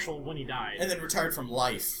being a marshal when he died. And then retired from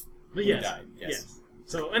life. But when yes, he died. Yes.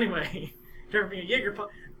 So anyway, retired from being a Jaeger. Alright,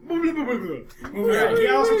 Moving on. he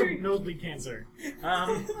also had nosebleed cancer.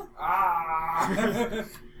 Ah!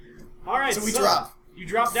 Alright, So we drop. You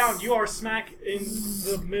drop down. You are smack in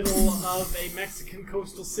the middle of a Mexican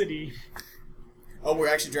coastal city. Oh, we're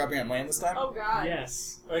actually dropping on land this time? Oh god.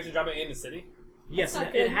 Yes. Are you dropping it in the city? Yes, That's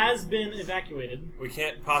not it good. has been evacuated. We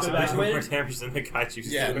can't possibly So do that more way- damage than the kaiju.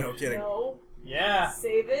 Yeah, do. no kidding. No. Yeah.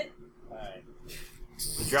 Save it. Alright.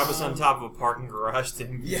 They drop us on top of a parking garage to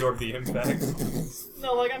absorb the impact.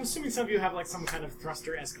 No, like, I'm assuming some of you have, like, some kind of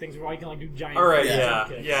thruster-esque things where you can, like, do giant... Alright, Yeah.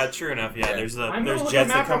 yeah, true enough. Yeah, Yeah. there's I'm gonna there's look jets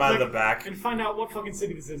at the that map come real out of the quick back. and find out what fucking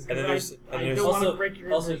city this is. And then Because there's- I and there's don't want to Also, break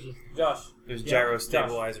your also, immersion. Josh, There's Yeah. gyro Josh,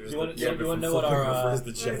 stabilizers. do you wanna- that do you keep it wanna from know what flipping our, over as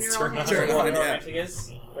the Turn jets your turn own on? Turn head. on, what our yeah. ranking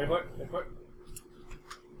is? Wait for it. Wait for it.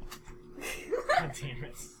 God damn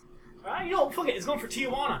it. You know, fuck it, it's going for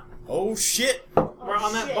Tijuana. Oh shit! We're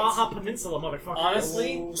on that shit. Baja Peninsula, motherfucker.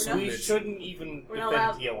 Honestly, Oh, son of a we bitch. shouldn't even We're not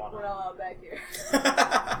defend allowed. Tijuana. We're not allowed back here.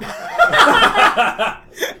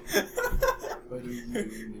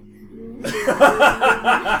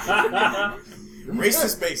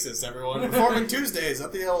 Racist basis, everyone. Performing Tuesdays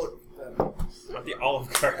at the old. Not the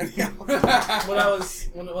Olive Garden. when I was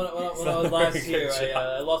last year,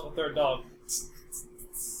 I lost my third dog.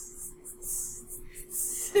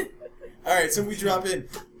 Alright, so we drop in.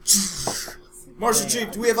 Marshal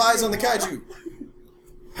Chief, do we have eyes on the kaiju?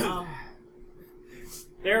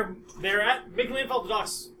 They're at Big Landfall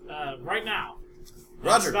Docks right now.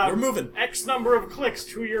 Roger, It's about we're moving. X number of clicks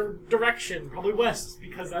to your direction, probably west,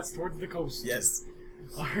 because that's towards the coast. Yes.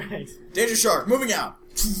 Alright. Danger Shark, moving out.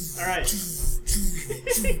 Alright.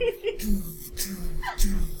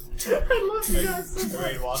 I love you guys so much.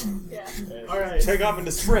 Ready to walk? Yeah. Alright. Take off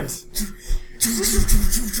into sprint.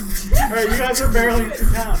 Alright, you guys are barely in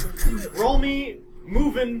town. Roll me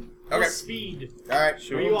moving Okay. speed.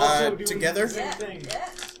 Alright, Are you also doing together? the same Yeah. thing? Yeah.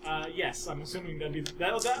 Yes, I'm assuming that'd be Moving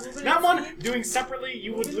that one speed. doing separately.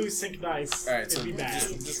 You would lose sync dice. Alright, so It'd be bad.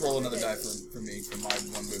 just roll another die for me for my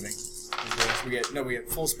one moving. We get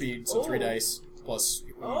full speed, so 3 Oh. dice plus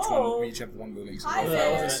Oh. we each have 1 moving. So Hi roll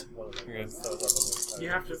there. those. Okay.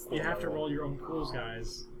 You have to roll your own pools,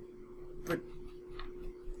 guys.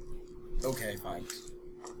 Okay, fine.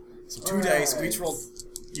 So 2 dice, we each roll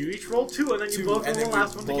You each roll 2, and then you 2, both and roll then the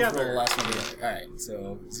last we one both together. roll the last one together. Alright,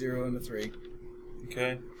 so 0 and a 3.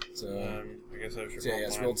 Okay. So I guess I should yeah, roll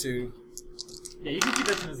let's mine. roll 2. Yeah, you can keep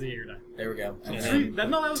that 10 as the Jaeger die. There we go. And And then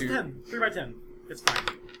No, that was 2. 10. 3 by 10. It's fine.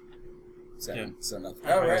 7. Yeah. So nothing.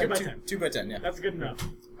 Alright, Alright, 2 by 2 10. 2 by 10, yeah. That's good enough.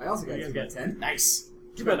 I also got You to guys get 10. Nice.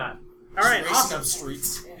 2 by 9. Alright, Racing awesome. up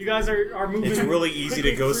streets. You guys are moving. It's really easy to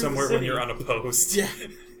quickly go through the somewhere when city. you're unopposed. Yeah.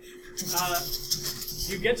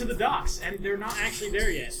 You get to the docks, and they're not actually there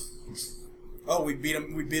yet. Oh, we beat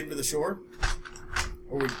him. We beat him to the shore.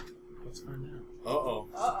 Or we. Let's find out. Uh-oh.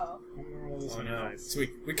 Uh-oh. I'm gonna roll this Oh, one no. dice. So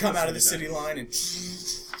we come out of the city line and.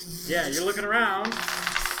 Yeah, you're looking around.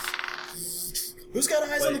 Who's got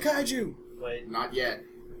eyes on the Wait. kaiju? Wait, Not yet.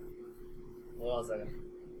 hold on a second.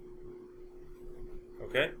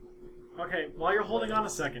 Okay. Okay, while you're holding on a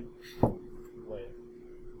second. Wait.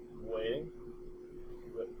 Waiting?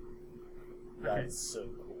 Wait. Okay. That's so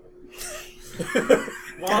cool.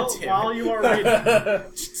 While, damn it. while you are waiting,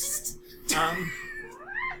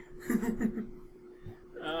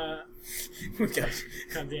 We got.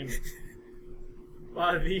 God damn it.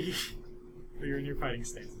 You're in your fighting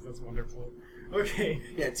stances. That's wonderful. Okay.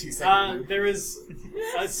 Yeah, 2 seconds. There is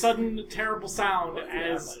a sudden terrible sound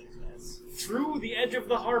as through the edge of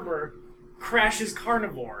the harbor crashes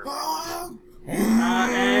carnivore.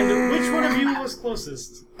 And which one of you was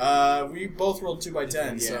closest? We both rolled 2 by 10,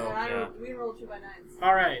 And so we rolled 2 by 9s.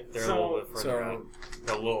 All right, They're a little so bit further out.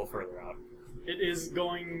 They're a little further out. it is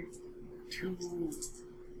going to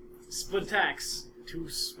split attacks to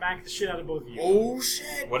smack the shit out of both of you. oh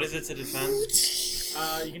shit! What is it to defend?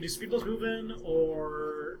 You can do speed plus movement,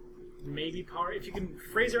 or maybe power. If you can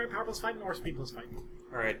phrase it right, power plus fighting, or speed plus fighting.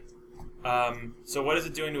 All right. So what is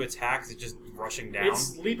it doing to attack? Is it just rushing down?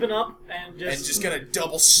 It's leaping up and just And just gonna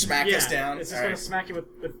double smack us down. It's just All gonna right. smack you with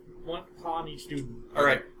one claw on each dude. All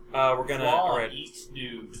right. We're gonna. All right. each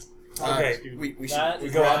dude. Okay. We should That we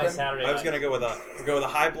is go my at them. Saturday I was night. gonna go with a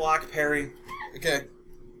high block parry, Okay,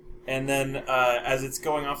 and then as it's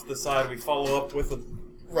going off to the side, we follow up with a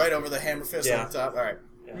right over the hammer fist Yeah. on the top. All right.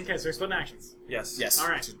 Okay, so we're splitting actions. yes. Yes. All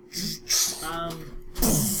right.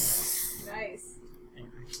 Nice.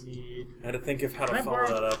 I need. I had to think of how Can I to follow borrow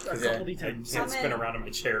that up a because couple I d10s? can't spin around in my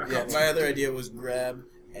chair. Yeah. My other idea was grab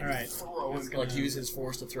and All right. throw That's him, like gonna- use his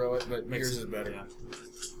force to throw it, but Makes yours is better. Yeah.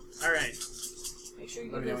 All right. Make sure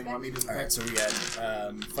you Let get me know those when you want me back. to. All right. So we got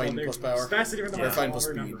fighting they're plus power. vastly different than Or my fighting plus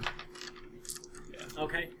smaller speed. number.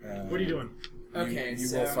 Okay. Uh, What are you doing? Okay, you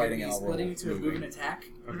so roll I'm fighting going and to I'll be roll splitting to a move moving. and attack.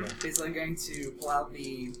 Okay. Basically, I'm going to pull out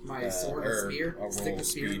my sword or and spear, I'll stick roll the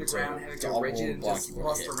spear in the speed ground, to- have it to go all rigid, roll and block just you won't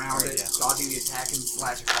thrust hit. around Right, it, yeah. dodging the attack and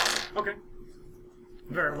slash across it. Okay.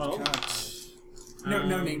 Very well.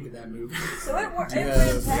 No name to that move. So it worked. Do you It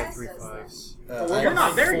have- went past three us. fives. Well, I you're have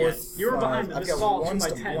not there yet. fourth, You were behind the I've got stall 2 ones by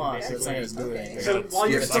to 10. block, so it's not basically. gonna do Okay. anything. So while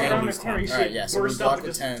you're Yeah, stuck so around the lose corner, you All right, should yeah. So we burst block up the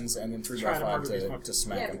and just 10s and then 3 try by to 5 murder these to fuckers.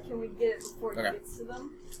 smack Yeah, him. but can we get it before Okay. he gets to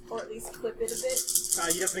them? Or at least clip it a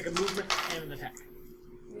bit? you have to make a movement and an attack.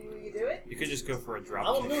 Will you do it? You could just go for a drop.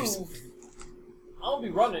 I'll kick. move. I'll be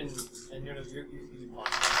running, and you're punch.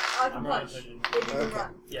 I can I'm punch. running. If you can Okay.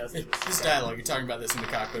 run. Yeah, let's do this. This dialogue, you're talking about this in the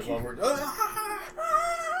cockpit while we're.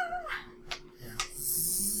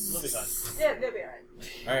 It'll be fine. Yeah, they'll be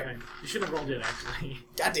alright. Alright. Okay. You should have rolled it, actually.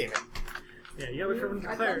 God damn it. Yeah, you gotta wait for him to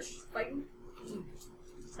I declare. punch. Fighting?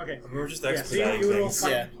 I Okay. mean, we're just Yeah, so expediting you roll things.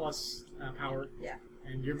 fight Yeah. plus power. Yeah.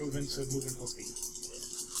 And you're moving, so moving plus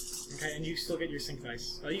speed. Okay, and you still get your sync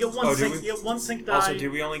dice. You get one Oh, do sync. we? You get one sync die. Also,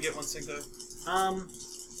 do we only get one sync though?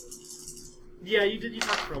 Yeah, you did. You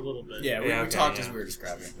talked for a little bit. Yeah, we Yeah, okay, talked yeah. as we were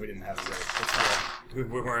describing it. We didn't have it ready.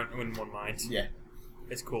 We weren't in one mind. Yeah.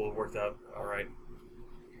 It's cool. It worked out. All right.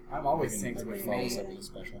 I'm We always can synced with follow me. this up as a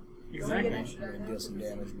special. Exactly. Don't we get We're gonna deal some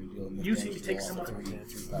damage. We deal You damage two to take all someone.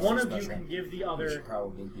 three power One of you special. can give the We other should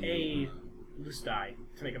probably be, a loose die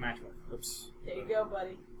to make a match with. Oops. There you go,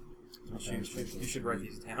 buddy. You should write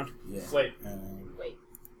these down. Yeah. Wait. Wait. Wait.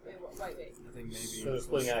 I think maybe So they're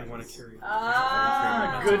splitting I actions. want to carry.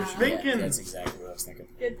 Ah. Good Yeah, thinking. that's exactly what I was thinking.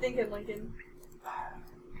 Good thinking, Lincoln.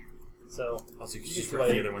 Also, So, you could You just should write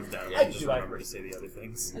write- the other ones down. Yeah, and you just should write- remember to say the other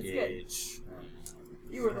things. That's good. Gauge.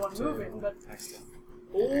 You were the one moving, but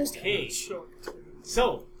Okay.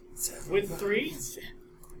 So, with 3,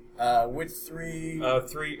 With 3.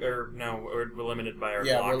 3 or no, we're limited by our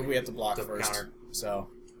Yeah, block. we have to block The first. counter. So,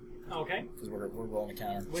 okay. because we're rolling a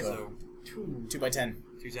counter. With So, 2. 2 by 10.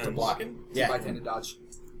 2 To times. block. By Yeah. 10 to dodge.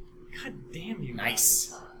 God damn you.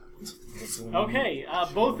 Nice. Okay,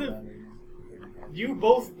 you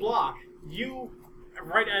both block. You,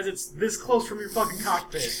 right as it's this close from your fucking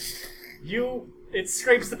cockpit, it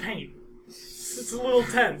scrapes the paint. It's a little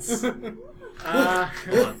tense. Hold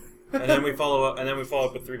on. And then we follow up.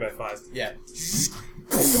 With 3 by 5. Yeah.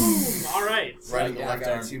 Boom! Alright. Right in the Yeah, I left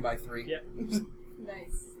got arm. a 2 by 3. Yep.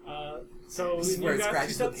 nice. So This is you where it got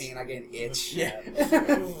scratches the 2 pain, I get an itch. Yeah.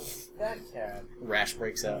 That cat. Rash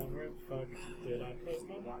breaks out. Where the fuck did I put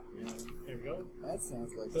my block? Yeah, there we go. That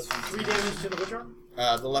sounds like That's 3 damage to the which arm?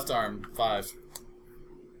 The left arm, 5.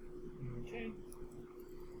 Okay.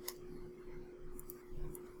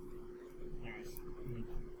 Alright.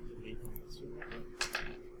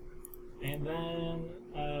 And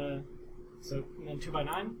then, so, and then 2 by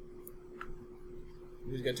 9.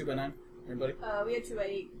 Who's got 2 by 9? Everybody? We had 2 by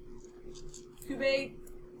 8. 2 by 8.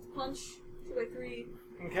 Punch. 2 by 3.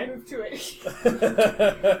 Okay. Move 2 by 8.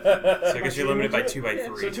 So I guess you're limited by 2 by Yeah.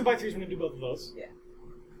 3. So 2 by 3 is going to do both of those.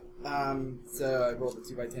 So I rolled a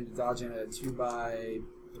 2 by 10 to dodge and a 2 by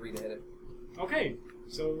 3 to hit it. Okay.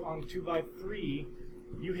 So on 2 by 3,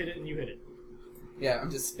 you hit it and you hit it. Yeah,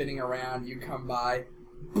 I'm just spinning around, you come by.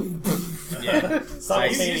 Yeah. So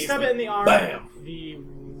you stab it in the arm. Bam! The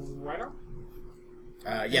right arm?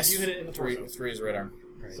 Yes. You hit it in the torso. 3 is right arm.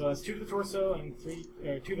 So that's 2 to the torso and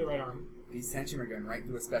 2 to the right arm. These tension are going right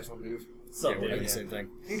through a special move. So, Yeah, we're doing yeah. the same thing.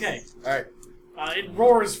 Okay. Alright. It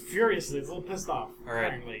roars furiously. It's a little pissed off. All right.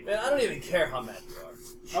 Apparently. Man, I don't even care how mad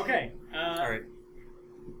you are. Okay. All right.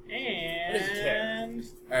 And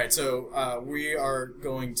All right, so we are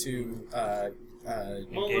going to. well,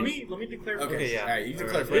 let me declare first. Okay, yeah. All right, you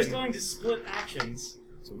declare It is first. going to split actions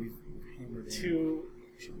So we've hammered in to.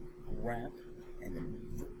 wrap and then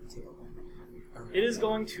tail. It is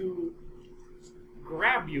going to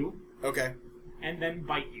grab you Okay. and then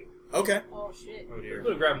bite you. Okay. Oh shit. Oh I'm dear.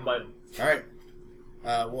 gonna grab him by him. All right.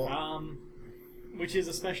 Well. Which is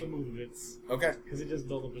a special move of its Okay. because it just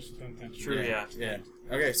built up a strong tension. True. Yeah. Yeah.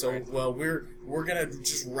 Okay. So we're gonna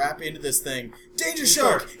just wrap into this thing. Danger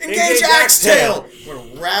Shark, shark! engage Engage axe axe tail! We're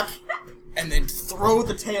gonna wrap and then throw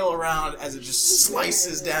the tail around as it just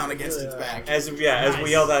slices down against its back. As we Nice.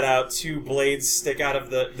 yell that out, two blades stick out of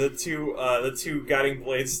the two guiding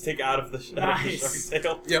blades stick out of the Nice. shark's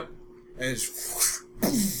tail. Yep. And it's.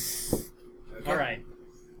 All right.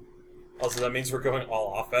 Also, that means we're going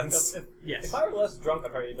all offense. Yes. If I were less drunk,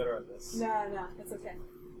 I'd probably be better at this. No, that's okay.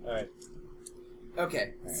 Alright.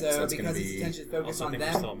 Okay, Alright, so so it's because gonna its be- attention is focused Also, I on think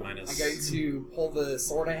we're them, still at minus. I'm going to pull the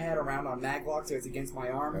sword I had around on Maglock so it's against my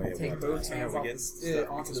arm. Oh, yeah, I'll take we'll both have to- hands we off get the, stuff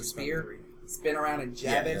onto because the we spent spear, 3. spin around and jab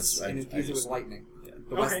Yeah, it, that's- and I infuse it just- with lightning. Yeah.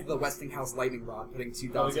 The Westinghouse lightning rod, putting 2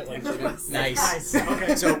 Oh, dots we of get, tension in. Nice.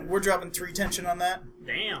 Okay. So we're dropping 3 tension on that.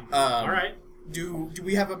 Damn. All right. Do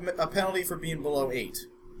we have a penalty for being below 8?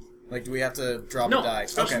 Like, do we have to drop No. a die?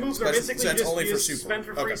 Special moves are basically so that's just only you for just super. spend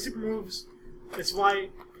for free Okay. super moves. It's why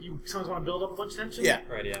you sometimes want to build up a bunch of tension. Yeah.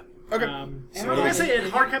 Right. Yeah. Okay. And I'm what do gonna we say do?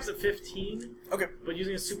 it hard caps at 15, Okay. but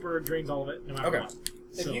using a super drains all of it no matter Okay. what.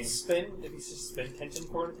 If So you just spin tension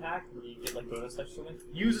for an attack, you get like bonus touch or something.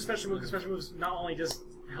 use a special move because special moves not only just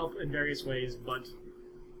help in various ways, but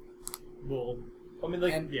will I mean,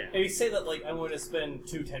 like, And- yeah. if you say that, like, I'm going to spend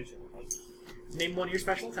 2 tension. Like, name one of your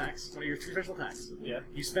special attacks. One of your 2 special attacks. yeah.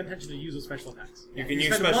 You spend tension to use those special attacks. You can use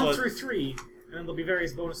spend special 1 through 3, and then there'll be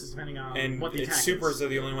various bonuses depending on and what the its attack supers is. are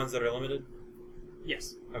the only ones that are limited.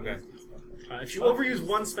 Yes. Okay. If you overuse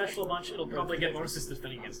one special a bunch, it'll probably get bonuses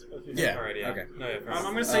defending against it. Yeah. All right. Yeah. Okay. No, yeah, fair I'm enough.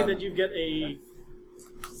 going to say that you get a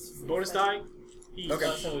bonus die each.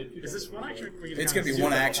 Okay. Is this one action? Or It's going to be two?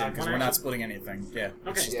 one action because One we're not action? splitting anything. Yeah. Okay.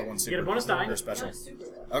 It's just the one You super. get a bonus die. Or special. Not super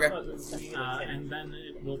though. Okay. And then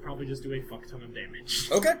it will probably just do a fuck ton of damage.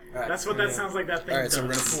 Okay. Alright. That's what that sounds like that thing Alright, so we're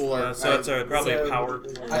going to does. pool our. So it's probably so- a power.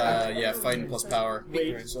 Yeah, fighting plus power.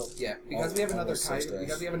 Wait. So, Yeah, because we have another Almost 6 dice.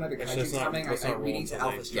 Let's just kaiju not- coming, let's not we roll need to until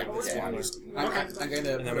alpha they- strike Yeah, this yeah, one. just- I'm Okay. going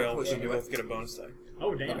to And then put a we'll push into both it. get a bonus die.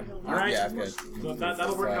 Oh, damn. Okay. Alright. Yeah, good. So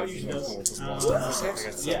that'll work how it usually does. I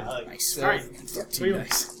guess Yeah, like, Nice. So- Alright. 13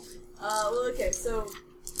 dice. Well, okay, so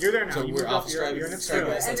You're there now. So You we're moved off up. You're strike. in its Strike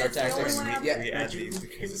field. dice. And That's our it's the only tactics. one out Yeah. there. We That add you these can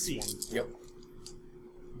because see. it's one. Yep.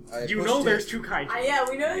 I You pushed know it. there's 2 kaiju. Yeah,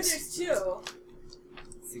 we know that Nice. there's 2.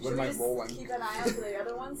 See, what Should am we I just rolling? keep an eye out for the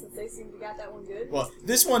other one since they seem to got that one good? Well,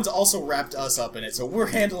 this one's also wrapped us up in it, so we're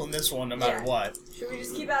handling this one no matter Yeah. what. Should we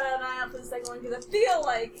just keep out an eye out for the second one? Because I feel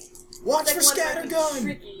like Watch the for second one might be scattergun!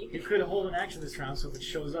 tricky. You could hold an action this round, so if it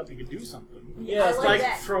shows up, you could do something. Yeah, I it's like Like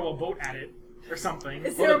that. throw a boat at it or something.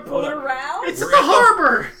 Is there a Hold boat up. around? It's in We're the gonna-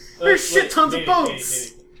 harbor. There's Wait, shit tons maybe, of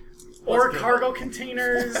boats maybe. or Let's do cargo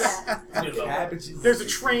containers. Yeah. You know, Cabbages. There's a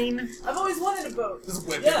train. I've always wanted a boat. Just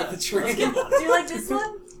whip Yeah. it with the train. Do you like this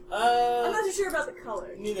one? I'm not Uh, too sure about the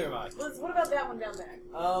color. neither am I. What about that one down there?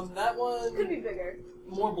 That one Could be bigger.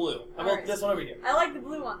 more blue. How about Alright. this one over here? I like the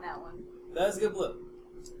blue on that one. That's good blue.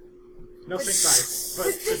 No sync dice, but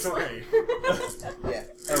it's okay. Yeah.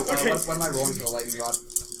 Okay. What am I rolling for the lightning rod?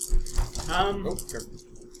 Oh, careful.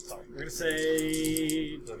 We're gonna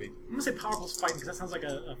say That'd be- I'm gonna say powerful fighting because that sounds like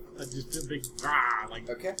a just a big rah, like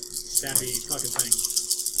Okay. stabby fucking thing.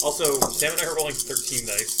 Also, Sam and I are rolling 13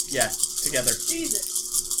 dice. Yeah, together.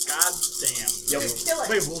 Jesus. God damn. Yep. Kill it.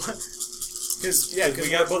 Wait, what? Because yeah, We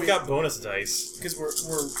both got bonus dice. because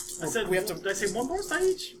I said we have to Did I say one bonus die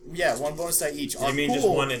each? yeah, one bonus die each. You mean just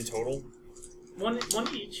one in total? One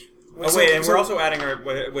each. Oh wait, and we're also adding our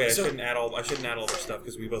wait. So- I shouldn't add all our stuff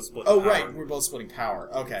because we both split. Oh power. right, we're both splitting power.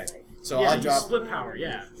 Okay, so Yeah, I you drop. split power.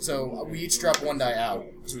 Yeah. So we each drop 1 die out,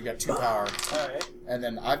 so we got 2 power, Alright. and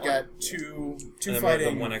then I've got two And then we have the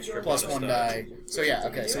fighting one extra plus bonus 1 die. die. So yeah,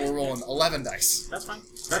 okay, so we're rolling 11 dice. That's fine.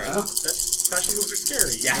 Alright. That special moves are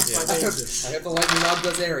scary. Yeah. That's why they exist. I hope the lightning rod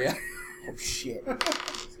does area. Oh shit!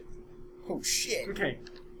 Oh shit! Okay.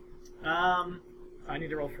 I need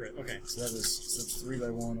to roll for it. Okay. So that's 3 by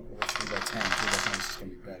 1 or 3 by 10. 3 by 10 is just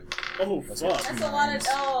gonna be better. Oh That's fuck. That's a lot of.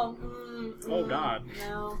 Oh, God.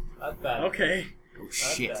 No. That's bad. Okay. Oh That's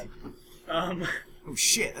shit! bad. Oh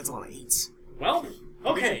shit! That's a lot of 8s. Well.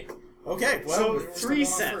 Okay. Okay, well, So, we're 3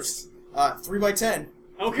 still going on sets. first. 3 by 10.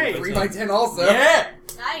 Okay. 3x10 also. Yeah!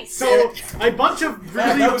 Nice. So a bunch of Yeah,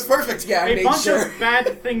 really that was perfect. Yeah, I a made bunch sure. of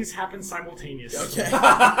bad things happen simultaneously. Okay.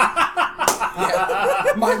 Yeah.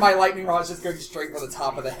 My lightning rod is just going straight for the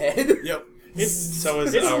top of the head. Yep. It's So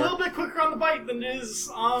is it's a our- little bit quicker on the bite than it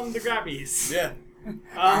is on the grabbies. Yeah.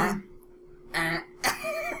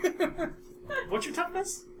 What's your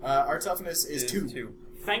toughness? Our toughness is 2.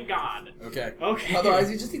 Thank God. Okay. Okay.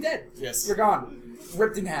 Otherwise, you'd just be dead. Yes. You're gone.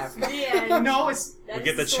 Ripped in half. Yeah. No, it's That We is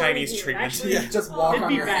get the story Chinese here. treatment. actually Yeah. Just walk It'd on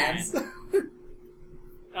be your bad. hands.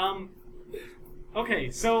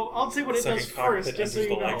 Okay, so I'll tell you what it Sucking does cockpit first, just so under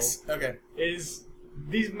you the know, legs. Okay. is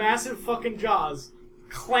these massive fucking jaws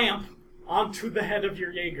clamp onto the head of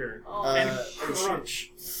your Jaeger and oh, shit.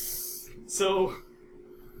 crunch. So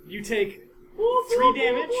you take 3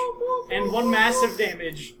 damage and 1 massive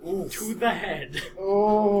damage to the head.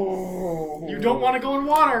 Oh. You don't want to go in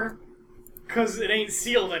water because it ain't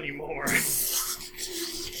sealed anymore.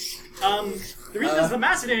 The reason it's the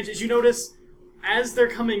massive damage is you notice as they're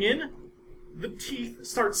coming in, the teeth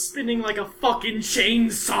start spinning like a fucking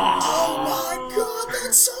chainsaw. Oh my god,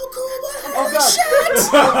 that's so cool! Oh, God. Shit!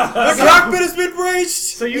 The cockpit has been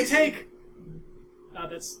breached! So you take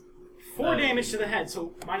that's 4 damage to the head,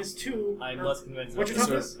 so -2. I'm or- less convinced. What's your of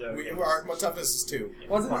toughness? this. Our toughness is 2.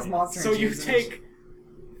 Wasn't this monster? So in you James' take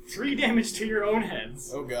 3 damage to your own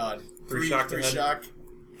heads. Oh god. 3 shock to 3 head. shock.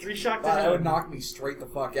 3 shock to That the would head. knock me straight the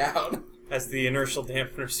fuck out. As the inertial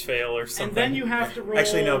dampeners fail or something. And then you have to roll.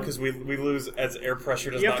 Actually, no, because we lose as air pressure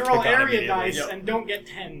does you not have to roll kick on area immediately. dice Yep. and don't get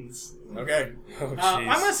 10s. Okay. Oh, I'm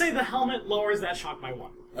jeez. gonna say the helmet lowers that shock by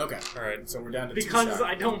 1 Okay. Alright. So we're down to 2 because shock.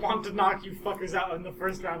 I don't want to knock you fuckers out in the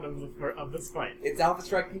first round of this fight. It's Alpha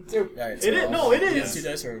Striking too. Alright, It is no, it is. 2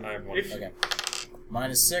 dice or... I have 1. If- Okay.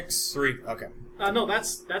 -6. 3. Okay. No,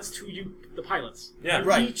 that's to you, the pilots. Yeah. You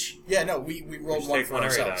Right. Each, Yeah, no, we rolled just 1 take for one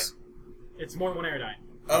area ourselves. it's more than 1 air die.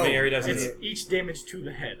 How Oh, many area dice It's is it? each damage to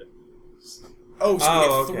the head. oh, so Oh,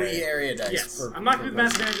 we have okay. 3 area dice. Yes. per- I'm not per going to do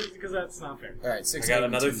mass person. damage because that's not fair. Alright, 6. I got 8,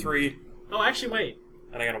 another 2. 3, Oh, actually, wait.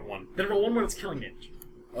 and I got a 1. Then roll 1 when it's killing damage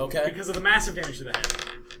Okay. because of the massive damage to the head.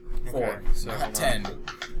 4. Okay, so hold on. 10.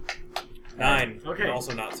 9. Okay. And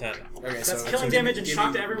also not 10. Okay, That's so killing give damage me- and give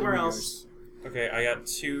shock me- to everywhere give me else. Okay, I got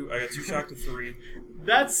 2 shock to 3.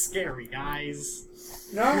 That's scary, guys.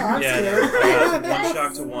 No, I'm Yeah, scared. I got 1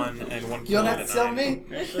 shock to 1 and 1 You kill don't and have to a tell 9.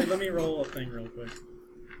 me. Actually, let me roll a thing real quick.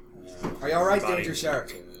 Are you alright, Body. Danger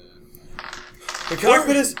Shark? The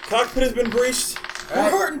cockpit has been breached! We're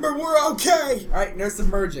Alright, hurting, but we're okay! alright, no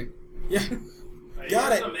submerging. Yeah. Are you Got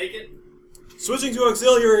guys it. gonna make it? Switching to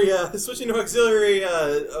auxiliary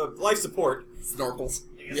life support. Snorkels.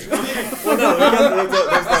 Well,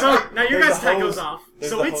 no, So now your there's guys' the tag hose. goes off.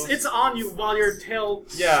 There's So the it's hose. it's on you while your tail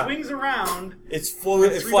Yeah. swings around. it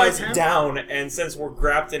 3 flies by 10? down, and since we're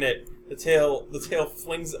grabbed in it, the tail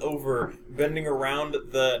flings over, bending around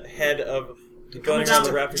the head of Coming around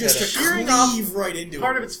the down raptor Just head. to shearing off cleave right into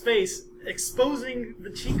part it. of its face, exposing the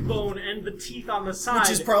cheekbone and the teeth on the side,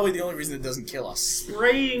 Which is probably the only reason it doesn't kill us.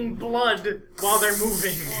 spraying blood while they're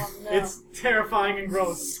moving. Oh, no. It's terrifying and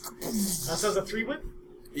gross. So it's a 3 width?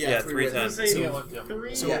 Yeah, 3 3 with- I was gonna say Yeah, what, yeah.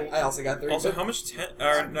 3. So- Yeah, I also got 3. Also, how much no,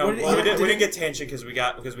 What did well, it- we did didn't it- get tangent because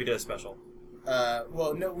we did a special.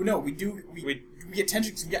 Well, no, we do. We get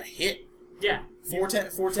tension because we got hit. Yeah. 4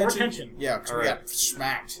 tension. tension. Yeah, because we Alright. got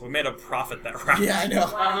smacked. We made a profit that round. Yeah, I know.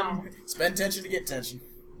 Wow. Spend tension to get tension.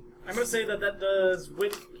 I'm gonna say that does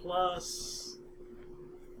width plus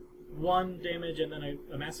 1 damage and then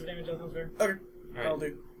a massive damage. That sounds fair. Okay, Alright. I'll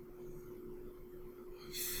do.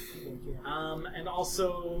 And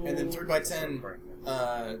also. And then 3 by 10.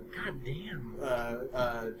 God damn.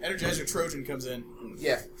 Energizer Trojan comes in.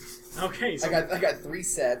 Yeah, Okay, so I got 3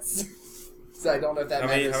 sets. So I don't know if that How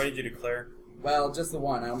matters. many did you declare? Well, just the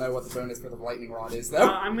one. I don't know what the bonus for the lightning rod is, though.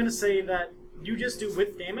 I'm gonna say that you just do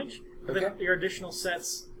width damage, but then Okay. your additional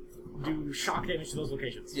sets do shock damage to those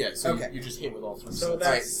locations. Yeah, so Okay. you just hit with all 3. So sets.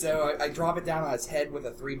 Alright, so I drop it down on its head with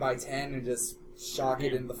a 3 by 10 and just shock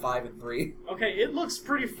it into the 5 and 3. Okay, it looks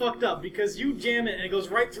pretty fucked up because you jam it and it goes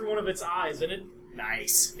right through one of its eyes and it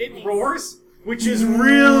Nice. roars, which is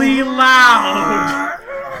really loud.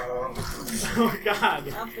 Oh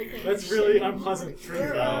god, I'm thinking that's it's really shit. unpleasant for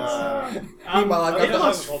you guys. Meanwhile, I've got It the-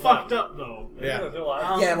 looks fucked up though. Yeah.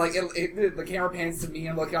 Yeah, like the camera pans to me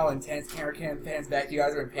and looking all intense. Camera pans back to you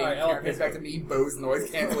guys are in pain. Alright, Camera I'll pans pick back to me. Bose noise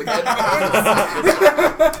canceling.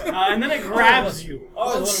 And then it grabs you. Oh,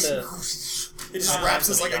 I wanted It just wraps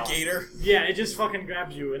us like a gator. Yeah, it just fucking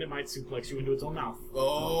grabs you and it might suplex you into its own mouth.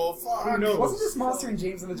 Oh, fuck. Who knows? Wasn't this Monster and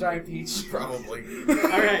James and the Giant Peach? Probably.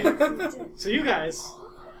 Alright, so you guys,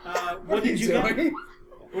 what did you get? doing?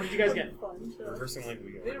 What did you guys get? Fun, so. Reversing link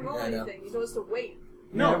we We go. didn't roll Yeah, I know. anything. You told us to wait.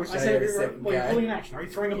 No, wish I had said a you're second well, you're guy. holding an action. Are you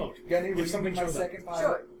throwing a boat? Gunny, If would you something be my shows up. second pilot?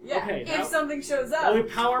 Sure. Yeah. Okay, if now- something shows up. Only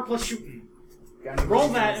power plus shooting. Gunny, Roll would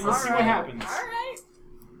you be that my and we'll see second what pilot? happens. All right.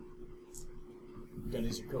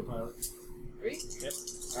 Gunny's your co-pilot. 3.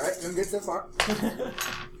 Alright, doing good so far.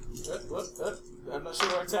 I'm not sure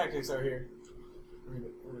what our tactics are here.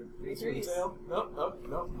 Three threes. Nope.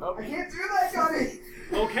 I can't do that, Gunny!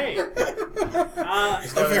 Okay.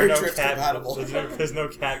 They're very drift compatible. There's no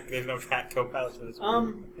cat co-pilot for this.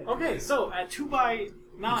 Okay, so at 2 by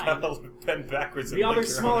 9, Bend backwards. the and other lick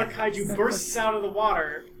your smaller own. kaiju bursts out of the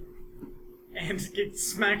water and gets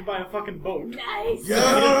smacked by a fucking boat. Nice.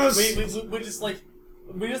 Yes!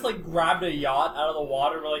 We just like grabbed a yacht out of the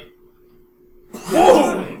water. And we're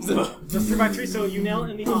like, Just 3 by 3, so you nail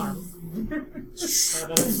it in the arm.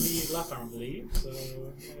 That is the left arm, I believe. So,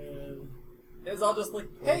 it's all just like,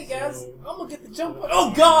 hey guys, I'm gonna get the jump.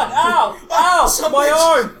 Oh God! Ow! Ow! My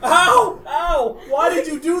arm! Ow! Ow! Why did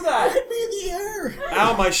you do that? Hit me in the air!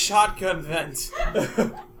 Ow, my shotgun vent.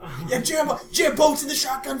 Yeah, jam bolts in the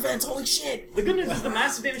shotgun vents, holy shit! the good news is the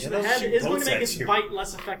massive damage to the they'll head shoot is going to boats make at its you. bite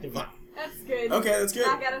less effective. That's good. Okay, that's good.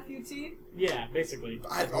 Knock out a few teeth. Yeah, basically.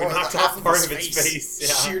 We knocked off part of its face. Yeah.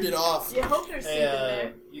 Sheared it off. You hope there's teeth in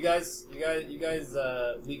there. You guys, we got.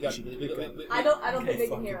 I don't think they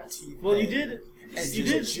can hear us. Well, you did. And You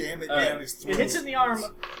just did. jam it Alright. down his throat. It hits it in the arm,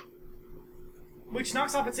 which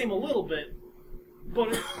knocks off its aim a little bit, but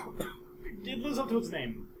it lives up to its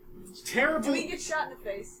name. Terrible. Do we get shot in the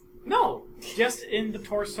face? No, just in the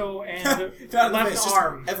torso and the Not in the left face, just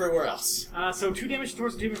arm. everywhere else. So 2 damage to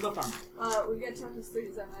torso, 2 damage to left arm. We get toughness 3.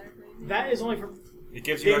 Does that matter for anything? That is only for It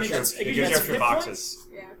gives you Damage- extra. it It gives gives you you extra hit boxes.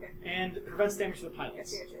 Yeah. Okay. and prevents damage to the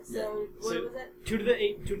pilots. Gotcha. Yeah. So what So- was it? 2 to the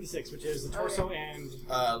 8, 2 to the 6, which is the torso and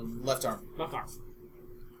Left arm. left arm.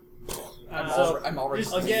 I'm already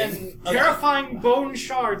just Again, terrifying bone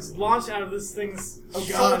shards launch out of this thing's Oh god,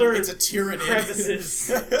 shoulder it's a tyrannid.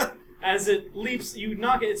 crevices. As it leaps, you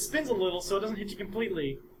knock it, it spins a little so it doesn't hit you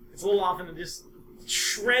completely. It's a little off and it just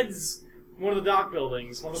shreds one of the dock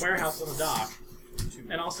buildings, one of the warehouses on the dock.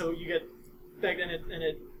 And also you get back and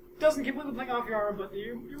it doesn't completely blink off your arm, but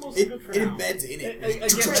you're mostly good for it now. embeds in it.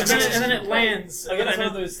 And then it lands. I guess and one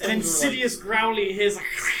of those an things where, like- insidious growly hiss.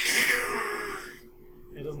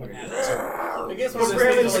 It doesn't look happy. I guess one But of those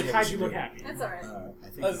rarely things does where, a like, kaiju look happy. That's alright. I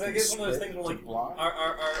think I guess one of those things where, like,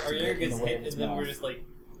 our younger gets away hit, with its and then we're mouth. just like,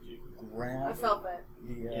 I grab felt that.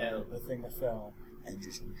 the thing that fell and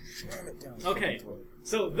just jam it down. his Okay. fucking throat.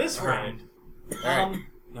 So this round, Alright.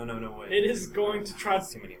 No, wait. it is going to try.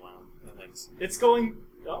 That's too many loud things. It's going.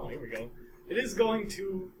 Oh, here we go. It is going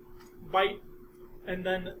to bite, and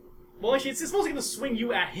then. Well, actually, it's mostly going to swing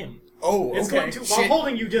you at him. Oh, It's okay. going to, while Shit.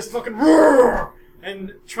 holding you, just fucking roar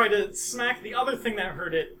and try to smack the other thing that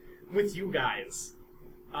hurt it with you guys.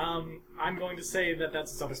 I'm going to say that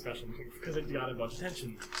that's its other special move because it got a bunch of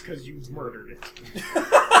attention because you murdered it.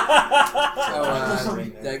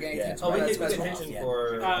 Yeah. oh, we That's get special. attention Yeah.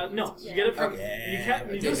 for. No, you get it from. Okay. You can't.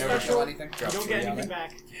 You do Didn't ever special. kill You anything? Drop don't three get on anything it.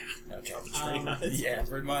 back. Okay. Yeah,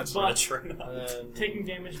 pretty much. But Train on. and then taking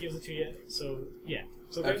damage gives it to you. So yeah.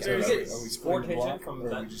 So Okay, there's. are we more splitting the attention block, from or are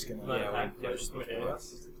that. we just gonna?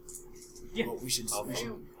 Yeah. Well, we should. I'll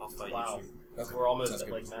fight Wow. you. Okay. We're almost Sounds at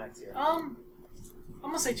good. like max here. I'm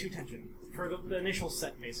gonna say 2 tension for the initial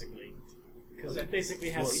set basically, because it basically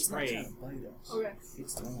has Well, it's not spray. trying to bite us. Okay.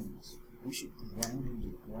 It's throwing us. We should ground into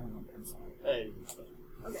the ground and fight. Hey,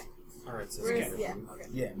 Okay. Alright, so Where's it's yeah? Okay.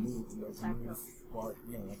 Yeah, move while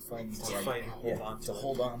like fighting to like Fight, hold on to to it.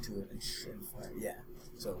 hold on to it and fire. Yeah.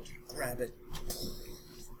 So grab it.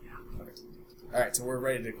 Okay. All right, so we're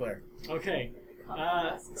ready to declare. Okay.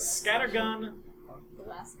 Scattergun The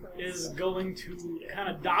last card. is going to kind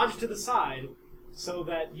of dodge to the side so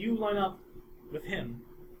that you line up with him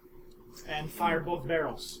and fire both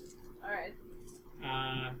barrels. Alright.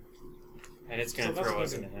 And it's gonna So that's throw what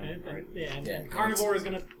us we're into doing. him, right? Yeah, And Carnivore is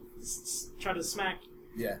gonna try to smack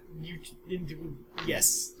Yeah. you into.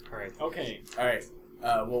 Yes. Alright. Okay. All right.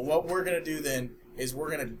 Well, what we're gonna do then is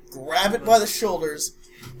we're gonna grab it by the shoulders,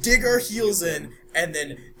 dig our heels in, and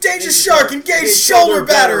then Danger Shark engage shoulder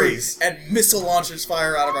batteries, and missile launchers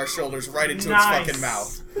fire out of our shoulders right into Nice. its fucking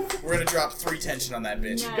mouth. We're gonna drop 3 tension on that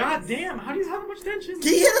bitch. Nice. God damn! How do you have that much tension?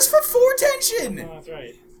 He hit us for 4 tension. Oh, that's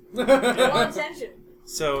right. Go on tension.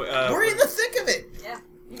 So, We're in the thick of it. Yeah.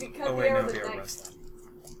 You can cut oh the wait, air no, with here, a knife. rest.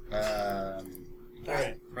 All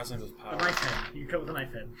right. Wrestling with A power. knife head. You can cut with a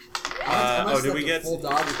knife head. Did we get... full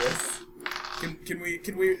dodge of this? Can we?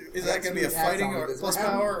 Is that gonna be a fighting or plus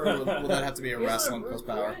power, or will that have to be a wrestling plus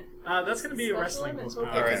power? That's gonna be a Special wrestling limit. plus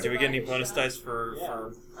power. Alright, do we get any bonus dice for...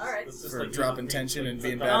 Alright. It's just For like dropping tension and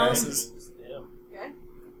being Um, badasses. Yeah. Okay.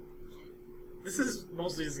 This is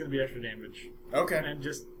mostly just going to be extra damage. Okay. And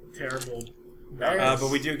just terrible. But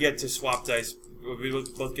we do get to swap dice. We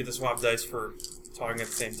both get to swap dice for talking at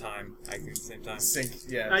the same time, acting at the same time. Sync,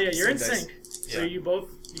 yeah. Oh, yeah, you're in dice. sync. So Yeah. you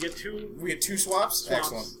get two We get 2 swaps? swaps.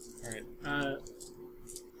 Excellent. All right.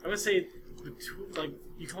 I would say the two, like,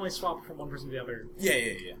 you can only swap from one person to the other. Yeah.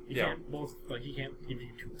 You Yeah. can't both, like, he can't give you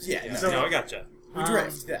two. Yeah, So, No, I gotcha. We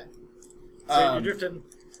drift, yeah. So you're drifting.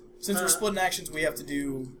 Since we're splitting actions, we have to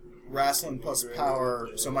do wrestling plus power,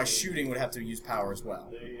 so my shooting would have to use power as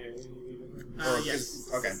well. Yes.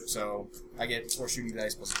 Okay, so I get 4 shooting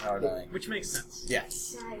dice plus a power die. Which makes sense. Yeah.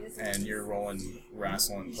 And you're rolling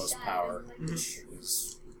wrestling plus power, which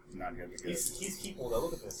is not going to be good. He's people though.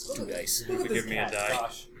 Look at this. 2 dice. Look at Give this me a cat. die.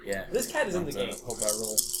 Gosh, Yeah. this cat is in the game. Hope I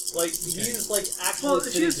roll. Like he's like actually Well,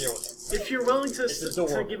 sitting if here with us. if you're willing to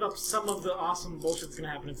adorable. give up some of the awesome bullshit that's going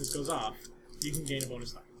to happen if this goes off, you can gain a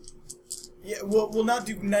bonus die. Yeah, we'll not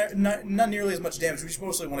do not nearly as much damage. We just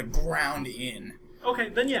mostly want to ground in. Okay,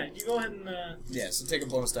 then yeah, you go ahead and Yeah, so take a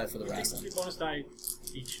bonus die for the take wrestling. your bonus die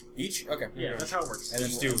each. Each? Okay. Yeah, that's how it works. And then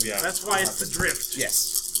Just do, yeah. That's why it's the drift.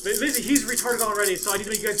 Yes. Basically, he's retarded already, so I need to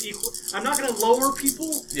make you guys equal. I'm not going to lower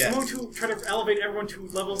people. Yeah. I'm going to try to elevate everyone to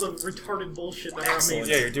levels of retarded bullshit that are Excellent.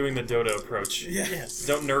 amazing. Yeah, you're doing the Dodo approach. Yeah. Yes.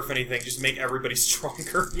 Don't nerf anything, just make everybody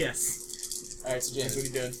stronger. Yes. Alright, so James, what are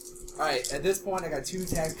you doing? Alright, at this point I got 2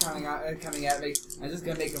 attacks coming at me. I'm just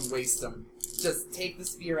gonna make him waste them. Just take the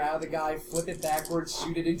spear out of the guy, flip it backwards,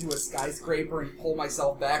 shoot it into a skyscraper, and pull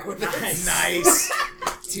myself back with it. Nice. Nice!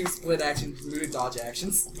 2 split actions, mooted dodge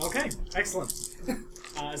actions. Okay, excellent.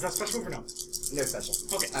 Is that special move or no? No special.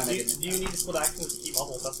 Okay. I'm Do making it. you need to split actions to keep up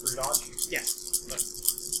with us for your dodge? Yeah.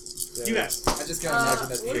 So, You guys. I just gotta imagine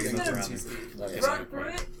that's we're big just enough gonna to see. Okay, Run through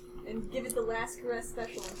it and give it the last caress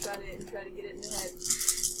special and try to get it in the head.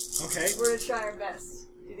 Okay. We're gonna try our best.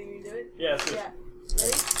 Do you think we can do it? Yeah. Sure. Yeah.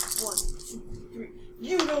 Ready? 1, 2, 3.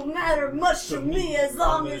 You don't matter much to me as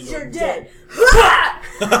long as you're dead.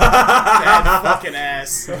 Bad fucking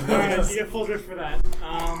ass. Alright, you get full drift for that.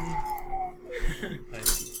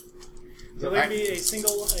 Nice. So there'd be a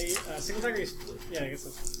single attack or a split? Yeah, I guess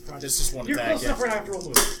that's fine. There's just one You're attack, close yeah. enough right after roll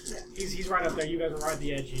move. Yeah. He's right up there. You guys are right at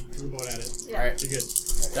the edge. You threw a boat at it. Yeah. Alright. You're good.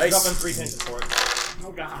 Drop in Dice. 3 tensions for it.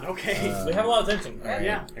 Oh god, okay. We have a lot of tension. Alright.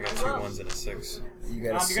 Yeah. I got 2 1s and a 6. You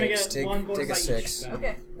got a You're gonna 6. get one bonus Take a die each, 6. then.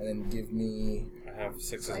 Okay. And then give me. I have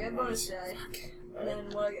 6s I got and bonus 1s. die. And then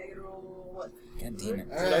what? I gotta roll what? God damn it.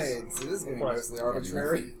 Alright, so this is gonna be mostly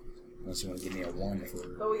arbitrary. Unless you want to give me a 1 for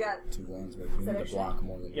But we got 2 1s, but we need to block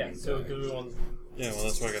more than Yeah. one So die. do we want? Yeah, well,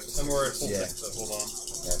 that's what I got. And we're at full Yeah. six, so hold on.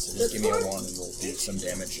 Yeah, so just give me a 1 and we'll do some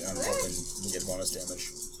damage. I'm hoping we get bonus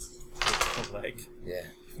damage. A leg. Yeah.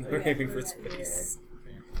 We're aiming for space.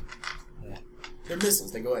 They're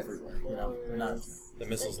missiles. They go everywhere. You know, they're not. The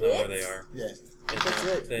missiles know where they are. Yeah. That's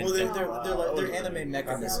right. Well, they're anime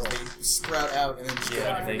mecha missiles. They sprout out and then just go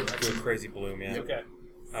Yeah, and they everywhere. do a crazy bloom, yeah. Okay.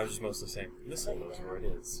 I was just mostly saying, missile knows where it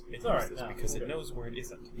is. It knows alright, this no, because okay. it knows where it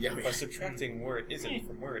isn't. Yeah. By subtracting where it isn't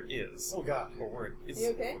from where it is, Oh god. or where it is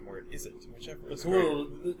You okay? from where it isn't, whichever The is where.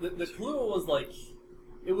 clue, the clue was like,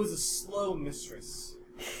 it was a slow mistress,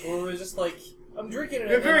 or it was just like, I'm drinking it.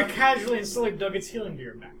 You're and very I'm- casually and slowly dug its healing to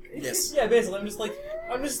your back. Yes. Yeah, basically, I'm just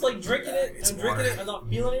like drinking it. It's I'm drinking water. it. I'm not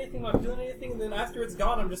feeling anything. I'm not feeling anything. And then after it's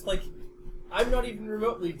gone, I'm just like, I'm not even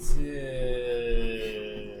remotely.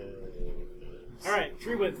 Alright,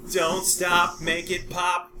 3 with. Don't stop, make it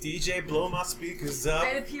pop. DJ, blow my speakers up. I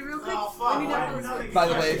had to pee real quick. Oh, Let me fuck. know this. By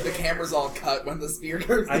the way, the camera's all cut when the spear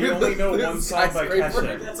goes I through only know the one song by skyscraper.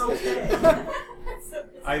 Kesha. That's okay.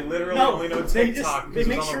 I literally No, only know they TikTok just they because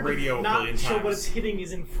make it's on sure the radio to a not billion show what it's times. hitting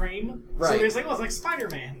is in frame. So Right. it's like, oh, it's like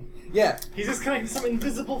Spider-Man. Yeah, He's just connecting some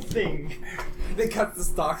invisible thing. they cut the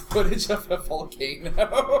stock footage of a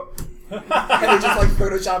volcano. And they just like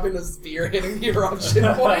photoshopping the spear hitting the eruption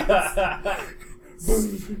points.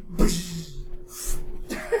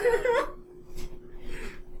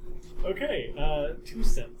 Okay, 2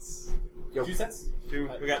 sets. 2 cents?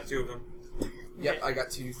 We got 2 of them. Yep, I got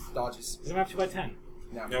 2 dodges. Does it have 2 by 10?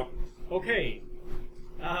 No. Nope. Okay.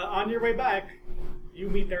 On your way back, you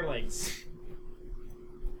meet their legs.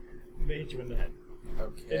 They hit you in the head.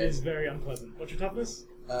 Okay. It is very unpleasant. What's your toughness?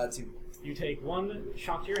 2. You take 1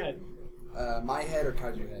 shock to your head, My head or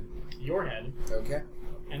Kaiju head? your head, Okay.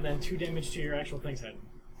 and then 2 damage to your actual thing's head.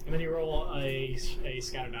 And then you roll a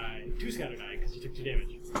scatter die, 2 scatter die, because you took 2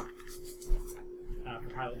 damage. For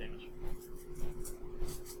pilot damage.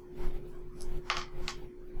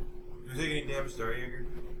 You take any damage there, Jaeger?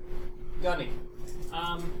 Gunny.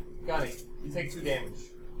 Um, Gunny. You take 2 damage.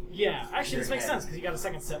 yeah, actually this Your makes head. sense, because you got a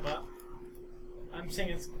second set, but I'm saying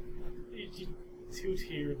it's 2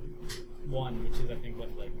 to your 1, which is, I think,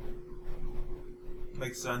 left leg.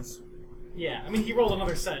 Makes sense. Yeah, I mean, he rolled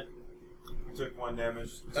another set. We took 1 damage.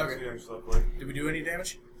 Okay. 2 damage luckily. Did we do any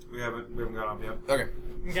damage? We haven't got off yet. Okay.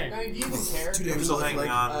 Okay. Now, do you even care? 2 I'm damage still left. hanging Like,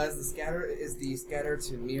 on. Is the scatter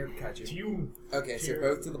to me or Kaiju? To you. Okay, so Here.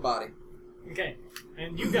 both to the body. Okay.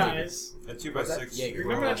 And you guys, At 2 by Was that 6. Jaeger?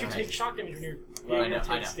 remember that you take shock damage when you're Jaeger I takes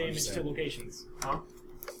know, damage to understand. locations. Huh?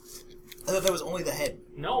 I thought that was only the head.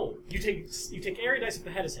 No, you take area dice if the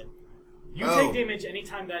head is hit. You Oh. take damage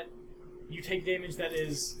anytime that you take damage that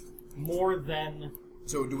is more than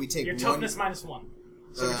So do we take your one? toughness minus 1.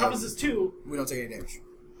 So your toughness is 2. We don't take any damage.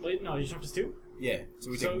 Wait, no, your toughness is 2. Yeah. So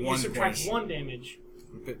we So take you 1 subtract point. 1 damage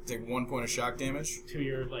We take 1 point of shock damage to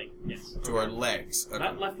your leg. Yes. to our legs. Okay.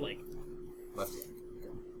 Not left leg. Left leg.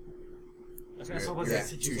 That's what Yeah,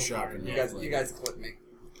 that's hit you 2 so shock far. and You Yeah. guys clip me.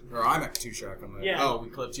 Or I'm at 2 shock on that. Yeah. Oh, we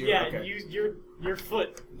clipped you. Yeah, Okay. your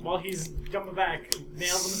foot while he's jumping back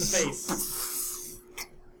nails him in the face,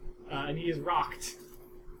 and he is rocked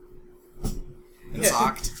And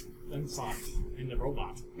socked. and socked in the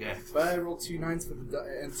robot. Yeah. But I rolled 2 9s for the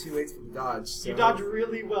and 2 8s for the dodge. So You dodge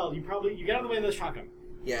really well. You get out of the way of the shotgun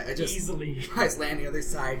Yeah, I just easily. I just land the other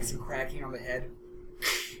side, some cracking on the head.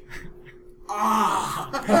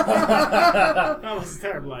 That was a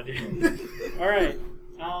terrible idea. All right.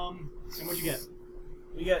 And what'd you get?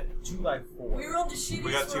 We got 2 by 4. We rolled the shittiest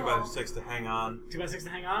We got 2 roll. by 6 to hang on. 2 by 6 to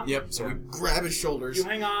hang on. Yep. So we grab his shoulders. You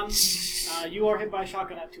hang on. You are hit by a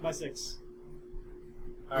shotgun at 2 by 6,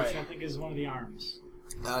 which I Alright. think is one of the arms.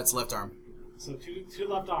 It's left arm. So to the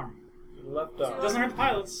left arm. Left It arm. doesn't hurt the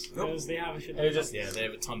pilots Nope. because they have a shit. And it just Yeah, they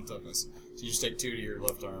have a ton of toughness. So you just take 2 to your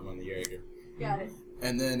left arm on the Jaeger. Got it.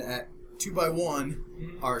 And then at 2 by 1,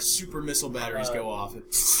 Mhm. our super missile batteries go off.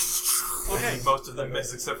 Okay. And most of them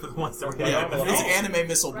miss except for the ones that were Yeah, down. it's anime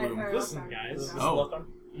missile Right, bloom. right. Listen, guys. Oh. Left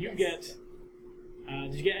arm? You get.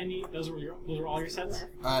 Did you get any? Those were all your sets.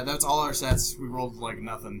 That's all our sets. We rolled like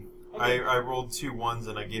nothing. I rolled 2 1s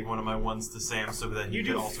and I gave one of my 1s to Sam so that he You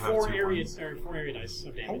could do also have 4 2 areas 1s. or 4 area dice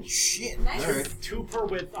of Oh damage. shit! Nice. All right. 2 per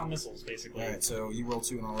width on missiles, basically. All right. So you roll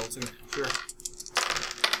 2 and I'll roll 2. Sure.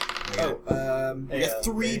 We got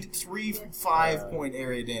three 5-point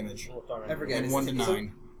area damage, Left arm. I forget. and 1 to So-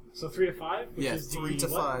 9. So 3 to 5, which Yeah, is 3 the to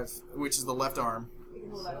what? 5, which is the left arm, You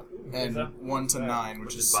can hold that up. and that? 1 to 9, which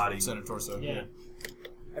Which is is body. center torso. Yeah.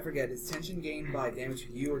 I forget. Is tension gained by damage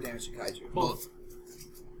to you or damage to Kaiju? Both.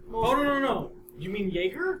 Oh no! You mean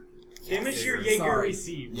Jaeger? Damage your Jaeger Sorry.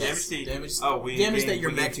 receives. Yes. Damage to- damage. Oh, we damage gained- that your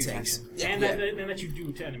we mech gained 2 takes. tension. Yeah. And yeah. that you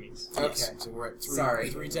do to enemies. Okay. Yes. So we're at 3. Sorry.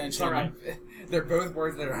 3 tension. It's alright. They're both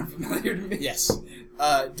words that are unfamiliar to me. Yes.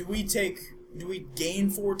 Do we gain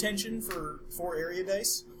 4 tension for 4 area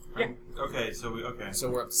dice? Yeah. Okay, so So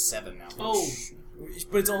we're up to 7 now. Oh.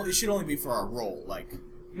 But it should only be for our roll. Like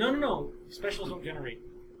No. Specials don't generate.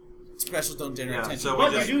 specials don't generate Yeah, tension. so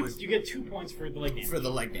But just- you get 2 points for the leg damage. for the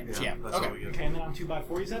leg damage. Yeah. that's Okay. what we get. Okay, and then on 2 by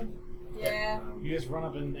 4 you said? Yeah. You just run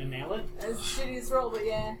up and nail it? That's the shittiest roll, but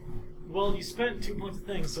yeah. Well, you spent 2 points of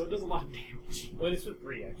things, so it does a lot of damage. Well, it's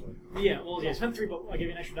 3 actually. Yeah, well, you spent 3, but I gave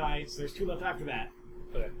you an extra die, so there's 2 left after that.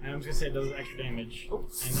 Okay. And I'm just gonna say it does extra damage.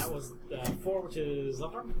 And that was 4, which is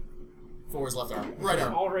left arm? 4 is left arm. Right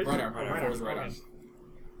arm. All right. Right arm. Right 4 is right arm. arm.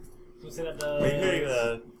 So say that Are you hitting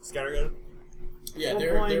does. the scattergun? Yeah, 4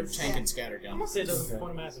 they're points. tanking scatter I'm gun. gonna say it does a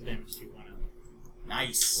point of massive damage to you. Why not?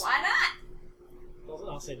 Nice. Why not?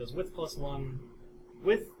 I'll say it does with plus 1.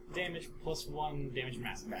 With damage plus 1 damage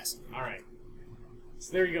massive. Massive. Alright.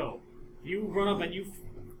 So there you go. You run up and you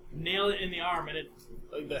nail it in the arm, and it.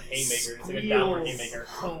 Like the haymaker. It's like a downward Squeals. haymaker.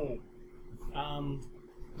 Boom.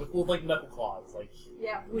 With like knuckle claws. Like,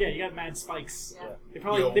 Yeah. Yeah, you got mad spikes. Yeah. They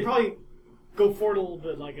probably go forward a little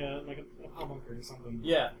bit, like a pow bunker or something.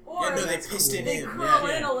 yeah. Or Yeah, no, they they piston in. curl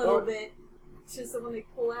Yeah. in a little Or- bit. It's just that when they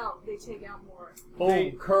pull out, they take out more. Boom.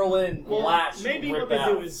 They- Curl in. Well, Lash. maybe rip what they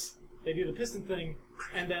out. do is they do the piston thing,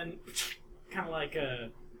 and then kind of like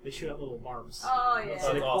they shoot out little barbs. Oh, So yeah. they That's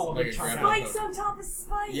pull awesome. a big Like a chunk grapple. out. Spikes on top of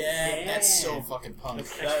spikes. Yeah, that's Yeah. so fucking punk.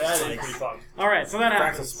 That's That is extra pretty spikes. fun. All right, so that Fractal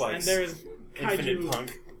happens, spikes. and there's Infinite kaiju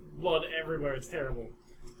punk. blood everywhere. It's terrible.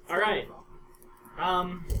 All right,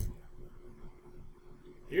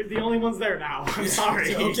 you're the only ones there now. I'm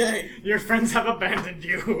sorry. Okay. Your friends have abandoned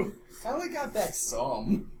you. I only got back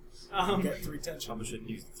some. Got 3 tension. Probably shouldn't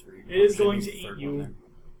use the 3. It is Should going use to the eat third you. one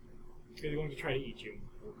It's going to try to eat you.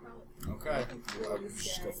 Okay.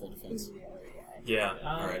 Just go full defense. there. Yeah.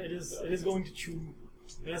 Alright. It is going to chew.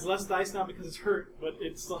 It has less dice now because it's hurt, but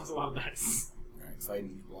it still has a lot of dice. Alright,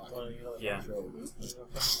 fighting block. Yeah. Throw.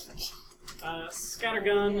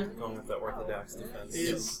 Scattergun Going with the orthodox defense.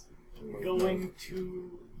 is going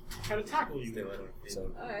to try to tackle you, Stay later.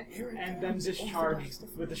 So, Okay. and then discharge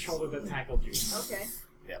with the shoulder that tackled you. So Okay.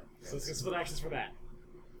 yep. it's going to split actions for that.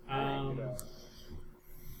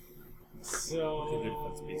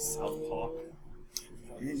 Let's be southpaw.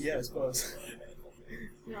 Yeah, I suppose.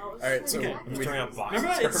 No, Alright, so Okay. I'm throwing out box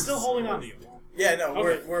Remember, it's terms. still holding on to you. Yeah, no,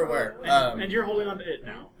 Okay. we're aware. And you're holding on to it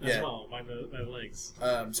now, as yeah. well, by the legs.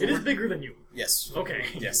 So It is we're- bigger than you. Yes. Okay.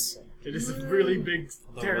 Yes. It is a really big,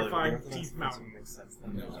 Although terrifying really, teeth mountain. Makes sense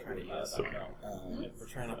then. No. We're trying to eat us. Okay. If we're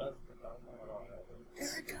trying to. Here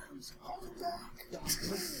it comes. Hold it back.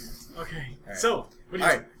 Okay. Alright. So, what do you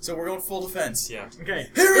Alright, so we're going full defense. Yeah. Okay.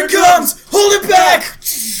 Here it comes! Hold it back!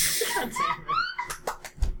 God damn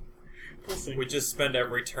it. We'll see. We just spend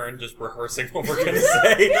every turn just rehearsing what we're gonna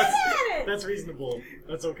say. That's reasonable.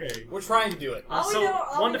 That's okay. We're trying to do it. All we So, know,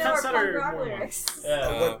 all one we know defense are set or punk rock more than one? lyrics.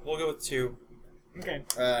 We'll go with 2, Okay.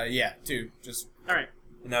 Yeah, 2. Just Alright.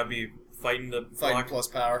 and that would be fighting the fighting block. plus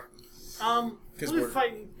power. 'Cause Because we're we're-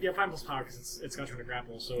 fighting. Yeah, fighting plus power because it's got you in a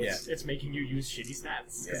grapple, so it's making you use shitty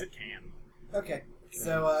stats because Yeah. it can. Okay.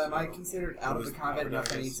 So, am I considered out of the combat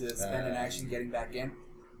enough I need to spend an action getting back in?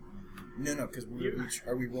 No, because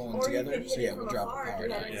are we rolling Or you together? could hit So yeah, it we'll from drop a afar power if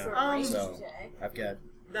you had die. any Yeah. sort of range So- check. I've got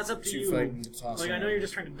That's up to 2 you. fighting to toss Like I know around. you're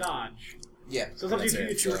just trying to dodge, Yeah. so it's up to you That's if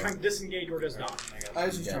it, you were so- trying to disengage or just dodge. I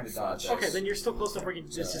was just Yeah, trying to dodge. five. Okay, then you're still close enough where you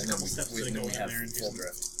can just and a then couple steps to then go we in have there and do full some-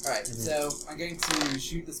 drift. Alright, so I'm going to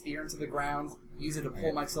shoot the spear into the ground, use it to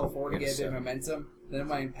pull myself forward to get a bit of momentum. Then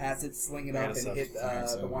when I pass it, sling it up and hit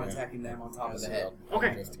the one attacking them on top of the head.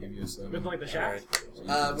 Okay. Drift to give you a 7. With like the shaft. With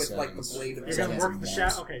like the blade of the You're gonna sword. work the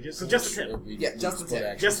shaft. Okay, just the tip. Yeah, just the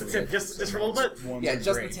tip. Just the tip. Just for a little bit. Yeah,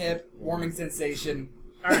 just the tip, warming sensation.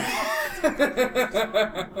 All right.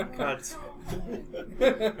 Cut.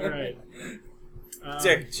 All right.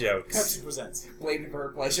 Dick jokes. Pepsi presents. Bladed for her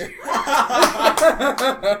pleasure.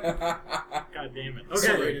 God damn it.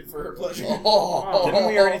 Okay. Rated for her pleasure. Didn't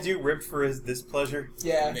we already do ribbed for his displeasure?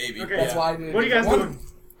 Yeah, Maybe. Okay. that's why I did. What are you guys doing?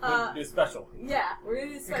 Do special. Yeah, we're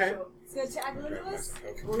gonna do special. Okay. It's gonna tackle into us.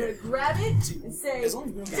 We're gonna grab it and say, As long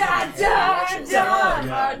as we don't da get da hit.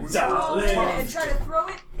 da da Darling. and try to throw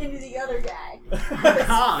it into the other guy.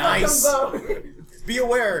 Nice. Both. Be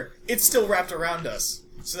aware, it's still wrapped around us.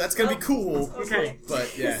 So that's gonna be cool. Okay.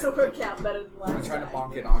 But yeah. This will work out better than last I'm trying to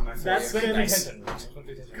time. bonk it on my That's face. been. Attention.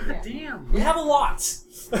 God damn. We have a lot.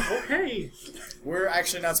 Okay. We're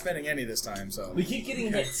actually not spending any this time, so. We keep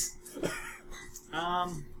getting hits.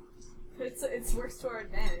 It's works to our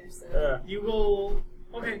advantage. So. You will.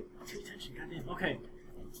 Okay. 2 attention. Goddamn. Okay.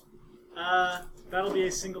 That'll be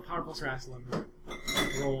a single power plus wrestling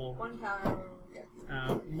roll. 1 power.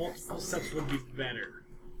 Yeah. Multiple steps would be better.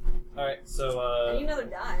 Alright, so, I need another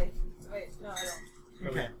die. Wait, no, I don't.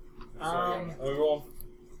 Okay. are we rolling?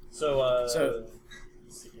 So, So-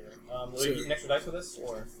 let's see here. Will we get an extra dice for this,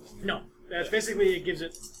 or? No. That's basically it gives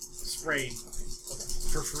it spray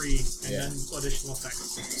for free and Yeah. then additional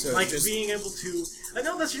effects. So Like just, being able to. I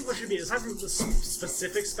know that's what should be. Aside from the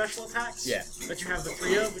specific special attacks Yeah. that you have the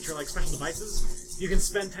 3 of, which are like special devices, you can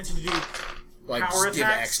spend tension to do like, power just give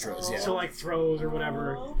attacks. extras, yeah. So like throws or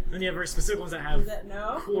whatever. Oh. Then you have very specific ones that Is have that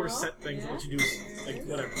no? cooler No? set things Yeah? that you do, like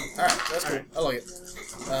whatever. Alright, that's cool. Alright. I like it.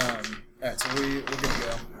 Alright, so we're good to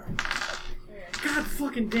go. Okay. God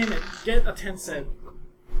fucking damn it! Get a 10 set.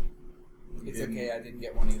 It's okay, I didn't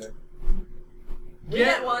get one either. We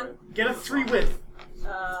get one. Get a 3 width.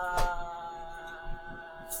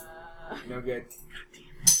 No good.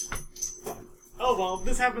 Oh well,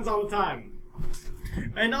 this happens all the time.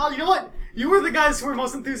 And you know what? You were the guys who were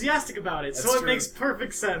most enthusiastic about it, so That's it true. makes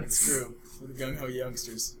perfect sense. It's true. We're the gung ho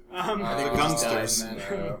youngsters. I think we just gungsters.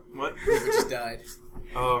 died, man. What? We just died.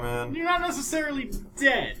 Oh man. You're not necessarily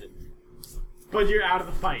dead, but you're out of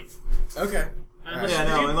the fight. Okay. Unless Yeah, you-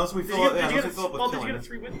 no, did you- unless we did fill you it- get- yeah, did you unless get we fill it with well, did you killing. get a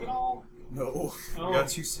 3 width at all? No. Oh, We got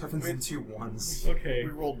 2 7s and 2 1s. okay. We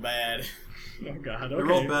rolled bad. Oh god, okay. We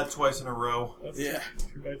rolled bad twice in a row. That's Yeah.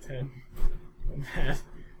 2 by 10. Bad.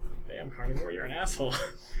 Damn, Carnivore, you're an asshole.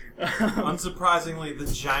 Unsurprisingly, the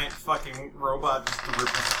giant fucking robot just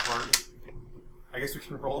ripped us apart. I guess we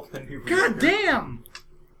can roll up and be God damn!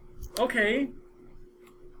 Okay.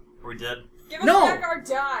 We did. Give us No! back our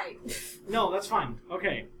die. No, that's fine.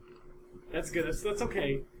 Okay. That's good. That's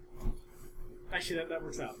okay. Actually, that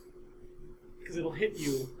works out. Because it'll hit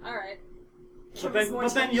you, Alright.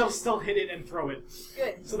 but then you'll still hit it and throw it.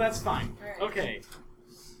 Good. So that's fine. Alright. Okay.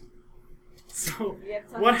 So, We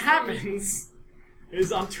have time what to happens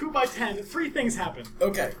is on 2 by 10, 3 things happen.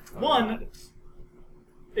 Okay. One,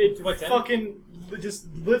 it 2 by 10? fucking just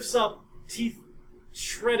lifts up, teeth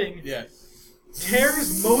shredding, Yeah.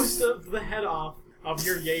 tears most of the head off of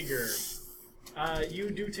your Jaeger. You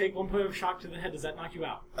do take 1 point of shock to the head. Does that knock you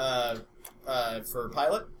out? For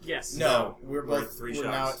pilot? Yes. No. We're We're both at 3 we're shots.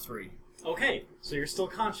 now at 3. Okay, so you're still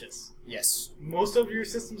conscious. Yes. Most of your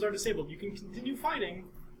systems are disabled. You can continue fighting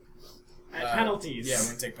at penalties. Yeah, we're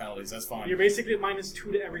gonna take penalties. That's fine. You're basically at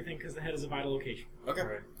 -2 to everything because the head is a vital location.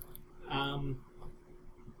 Okay.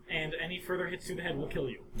 And any further hits to the head will kill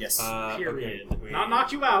you. Yes. Period. Okay. Not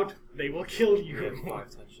knock you out. They will kill We have you. 5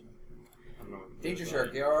 tension. I don't know what Danger to do Shark,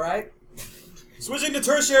 about you alright? Switching to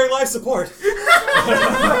tertiary life support. His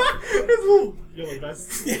little yellow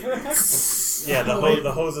vest. Yeah,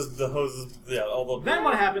 the hoses, yeah, all the. Then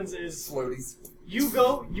what happens is Floaties.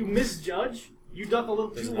 you misjudge, you duck a little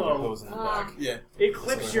There's too another low, hose in the back. Yeah. it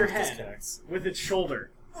clips So your it head disconnects. with its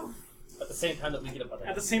shoulder At the same time that we get up on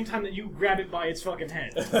at the same time that you grab it by its fucking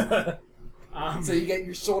head. So you get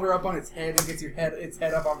your shoulder up on its head and gets its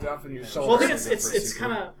head up on your shoulder. Well, I think it's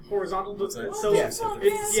kind of horizontal, so Yeah. so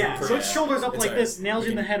its shoulders up It's like a- this, nails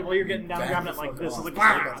you in the head while you're getting down, grabbing it like this. It's like,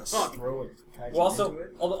 "Ah, fuck." Well, also,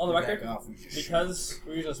 on the record, because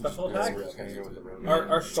we're using a special attack,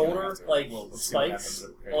 our shoulder, like, spikes are,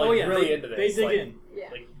 like, Oh yeah, really they, into this. they dig like, in. Yeah.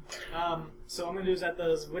 Like, So I'm gonna do is that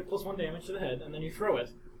does with +1 damage to the head, and then you throw it.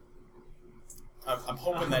 I'm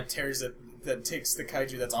hoping that tears it. That takes the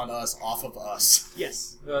kaiju that's on us off of us.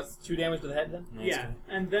 Yes. so that's 2 damage to the head then? Yeah,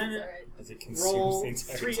 and then Alright. As it consumes roll the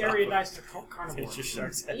entire 3 top area of dice to carnivore. Danger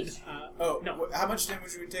Shark's head. Oh, No. How much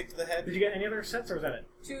damage would we take to the head? Did you get any other sets, or was that it?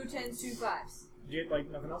 2 10s, 2 5s. Did you get like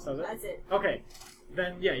nothing else? That was it. That's it. Okay,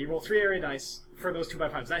 then yeah, you roll 3 area dice for those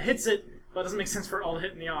 2x5s. That hits it, but it doesn't make sense for it all to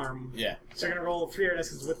hit in the arm. Yeah. So you're gonna roll 3 area dice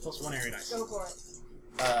because it's with +1 area dice. Go for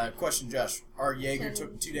it. Question, Josh. Our Jaeger 10.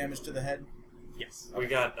 took 2 damage to the head. Yes. We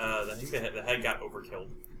got, I think the head got overkilled.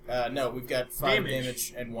 No, we've got 5 Damage.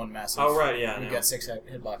 damage and 1 massive. Oh, right, yeah, We've no. got 6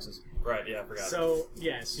 hit boxes. Right, yeah, I forgot. So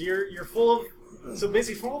yeah, so you're full of. So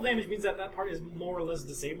basically, full damage means that that part is more or less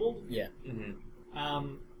disabled. Yeah.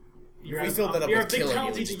 Mm-hmm. You're We at- filled that up you're with a big killing,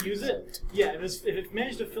 penalty it would to just use be it. cold. Yeah, if it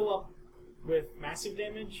managed to fill up with massive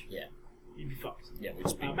damage, Yeah. you'd be fucked. Yeah, we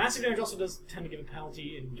just be... Massive damage also does tend to give a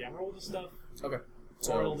penalty in general to stuff, Okay.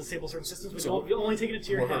 or it'll So, disable certain systems, but so you're only taking it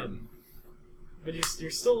to your we're head. hurting. But you're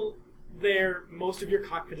still there. Most of your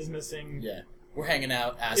cockpit is missing. Yeah. We're hanging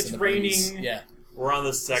out, ass It's in the breeze. raining. Yeah. We're on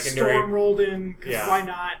the secondary. Storm rolled in, because Yeah. why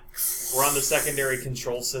not? We're on the secondary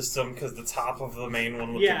control system because the top of the main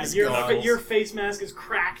one with Yeah, the goggles. your face mask is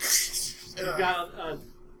cracked. You've got a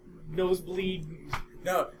nosebleed.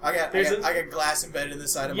 No, I got glass embedded in the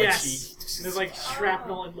side of my cheek. Yes, there's like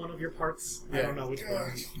shrapnel in one of your parts. I Yeah. don't know which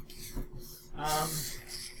one.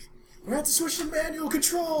 We're at the switch to manual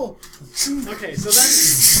control. Okay, so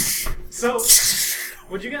then,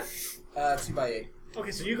 what'd you get? 2x8.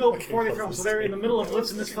 Okay, so you go before they throw them, so they're in the middle of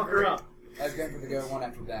lifting this fucker up. I was going for the go one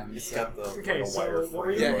after them. It's got the Okay, little so wire what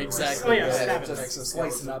were you? Yeah, doing? exactly. Oh yeah, Yeah, stab it. Just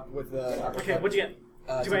slicing up with the Okay, what'd you get?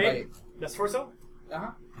 2x8. That's torso?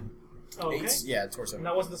 Uh-huh. Oh, okay. 8, yeah, torso. And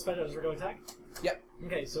that wasn't the special, it was a regular attack? Yep.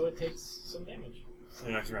 Okay, so it takes some damage.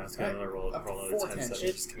 The next round's got another roll. Up to Roll another 4 10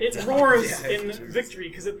 tension. seconds. It roars Yeah. in victory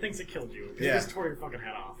because it thinks it killed you. Because Yeah. it just tore your fucking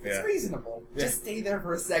head off. It's reasonable. Yeah. Just stay there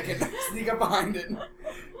for a second. Sneak up behind it.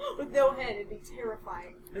 With no head, it'd be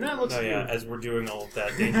terrifying. And then it looks Oh at yeah, you. as we're doing all of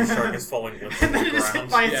that, Danger Shark is falling limp And to then the it is hit ground.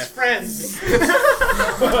 by its Yeah. friends.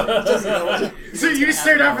 Doesn't know what So you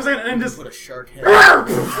stare down for a second and then just. Put a shark head.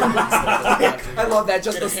 I love that.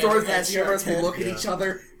 Just Get a the stores hand- that universe will look at Yeah. each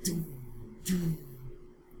other.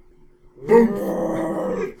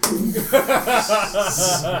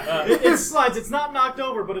 It slides. It's not knocked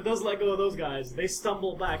over, but it does let go of those guys. They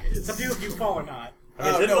stumble back. It's up to you if you fall or not. I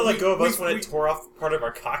mean, Oh, didn't no, it let we- go of us we- when we- it tore off part of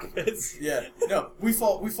our cockpits? Yeah. No, we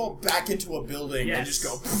fall back into a building and Yes. just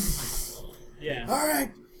go. Yeah. All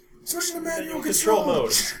right, switching to manual Control control.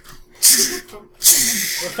 mode.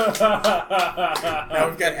 Now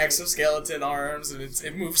we've got exoskeleton arms and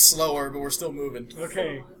it moves slower, but we're still moving.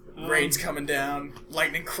 Okay. Rain's coming down.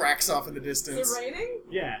 Lightning cracks off in the Is distance. it raining?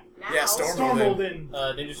 Yeah. Now? Yeah, storm. Storm rolled in.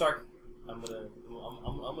 Danger Shark, I'm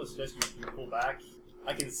gonna suggest you pull back.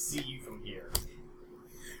 I can see you from here.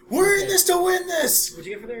 We're in this to win this. What'd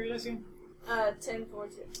you get for the area dice again? 10 4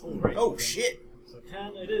 2. Oh, right. Oh shit. So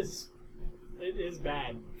 10, it is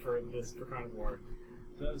bad for carnivore.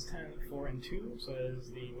 So that was 10, 4, and 2. So that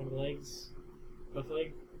is one of the legs, left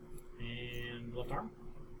leg, and left arm.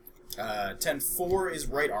 10-4 is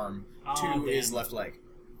right arm. Ah, 2 is damn. left leg.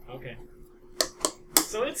 Okay.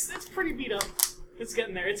 So it's pretty beat up. It's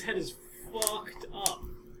getting there. Its head is fucked up.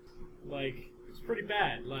 Like, it's pretty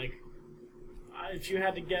bad. Like, if you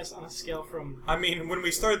had to guess on a scale from I mean, when we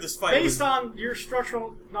started this fight, it was- based on your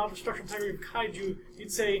knowledge of structural integrity of kaiju,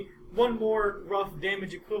 you'd say one more rough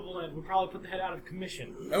damage equivalent would probably put the head out of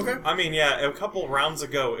commission. Okay. I mean, yeah, a couple rounds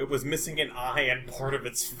ago, it was missing an eye and part of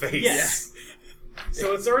its face. Yes.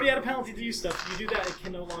 So it's already at a penalty to use stuff. If you do that, it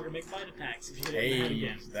can no longer make bite attacks if you hit it in the head Hey,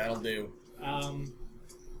 again. that'll do.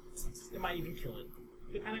 It might even kill it,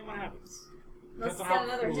 depending on what happens. Unless it's Depends on got how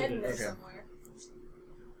another cool head it in there is. Okay. somewhere.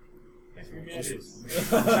 Yes, maybe We it should,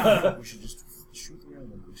 is. we should just shoot the other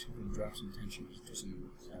one. We should drop some tension. Just do some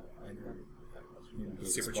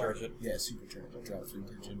Supercharge it. Yeah, supercharge it. Drop some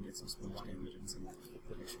tension, get some splash damage, and some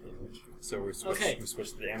extra damage. So we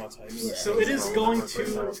switched the ammo types. So it is going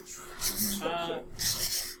to.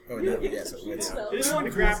 Oh no, yeah, so wait, It is going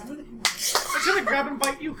to grab. It's going to grab and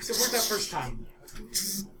bite you because it worked that first time.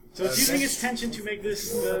 So it's using its tension to make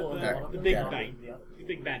this the big bite, the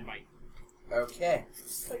big bad bite. Okay.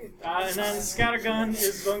 And then Scattergun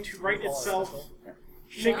is going to right itself,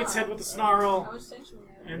 shake its head with a snarl, How much tension we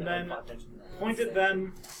have? and then point at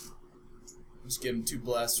them. just give him 2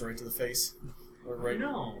 blasts right to the face. Or right.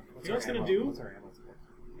 No, you know what it's going to do?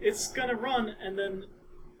 It's going to run and then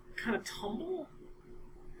kind of tumble,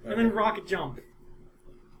 and then rocket jump.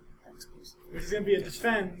 Which is going to be a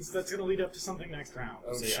defense that's going to lead up to something next round.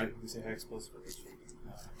 Oh shit. We say high explosive.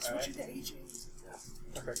 Switch it to AJ. We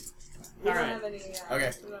don't Alright. have any. Okay.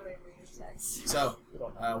 We don't have any range attacks. So,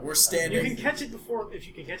 we're You standing. can catch it before, if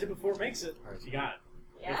you can catch it before it makes it, you got it.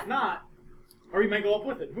 Yeah. If not, or you might go up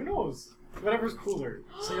with it. Who knows? Whatever's cooler.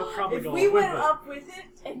 So you'll probably If go we up with went it. up with it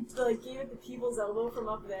and like gave it the people's elbow from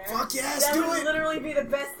up there, Fuck yes, that do would it! literally be the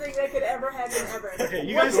best thing that could ever happen ever. Okay,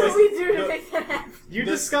 you What guys should we do to no, make that happen? you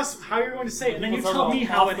discuss how you're going to say it, and then you People's tell me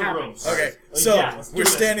elbow how off it the happens. ropes. Okay, so Yeah, let's do we're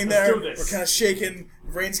this. standing Let's there. do this. We're kind of shaking.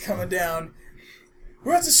 Rain's coming down.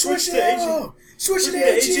 We're about to switch Switch to to AG. AG. Switch to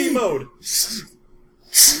AG AG mode.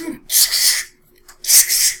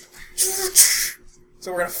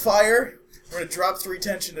 So we're gonna fire. We're gonna drop 3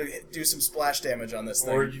 tension to do some splash damage on this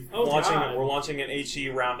thing. We're Oh, God. launching an HE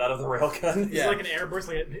round out of the railgun. Yeah. It's like an airburst,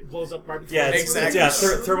 like it blows up right before Yeah, it it's, Exactly. yeah,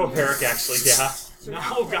 thermobaric actually. Yeah.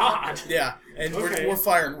 Oh, God. Yeah, and Okay. we're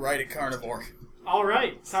firing right at Carnivore. All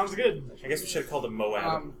right, sounds good. I guess we should have called him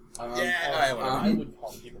Moab. Yeah, whatever. I would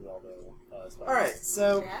call him people elbow. Alright,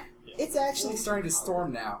 so Yeah. it's actually starting to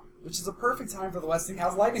storm now, which is a perfect time for the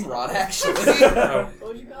Westinghouse Lightning Rod, actually. Oh. What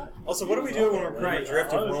would you call it? Also, what do we do when we're Right.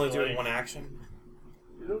 drift if we're only Honestly. doing one action?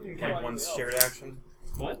 Like one shared action?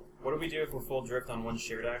 What? What do we do if we're full drift on one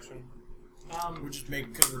shared action? We're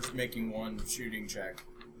just making one shooting check.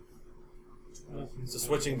 So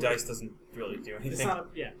switching dice doesn't really do It's anything. not a,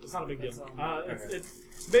 yeah, it's not a big deal.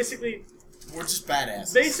 It's basically We're just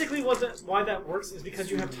badasses. basically why that works is because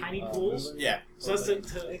you have tiny pools. Yeah. So that's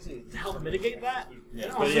to help mitigate that. Yeah.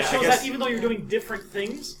 And But also yeah, I shows guess- that even though you're doing different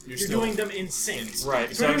things, You're you're still doing them in sync. Right.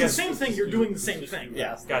 If So you're I doing guess the same thing, you're doing the same thing.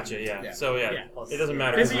 Yeah. Gotcha. Yeah. Yeah. So yeah, Yeah. it doesn't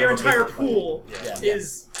matter. Basically, your entire pool Yeah.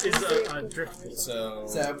 is a drift pool. So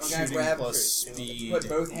I'm gonna shooting grab- plus speed. Put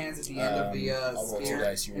both hands at the end of the I'll roll two spear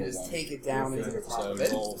dice, you and roll just one. take it down into the top So of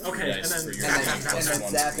it. roll 3 Okay, dice and then for your And then, plus and then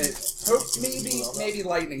one. zap it. Hope maybe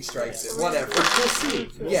lightning strikes it. Whatever. We'll see.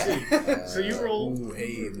 Yeah. So you roll, Ooh,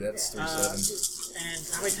 hey, that's 3 7. and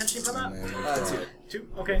how many tension you put up? And then 2. 2?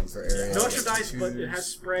 Okay. for area, No extra I got dice, but it has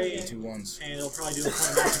spray, 2 1s. and it'll probably do a point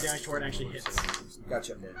of maximum damage before it actually hits.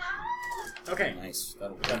 Gotcha. Okay. Nice.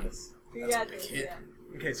 That'll do this. You got big this. hit. Yeah.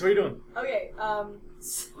 Okay, so what are you doing? Okay.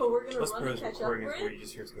 So we're gonna Let's run put to it catch up recording for before it. you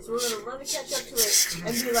just hear it So go. we're gonna run to catch up to it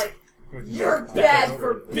and be like, "You're bad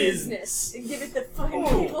for business," and give it the fucking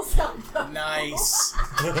people's elbow. Nice.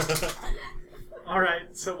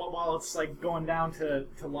 Alright, so while it's like going down to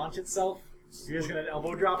launch itself, you're just gonna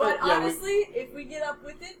elbow drop But it? honestly, if we get up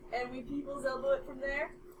with it and we people's elbow it from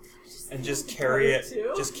there, And just carry it.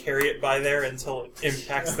 Too. Just carry it by there until it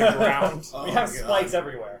impacts the ground. Oh We have my God. spikes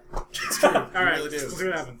everywhere. It's true. Alright, You really do. let's see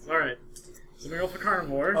what happens. Alright. So we roll for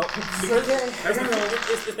carnivore.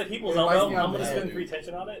 If the people's It elbow, reminds me I'm of gonna the- spend 3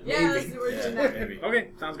 tension on it. yeah, let's do we're doing Yeah, that. maybe. Okay,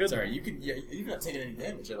 sounds good. Sorry, you've not taken any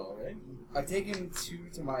damage at all, right? I've taken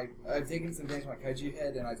I've taken some damage to my kaiju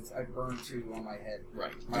head, and I burned 2 on my head.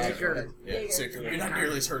 Right. My actual head. Yeah, Jaeger. so you're not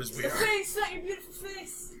nearly as hurt as we The are. face, not your beautiful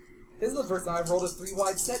face. This is the first time I've rolled a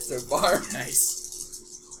 3-wide set so far.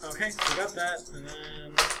 Nice. Okay, so we got that, and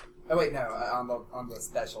then... Oh wait, no, on the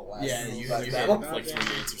special last. Yeah, you but had that'll- like 3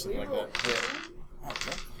 minutes or something like that. Yeah. Oh,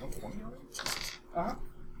 what, 20 already? Jesus. Uh-huh.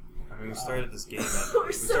 I mean, we started this game. We're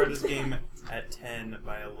We so started this bad. game at 10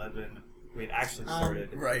 by 11. We had actually started,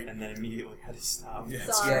 right. and then immediately had to stop. Yeah,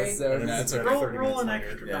 Sorry. Yeah, so And then That's we okay. started Roll, 30 roll an minutes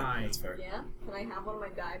extra later. Yeah, die. that's fair. Yeah? Can I have one of my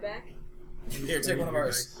die back? Here, take one of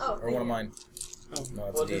ours. Oh, Or one of mine. Oh. No, it's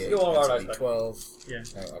Well, a just D8. go on our That's a dice back. D12. Yeah.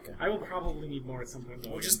 Oh, okay. I will probably need more at some point, though.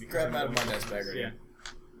 We'll again, just because grab I'm them out of going- my dice bag right Yeah. here.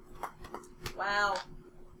 Wow.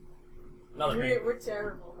 Another green. We're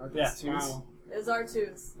terrible. Are these Yeah. 2s? Wow. Those are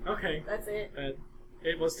 2s. Okay. That's it.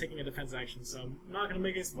 it was taking a defense action, so I'm not going to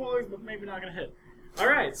make any spoilers, but maybe not going to hit.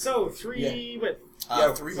 Alright, so 3 with...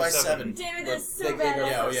 3 by 7. Damn it, But that's so they bad. go-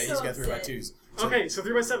 Yeah, I'm he's so got 3 by upset. 2s. Okay, so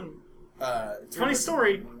 3 by 7. Funny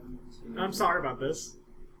story. I'm sorry about this.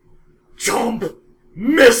 Jump!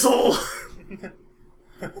 Missile!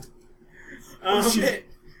 Oh shit!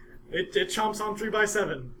 It chomps on 3 by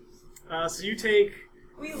 7. So you take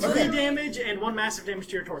We 3 literally, damage and 1 massive damage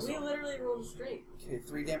to your we torso. literally rolled straight. Okay,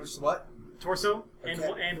 3 damage to what? Torso, and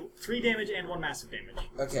Okay. and 3 damage and 1 massive damage.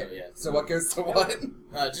 Okay, So, yeah. so what goes to what?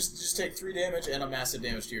 Just take 3 damage and a massive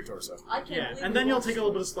damage to your torso. I can't Yeah, believe and we then you'll rolled take a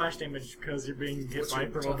little bit of splash damage because you're being hit What's by your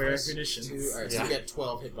barbaric toughness? munitions. 2. Alright, so Yeah. you get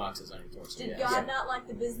 12 hitboxes on your torso. Did yeah. God not like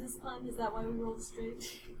the business pun? Is that why we rolled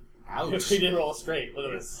straight? Ouch. We didn't roll straight.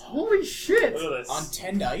 Look at this. Holy shit! Look at this. On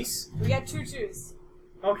 10 dice? We got 2 twos.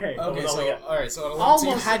 Okay. Okay, no, we so got- alright, so, so you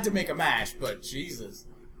Almost- had to make a mash, but Jesus.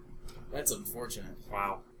 That's unfortunate.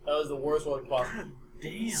 Wow. That was the worst one possible.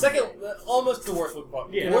 Damn. Second, almost the worst one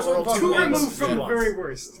possible. Yeah, the worst one roll possible. 2 two removed from the once. very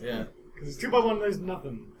worst. Yeah, Because 2 by 1, there's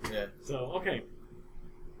nothing. yeah. So, okay.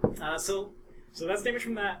 So that's damage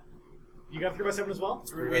from that. You got 3 by 7 as well?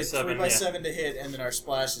 3 by 7, 3 by yeah. 7 to hit, and then our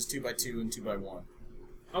splash is 2 by 2 and 2 by 1.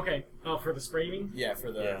 Okay. Oh, for the spray you mean? Yeah, for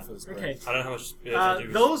the Yeah. spray. Okay. I don't know how much.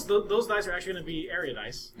 damage. Those dice are actually going to be area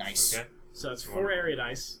dice. Nice. Okay. So it's 4 area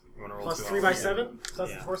dice. You want to roll Plus 2 3 out? by Yeah. 7. So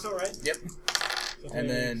that's Yeah. the torso, right? Yep. So And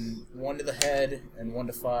then 1 to the head and 1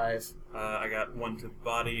 to 5. I got 1 to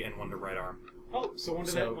body and 1 to right arm. Oh, so 1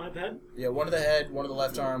 to So- the 1 at the head? Yeah, 1 to the head, 1 to the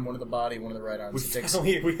left arm, 1 to the body, 1 to the right arm. We So it takes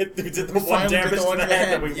finally we did the we one finally did damage the one to the head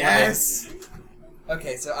that we wanted. Yes.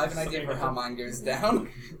 Okay, so I have an idea for how mine goes down.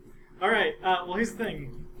 Alright, well here's the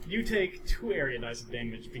thing. You take 2 area dice of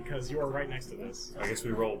damage because you are right next to this. I guess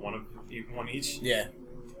we roll one each. Yeah.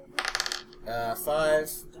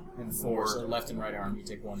 5 and 4. So left and right arm, you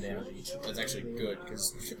take 1 damage each. That's actually good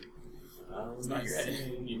because it's not your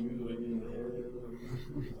head.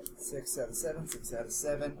 6 out of 7, 6 out of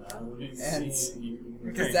 7. And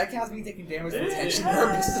Okay. does that count as me taking damage for tension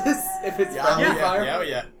purposes? If it's Yeah, friendly yeah, fire? yeah,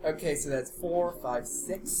 yeah. Okay, so that's 4, 5,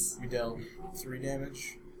 6. You dealt 3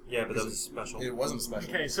 damage. Yeah, but that was special. It wasn't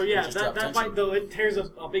special. Okay, so yeah, Just that drop bite tension. though, it tears a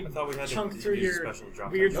big I thought we had to chunk use through your special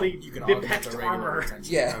drop weirdly Nope, you can augment the bepecked regular armor.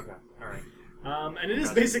 tension. Yeah. Okay. All right. And it is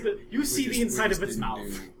Gotcha. basically, you We see just- the inside we of just its didn't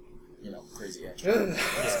mouth. do, crazy action. Ugh.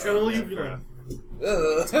 So Yeah, you fair enough.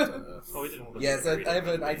 Ugh. Oh, we didn't hold it Yeah, for so three. I have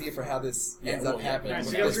an idea for how this ends up happening. Alright,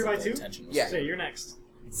 so when you got it 3 by was 2? the tension was- Yeah. So you're next.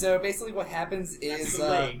 So basically what happens That's is... the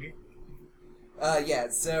leg.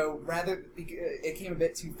 So rather... It came a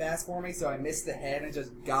bit too fast for me, so I missed the head and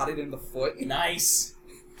just got it in the foot. Nice.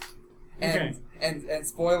 And and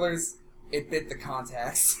spoilers, it bit the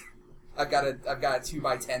contacts. I've got a 2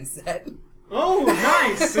 by 10 set. Oh,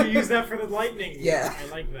 nice! So you use that for the lightning. Yeah. I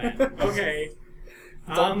like that. Okay.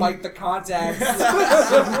 Don't bite the contacts.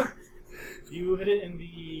 You hit it in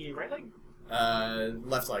the right leg?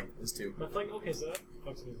 Left leg is 2. Left leg? Okay, so that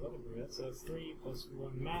fucks with his other bit. So that's 3 plus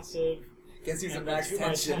 1 massive. Guess who's and in then max 2 by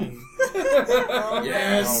tension? 10,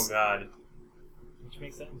 Yes. Oh God. which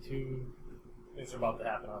makes that into Things are about to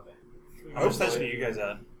happen, aren't they? 3 How much tension are you guys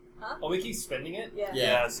at? Oh, we keep spending it? Yeah.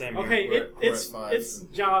 Yeah. Same here. Okay, We're it's at 5. it's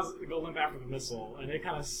Jaws go limp after the missile, and it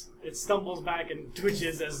kind of it stumbles back and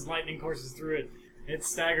twitches as lightning courses through it. It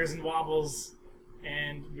staggers and wobbles,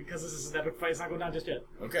 and because this is an epic fight, it's not going down just yet.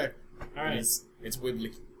 Okay. All right, It's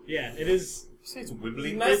wibbly. yeah, it is, You say it's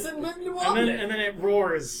wibbly. Nice and wobbly. and then it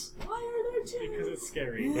roars Why are there 2? because it's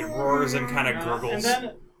scary. It roars and kind of And gurgles.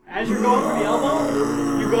 then as you're going for the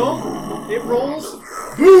elbow, you go, it rolls,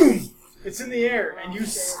 boom! It's in the air, and you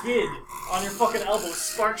skid on your fucking elbow.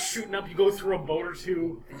 Sparks shooting up. You go through a boat or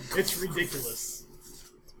two. It's ridiculous.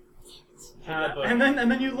 And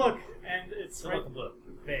then you look, and it's right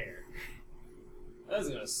there. That is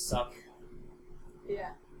gonna suck. Yeah.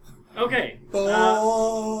 Okay.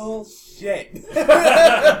 Bullshit.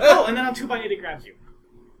 Oh, and then on 2 by 8 it grabs you,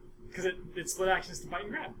 because it split actions to bite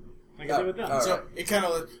and grab, like I did with them. Oh. So it kind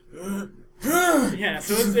of Yeah,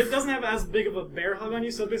 so it doesn't have as big of a bear hug on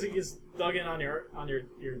you, so it basically gets dug in on your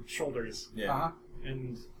shoulders, yeah. Uh-huh.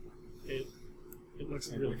 and it looks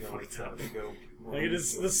really fucked up. Go Like it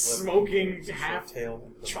is the smoking, half tail,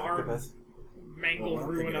 charred, mangled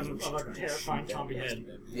ruin of a terrifying chompy head.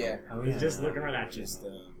 Yeah. It's just looking right at you. Just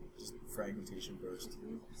fragmentation burst.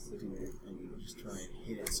 Do it and just try and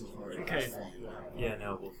hit it so hard. Okay. it's falling. Yeah,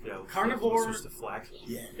 no. We'll Carnivore switch to flak.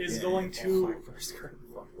 Yeah. is yeah. going to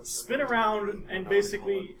spin around and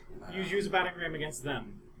basically use a battering ram against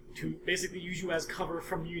them to basically use you as cover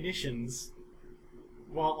from munitions,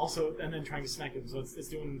 while also and then trying to smack them. So it's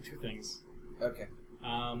doing 2 things. Okay.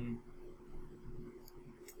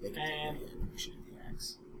 They can And- take the ammunition and the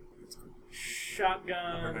axe. That's cool.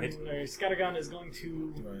 shotgun Alright. or scattergun is going to.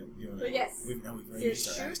 You wanna, But yes. We've already Serious used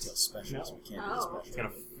our shoot? Axe special, so we can't Oh. do the It's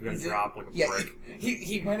special. gonna drop like a Yeah, brick.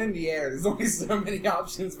 he went in the air. There's only so many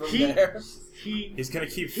options from He- there. He He's gonna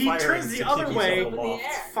keep He firing turns the to other keep way. himself Up in the aloft.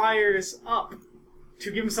 air. fires up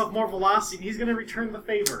to give himself more velocity, and he's going to return the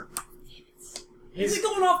favor. Is he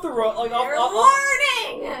going off the road? Like You're off?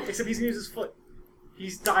 warning! Except he's going to use his foot.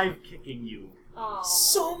 He's dive kicking you. Oh.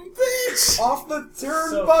 Some bitch! Off the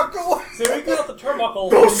turnbuckle. So we get off the turnbuckle.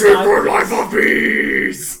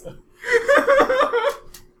 puppies!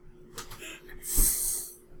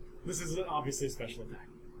 This is obviously a special attack.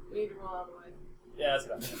 We need to roll out of the way. Yeah, that's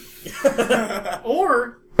about it.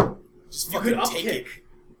 Or Just you fucking could up take it. kick.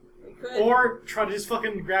 We could. Or try to just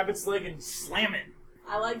fucking grab its leg and slam it.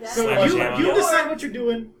 I like that. So Slam you, it. you Or- decide what you're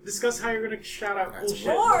doing. Discuss how you're gonna shout out cool shit.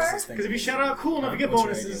 Or- Because if you shout out cool enough, you get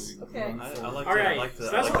bonuses. Okay. I like Alright, I like the, so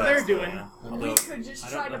I that's like what that. they're doing. We could just I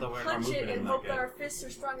try don't to know the way our punch movement it and isn't hope that that good. our fists are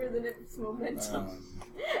stronger than its momentum. Um,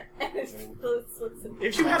 And it splits and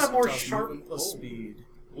If you had a more Toss sharp movement plus speed.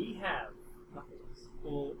 We have.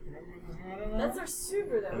 well, That's our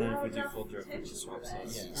super though. And We then don't if we have do enough full drip, it potential just for swaps that.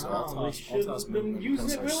 us. Yeah, so Oh, I'll we toss shouldn't movement have been using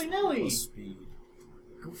plus it our willy-nilly. plus speed.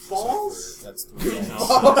 Goofballs? That's the That is Oh,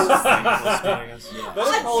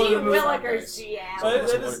 probably gee the most- willikers, GM.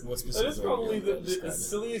 That is probably the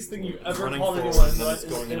silliest thing you've ever Running called forward, anyone and then it's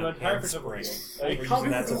going in in an a entire handspring. Like, It comes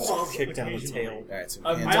And that's with a goofballs kick down the occasionally. tail. Alright, so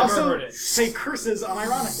I've hands I never up. also heard it. say curses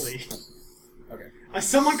unironically. Okay.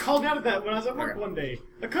 Someone called out at that when I was at work Okay. one day.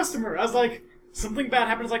 A customer. I was like, something bad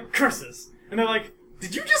happened. I was like, curses. And they're like,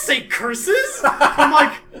 did you just say curses? I'm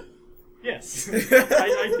like, yes.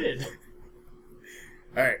 I did.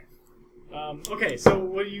 Alright. Okay, so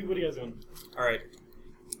what are you guys doing? All right.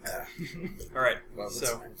 All right. Well,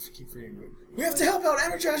 So, let's keep forgetting. We have to help out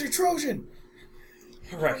Energizer Trojan!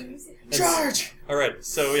 all right. Charge! All right.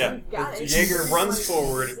 So yeah, Got it. Jaeger runs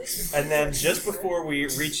forward, and then just before we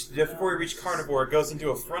reach Carnivore, it goes into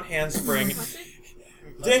a front handspring.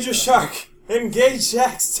 Danger Shark, engage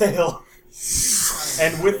Jack's tail.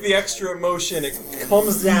 And with the extra motion, it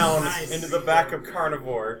comes down into the back of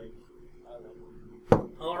Carnivore.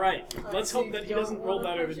 Alright, let's hope that he doesn't roll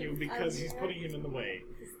better than you because he's putting him in the way.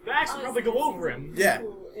 The axe will probably go over him, Yeah.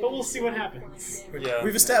 but we'll see what happens. Yeah.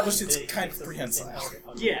 We've established it's kind of prehensile.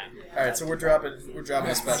 Yeah. Alright, so we're dropping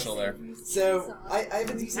a special there. So I have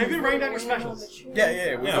a decent. Have you been writing down your specials?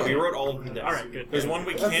 Yeah. Yeah, we wrote all of them down. Alright, good. There's one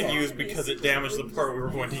we can't Okay. use because it damaged the part we were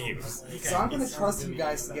going to use. So I'm gonna trust you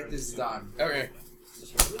guys to get this done. Okay.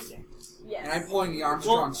 Yes. And I'm pulling the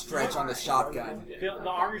Armstrong Well- stretch on the shotgun. The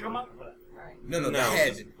arm you're talking about? No, the No.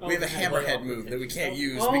 head. We have a Oh, hammerhead move that we can't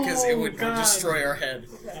use Oh, because it would God. destroy our head.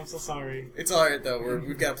 I'm so sorry. It's alright though,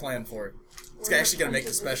 we've got a plan for it. It's actually gonna make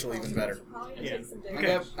the special even better. Yeah.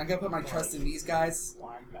 I'm gonna put my trust in these guys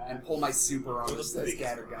and pull my super on this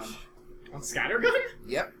scattergun. On scattergun?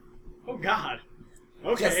 Yep. Oh god.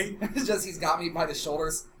 Okay. Just he's got me by the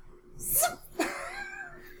shoulders.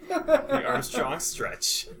 The Armstrong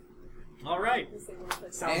stretch. Alright.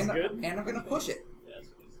 Sounds and, good. and I'm gonna push it.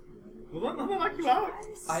 Will that knock you out?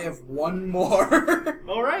 I have one more.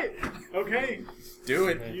 Alright. Okay. Do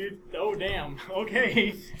it. Oh damn.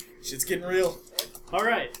 Okay. Shit's getting real.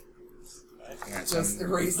 Alright. Alright, so Just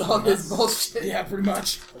erase all this bullshit. yeah, pretty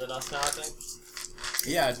much. Are the us now, I think?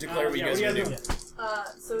 Yeah, declare what you Yeah, guys what are do you doing.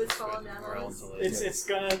 So it's falling down on us.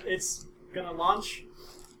 It's gonna launch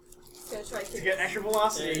It's gonna try to get extra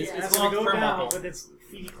velocity, It's and it's gonna gonna go down turnbuckle. with its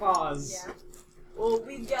feety claws. Yeah. Well,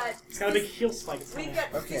 we've got. It's got a big heel spike. We've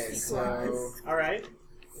got Okay, fisty so claws. Alright.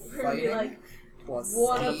 We're gonna be fighting like, plus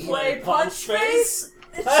wanna speed. play punch face?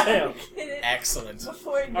 Damn. Get it Excellent.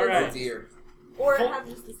 before it gets Alright. Oh dear. Or Full- have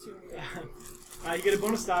just this two. You get a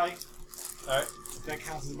bonus die. Alright. That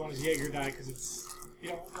counts as a bonus Jaeger die because it's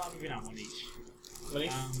well, maybe not one each. Ready?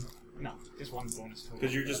 No, just one bonus total.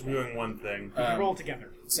 Because you're just doing one thing. You can roll together.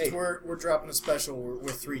 Since we're dropping a special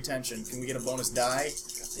with 3 tension, can we get a bonus die?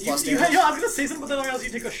 Plus You, damage? I was gonna say something, but then I realized you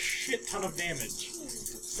take a shit ton of damage.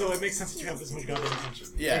 So it makes sense that you have this much goddamn attention.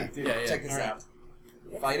 Yeah, Hey, dude, yeah, yeah. check this Alright. out.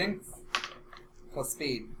 Fighting plus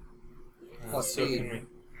speed. Plus So speed. can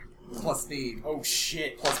we? Plus speed. Oh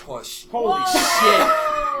shit. Plus push. Holy shit.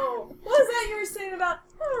 Whoa! What was that you were saying about?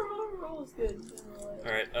 Oh, roll's good.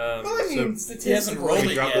 Alright, Well, I mean, so He hasn't statistically, rolled can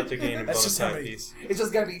we it drop yet. that to gain a That's bonus just how die many- piece? it's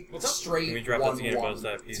just gonna be What's up? straight Can we drop that to gain a bonus 1-1,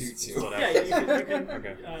 die piece? 2-2. Split Yeah, out. you can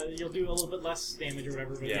Okay. you'll do a little bit less damage or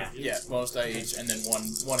whatever. But Yeah. Yeah, bonus die each, and then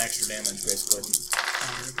one extra damage, basically.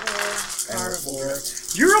 Carnivore.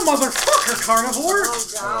 You're a motherfucker, Carnivore! Oh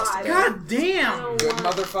god. God damn! Good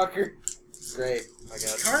motherfucker. Great. I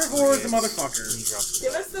got Carnivore is a 3 motherfucker.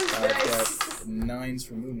 Give us those I've dice. got 9s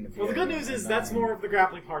for movement. If Well, the you good have news a is that's 9. more of the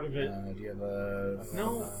grappling part of it. Do you have a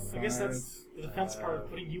No, I guess 5? that's the defense part of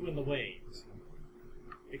putting you in the way.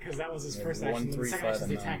 Because that was his Yeah, first 1, action, and the 3, second 5, action is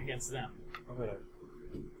the and attack 9. against them. Okay.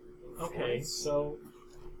 Okay, so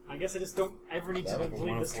I guess I just don't ever need to That was believe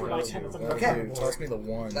one this of 2 four. by 10 that's on Okay. carnivore. Toss me the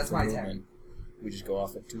 1. That's for my movement. turn. We just go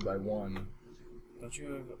off at 2 by 1. Don't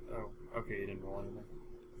you have? Oh, okay. You didn't roll anything.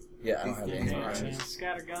 Yeah, I don't have These any. things Okay, are- and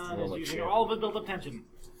Scattergun Roll is like using shit. all of the built-up tension.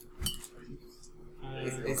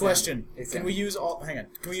 It's Question: It's Can in. we use all? Hang on.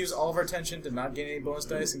 Can we use all of our tension to not gain any bonus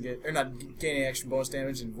dice and get, or not gain any extra bonus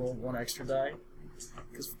damage and roll 1 extra die?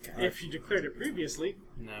 Because If you declared it previously,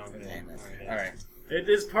 No. damn it. Alright. All right. it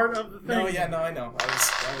is part of the thing. No, yeah, no, I know.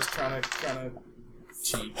 I was trying to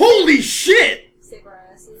cheat. Holy shit! Save our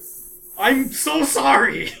asses. I'm so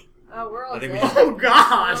sorry! Oh, we're all I think we dead. Oh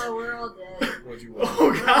god! Oh, we're all dead. What'd you roll?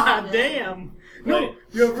 Oh god damn! No, Wait.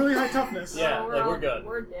 you have really high toughness. Yeah, Oh, like, we're all- good.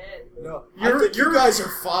 We're dead. No, You're- I think you you're- guys are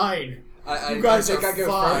fine. I You guys think are I go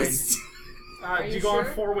fine. first. Are Do you you go on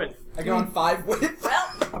sure? 4 width? I go on 5 width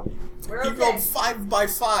Well, we're He okay. rolled 5 by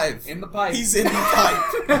 5. in the pipe. He's in the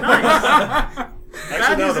pipe. Nice! Actually,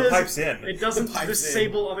 Bad no. news The is pipe's in. It doesn't The pipe's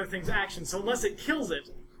disable other things' actions, so unless it kills it,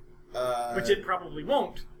 which it probably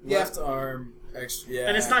won't, left arm extra. Yeah,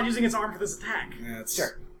 and it's not using its arm for this attack. Yeah, that's,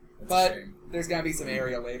 Sure. that's But a shame. there's gonna be some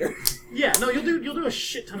area later. Yeah, no, you'll do a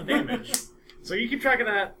shit ton of damage. So you keep track of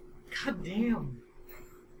that. God damn.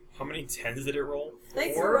 How many 10s did it roll?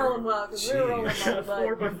 Thanks 4? for rolling well, because we were rolling well, 4 but by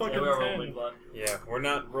Yeah, fucking we are rolling 10. blood. Yeah, we're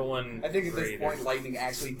not rolling. I think at this great. point, lightning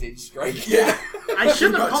actually did strike. Yeah. I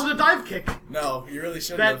shouldn't have Pretty called it a dive kick. No, you really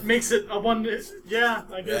shouldn't That have. makes it a 1. Yeah,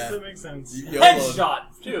 I guess Yeah. that makes sense. YOLO.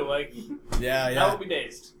 Headshot, too. Like, Yeah, that yeah. would be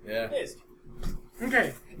dazed. Yeah. Dazed.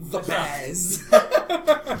 Okay. The Baz.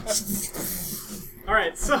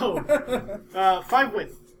 Alright, so 5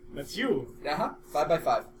 width. That's you. Uh-huh. 5 by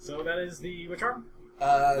 5. So that is the which arm?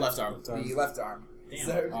 Left arm. The left arm. Damn.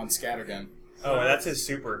 So, On scattergun. Oh, that's his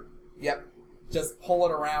super. yep. Just pull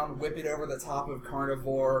it around, whip it over the top of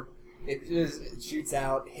Carnivore. It just shoots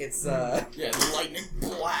out, hits, Yeah, the lightning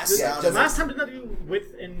blasts Yeah, out just- of Last time did I do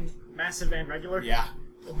width in massive and regular? Yeah.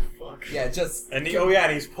 Oh fuck. yeah, just, And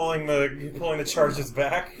and he's pulling the charges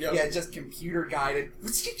back. Yep. yeah, just computer guided.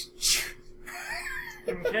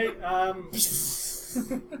 Okay.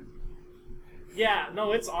 Yeah.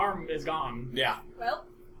 No, its arm is gone. Yeah. well,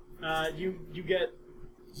 You get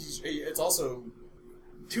It's also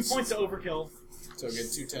 2 points to overkill, so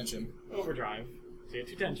get 2 tension. overdrive. So you get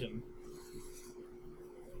 2 tension.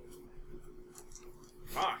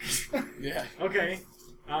 Fuck. Yeah. Okay.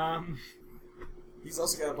 He's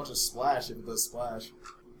also got a bunch of splash if it does splash.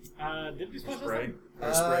 Did it do splash? Spray.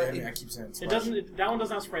 Or spray. I mean, it- I keep saying splash. It doesn't. That one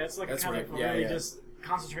doesn't have spray. That's like That's kind right, of yeah, really yeah. just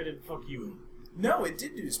concentrated. Fuck you. No, it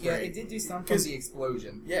did do Yeah, spray. it did do some from 'Cause- the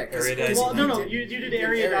explosion. Yeah, because Area dice. Well, no. You did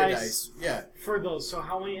area dice Yeah, for those. So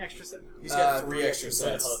how many extra sets? he's got 3 3 extra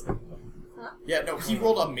extra sets. Yeah, no, he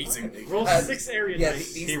rolled amazingly. Roll Uh, 6 area Yeah,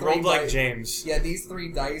 dice. these He three rolled like di- James. Yeah, these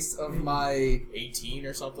 3 dice of my 18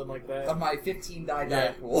 or something like that. 15 die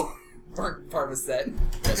Yeah. pool weren't part of a set.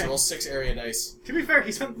 Yeah, so roll 6 area dice. To be fair,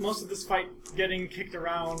 he spent most of this fight getting kicked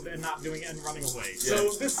around and not doing it and running away. So Yeah.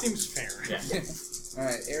 this seems fair. Yeah.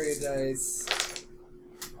 Alright, area dice.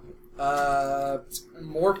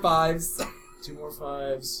 More 5s. 2 more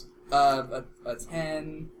 5s. A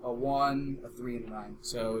 10, a 1, a 3, and a 9.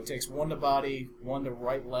 So it takes 1 to body, 1 to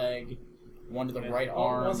right leg, 1 to the right Oh,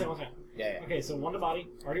 arm. One second. Yeah, yeah. Okay, so 1 to body.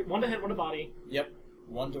 Already 1 to head, 1 to body. Yep.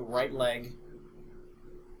 1 to right leg,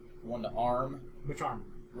 1 to arm, Which arm?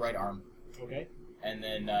 right arm, Okay. and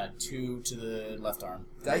then 2 to the left arm.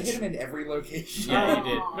 Did I hit him in every location? Yeah, you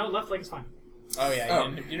did. No, left leg is fine. Oh yeah, Oh,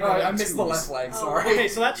 you didn't no, roll I missed the 2s. left leg, Oh, sorry. Okay,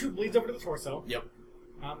 so that 2 bleeds over to the torso. Yep.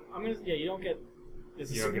 I'm gonna. Yeah, you don't get. It's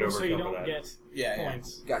a You don't super, get so you overkill for don't that. get Yeah, yeah.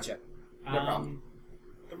 points. Gotcha. No problem.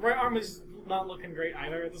 The right arm is not looking great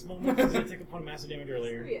either at this moment because it took a point of massive damage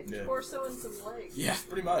earlier. we had Yeah. torso and some legs. Yeah,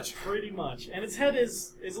 pretty much. Pretty much. And its head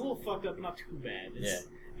is a little fucked up, not too bad.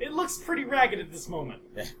 It looks pretty ragged at this moment.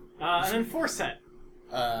 Yeah. And then 4 set.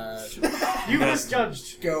 You Yeah.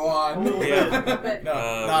 misjudged. Go A on. little Yeah. bit. But No,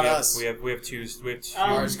 not we have, us. We have two. We have two.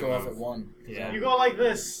 Ours go off at 1. Yeah. You go like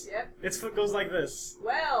this. yep. Its foot goes like this.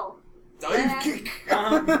 Well, Dive kick.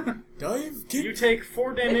 Dive kick. You take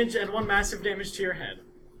 4 damage and 1 massive damage to your head.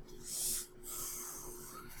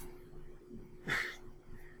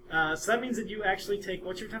 So that means that you actually take,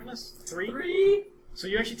 what's your toughness? 3? 3. So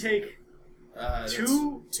you actually take, That's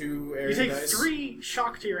 2 2 area you take dice. 3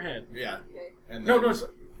 shock to your head. Yeah. Okay. And No, then- no,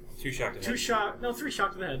 2 shocked. 2 shock, no, 3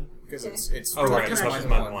 shock to the head. because Okay. it's Oh, right, it's it's minus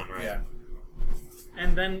minus 1, one, right. Yeah.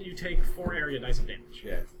 and then you take 4 area dice of damage.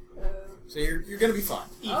 Yeah. So you're gonna be fine.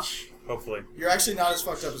 Each. Hopefully. You're actually not as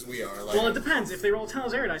fucked up as we are. Like, Well, it depends. If they roll 10 of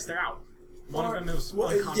those area dice, they're out. One of them is Well,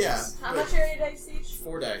 unconscious. yeah. How much area dice each?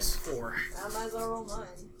 4 dice. 4. I might as well roll mine.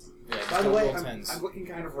 Yeah. just By the don't way, roll I'm tens. looking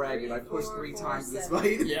kind of ragged. I pushed 3, 3 4, times this 7.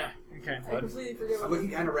 fight. Yeah. Okay. I completely forget what I'm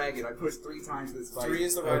looking kind of ragged. I pushed 3 times this fight. 3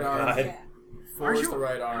 is the right Oh, arm. God. Yeah. 4 Are is you- the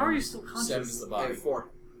right arm. how are you still conscious? 7 is the I body. have 4.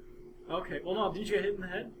 Okay. Well, no. Didn't you get hit in the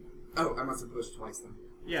head? Oh, I must have pushed twice then.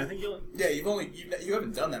 Yeah, I think you. Yeah, you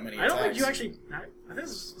haven't done that many I don't think attacks. you actually. I think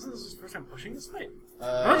wasn't this the first time pushing this fight?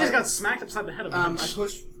 Uh, I just got smacked upside the head of I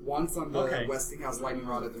pushed once on the Okay. Westinghouse lightning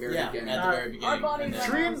rod at the very yeah, beginning. at the very beginning. Our body and then-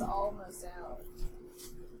 Crim- is almost out.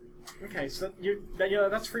 Okay, so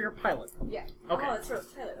that's for your pilot. Yeah. Okay. Oh, that's for a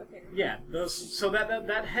pilot. Okay. Yeah. So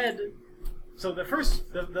that head. So the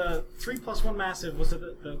first the 3 + 1 massive was to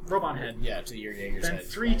the robot head. Yeah, to your Jaeger's Then head.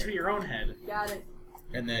 3 to your own head, Got it.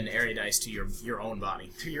 And then area dice to your own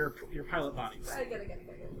body. to your pilot body, I got it.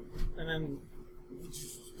 and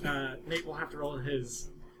then Nate will have to roll his.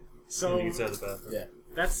 So You can say the bathroom. Yeah.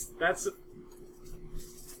 that's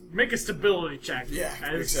make a stability check. Yeah,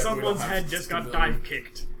 as exactly. someone's We don't head have just got stability. dive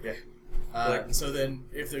kicked. Yeah. So then,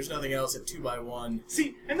 if there's nothing else at 2x1,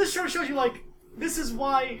 See, and this shows you like this is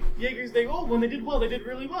why Jaegers when they did well, they did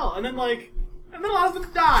really well, and then a lot of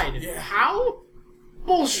them died. Yeah. How?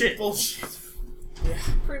 Bullshit. bullshit.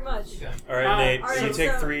 Pretty much. All right, Nate. alright, you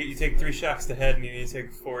take so- 3. You take 3 shocks to head, and you need to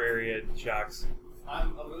take 4 area shocks.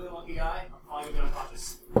 I'm a really lucky guy. I'm probably gonna be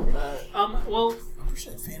unconscious. Well, I'm pretty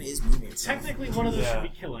sure the fan is moving itself. technically one of those Yeah.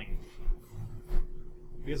 should be killing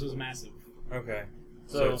because it was massive. Okay.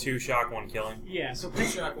 So 2 shock, 1 killing. Yeah. So Three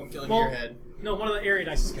pick. shock, one killing Well- your head. No, one of the area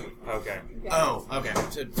dice is killing. Okay. Oh, okay.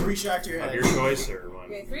 So 3 shock to your Of head. your choice or one?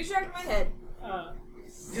 Okay, 3 shots in my head.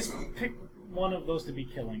 Just pick one of those to be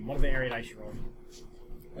killing. One of the area dice you rolled.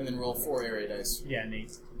 And then roll 4 area dice. Yeah,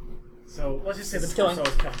 Nate. So let's just say the It's killing.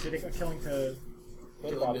 torso is killing. So you take a killing to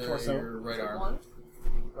Killing the to torso. your right arm.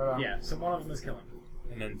 1. Yeah, so one of them is killing.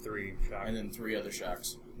 And then 3 shock. And then 3 other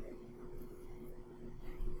shocks.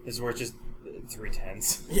 This is where it's just 3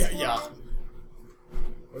 tens. Yeah.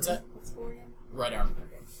 What's that? What's 4 again? Right arm.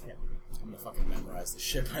 Yeah. I'm gonna fucking memorize this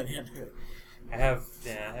shit by the end of it. I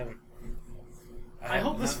haven't. I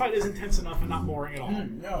hope this fight is intense enough and not boring at all.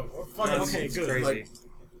 No. Fuck No, it. Okay, it's good. crazy. Like-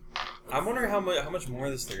 I'm wondering how much more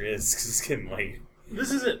of this there is, because it's getting late.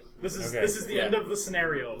 This is it. This is the Yeah. end of the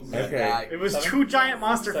scenarios. Okay. It was 7? 2 giant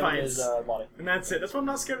monster 7 fights, is body. and that's it. That's why I'm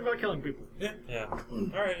not scared about killing people. Yeah.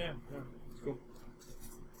 Alright, yeah. It's cool.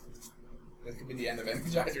 This could be the end of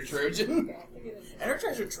Energizer Trojan. Okay, I figured it.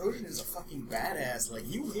 Energizer Trojan is a fucking badass. Like,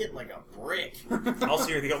 you hit like a brick. Also,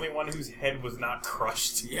 you're the only one whose head was not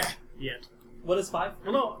crushed. Yeah. Yet. What is 5?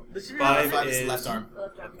 Well, no. This is 5 5 is is left arm.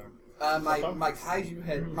 Left arm. My kaiju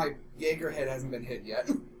head, my Jaeger head hasn't been hit yet.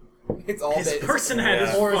 It's all His dead. person head is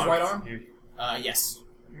Yeah. Or his fucked. right arm? You- Yes.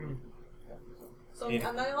 So Yeah.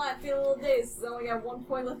 I'm not gonna lie, I feel a little dazed because I only got 1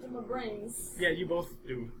 point left in my brains. Yeah, you both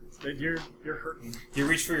do. You're hurting. You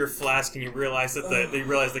reach for your flask and you realize that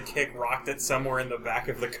the kick rocked it somewhere in the back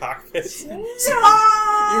of the cockpit.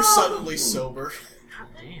 You're suddenly sober. God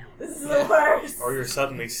damn. This is the worst. Or you're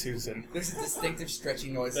suddenly Susan. There's a distinctive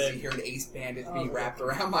stretching noise as Ben. you hear an ace bandage Oh, being good. wrapped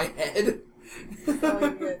around my head. Oh, you're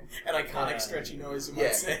good. An iconic stretchy noise, you might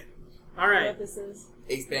Yeah. say. All What right. this is.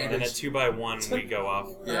 Ace And then bandage. at 2x1 we go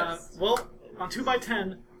off. Yeah. Well, on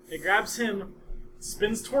 2x10, it grabs him,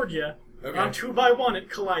 spins toward you. Okay. On 2x1, it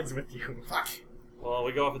collides with you. Fuck. Well,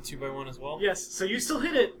 we go off at 2x1 as well. Yes, so you still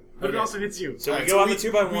hit it, but it Okay. also hits you. So we Alright, go so off we- at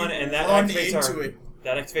 2x1 we and that run activates into our it.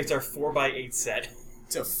 that activates our 4x8 set.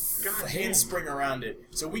 To God handspring around it.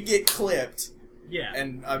 So we get clipped, Yeah,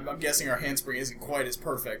 and I'm guessing our handspring isn't quite as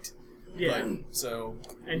perfect. yeah. But, so.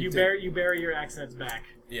 And you bury your axe in its back.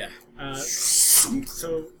 Yeah.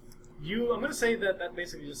 So I'm gonna say that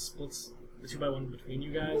basically just splits the 2x1 between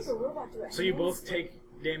you What guys. does a robot do? So you both take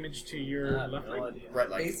damage to your left leg. Right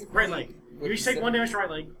leg. Basically, Right leg. what You each take said- 1 damage to right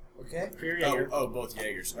leg Okay. for your Jaeger. Oh, both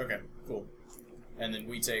Jaegers. Okay, cool. And then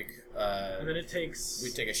we take And then it takes... we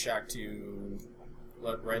take a shock to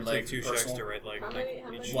right We leg. take 2 shocks personal. to right leg. How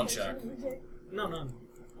many One shot. did we take? No.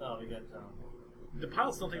 Oh, we got. The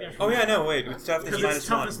pilots don't take damage. Oh yeah, no, wait. It's toughness Because minus it's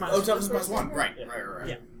toughness 1. Oh, toughness minus 1. Right.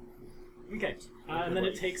 Yeah. Okay. And then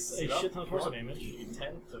it takes a shit ton of torso damage.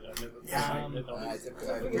 10, so Yeah. I took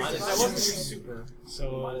That wasn't your super,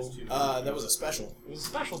 so Minus 2. That was a special, it was a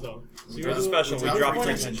special though. So It was a special. We Drop dropped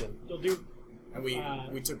point tension. You'll do. and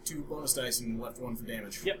we took 2 bonus dice and left 1 for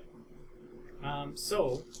damage. Yep.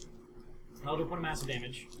 So I'll do 1 massive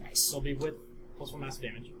damage. Nice. So it'll be with plus 1 massive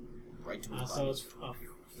damage. Right to the So it's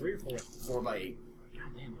 3 or 4. 4 by 8. God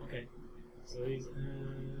damn. Okay. So he's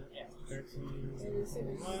 13. Just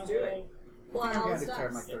miles do it. away. Well, I'm all gonna declare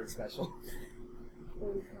my stops. third special.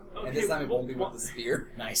 Okay, And this time it won't be with the spear.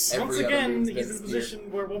 Nice. Every Once other again, move's he's been in a spear.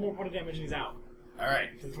 position where one more point of damage and he's out. All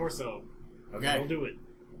right. To the torso. Okay. He'll do it.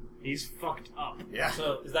 He's fucked up. Yeah.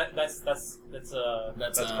 So is that's That's That's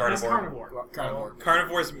carnivore. carnivore. Carnivore.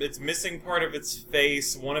 Carnivore's it's missing part of its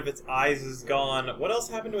face. One of its eyes is gone. What else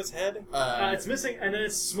happened to its head? It's missing, and then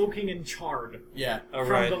it's smoking and charred Yeah. Oh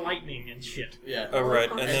from right. the lightning and shit. Yeah. Oh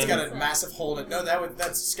right. And And it's then got a massive hole in it. No,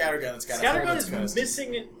 that's Scattergun. That's got a hole in Scattergun its is chest.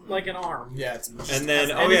 missing like an arm. Yeah. It's and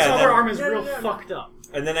then And its other then, arm is No, real no, no. fucked up.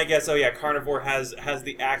 and then I guess Carnivore has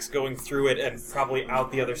the axe going through it and probably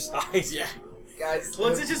out the other side. Yeah. Guys, Well,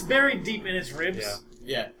 it's just buried deep in its ribs. Yeah.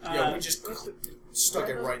 Yeah. Yeah. Uh, We just stuck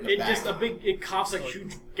it right in the It back. just it coughs a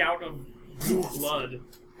huge gout of blue blood.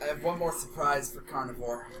 I have one more surprise for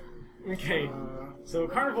Carnivore. Okay, so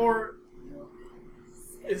carnivore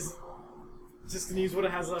is just gonna use what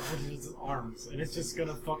it has left, which is its arms, and it's just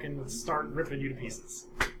gonna fucking start ripping you to pieces.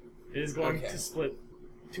 It is going Okay. to split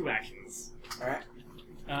 2 actions. Alright.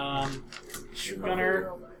 Shoot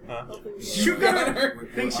gunner. Huh? Shoot gunner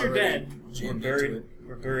thinks you're dead.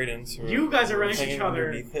 We're buried into. You guys are right next to hanging each other.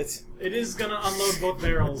 underneath it. It is gonna unload both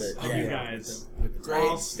barrels With the- of you yeah. guys, Great.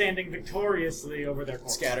 all standing victoriously over their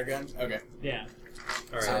corpse. Scattergun. Okay. Yeah.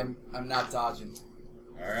 All right. I'm not dodging.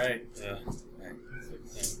 All right. Yeah.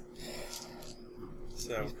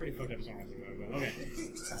 So He's pretty fucked up. So okay.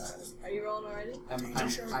 Are you rolling already? I'm What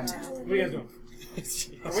are you guys doing?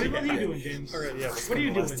 What are you doing, James? All right. Yeah. What are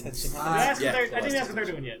you doing? I didn't ask what they're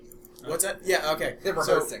doing yet. What's that? Yeah. Okay. They're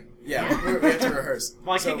So- rehearsing. yeah. We have to rehearse.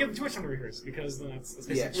 Well, I So- can't give them too much time to rehearse because then that's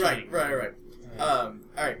basically Yeah. cheating. Right. All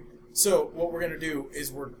right. So what we're gonna do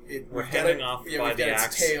is we're We're we've got hanging it- off yeah, by we've got the its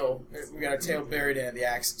axe. tail. We got our tail buried in it, the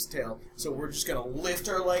axe's tail. So we're just gonna lift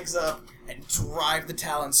our legs up and drive the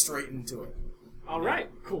talon straight into it, All right,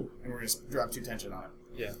 cool. and we're gonna drop 2 tension on it.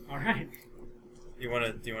 Yeah. All right. Do you want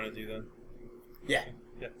to do that? Yeah.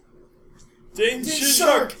 Danger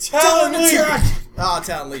Shark! Talon leap! attack! Ah,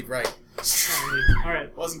 talon leap. Right. All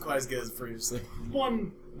right. Wasn't quite as good as previously.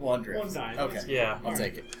 One Drift. One die. Okay. Yeah. I'll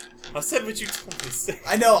take it. I said what you told me to say.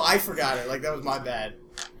 I know. I forgot it. Like that was my bad.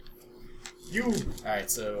 You. All right.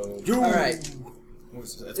 So. Alright.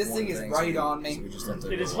 That's This one thing is thing, right so on me. So we just have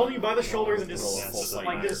to It is roll holding you by the shoulders and just roll a full fight.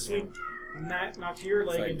 like this sweep knock your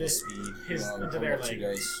leg Fight into with speed. his Well, into I'll their roll 2 leg.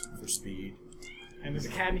 dice for speed. And there's a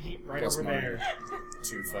cat and heat right Plus over mine. there.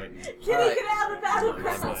 2 fighting. Kitty, Alright. get out of the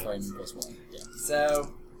battleground! Fighting plus 1. Yeah.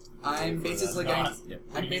 So, I'm basically going. Yeah.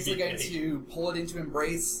 I'm basically going to pull it into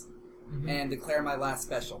embrace and declare my last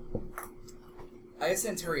special. I have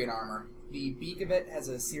Centurion armor. The beak of it has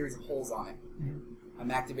a series of holes on it.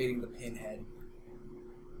 I'm activating the pinhead.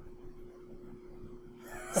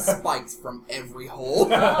 Spikes from every hole, Oh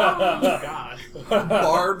God.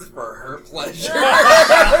 barbed for her pleasure.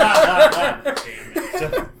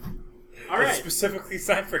 All It's right. specifically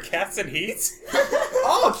signed for cats and heat.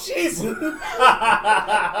 Oh, jeez!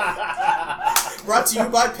 Brought to you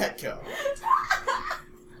by Petco.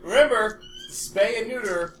 Remember, spay and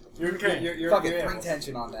neuter. Okay. You're Fuck it, bring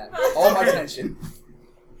tension on that. All my tension.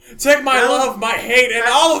 Take my love, my hate, and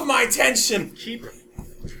all of my tension. Keep.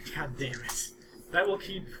 God damn it. That will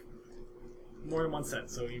keep more than one set,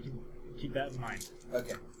 so you can keep that in mind.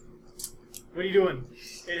 Okay. What are you doing?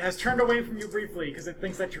 It has turned away from you briefly because it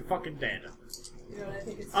thinks that you're fucking dead. You know what I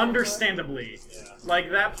think it's time Understandably. Like,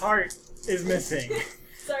 that part is missing. for?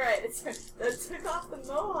 It's alright, it took off the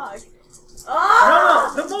mohawk.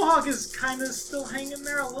 Oh! No, the mohawk is kind of still hanging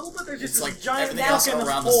there a little bit. There's just It's this like giant everything else fucking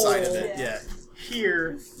around the hole side of it. Yeah. Yeah.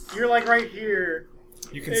 here. You're like right here.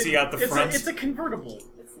 You can see out the it's front. It's a convertible.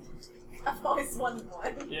 I've always wanted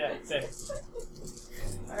one. Yeah, same.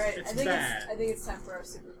 Alright, It's I think bad. I think it's time for our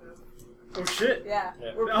super move. Oh shit. Yeah.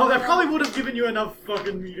 Yeah. We're Oh, that pulling probably up- would have given you enough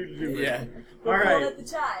fucking meter to do it. Yeah. We're All pulling right. at the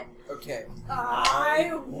tie. Okay.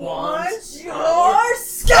 I want your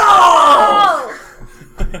skull!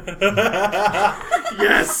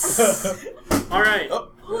 Yes. All right.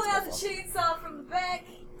 Oh, Pulling out the chainsaw from the back.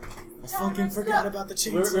 I fucking forgot about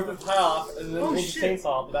the Rip the chainsaw. tie off and then Oh, pull the shit. chainsaw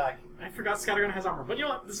off the back. I forgot Scattergun has armor, but you know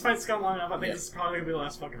what? This fight's gone long enough. I think Yeah. this is probably gonna be the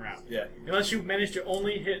last fucking round. Yeah. Unless you manage to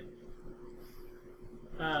only hit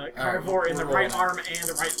Carnivore in the we're right rolling. arm and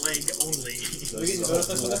the right leg only. We get to bonus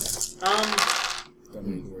this with it? Don't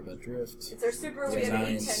need to worry about drift. It's our super, we Yeah, have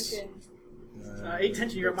 8 nice. tension. 8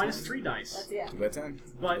 tension, you're at -3 dice. That's, yeah. 2 by 10.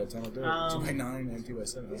 But, 2 by 10 will do it. 2 by 9 and 2 by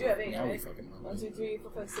 7. We do have 8, Now we right? fucking know. 1, 2, 3,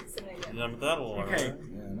 4, 5, 6, 7, 8, yeah. Done with that a little while, Okay. right?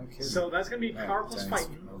 Yeah, no kidding. So that's gonna be Alright, power plus thanks.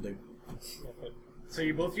 fighting. That'll do. So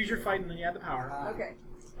you both use your fight and then you add the power. Okay.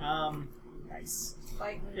 Nice.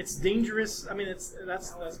 Fighting. It's dangerous. I mean, that's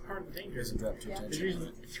part of the danger. Here's a drop to Yeah. There's attention.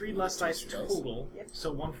 usually 3 less dice total, Yep.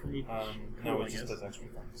 so 1 from each. No, pool, I it just guess. does extra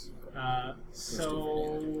things.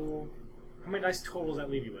 So how many dice total does that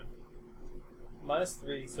leave you with?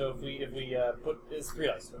 -3. So if we put it's 3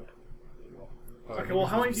 dice. Okay, well,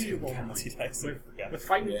 how many do you roll? Penalty dice. With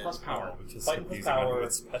fighting Yeah. plus power. Which is Fighting plus confusing under power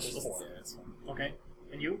its special. is 4. Yeah, that's fine. Okay,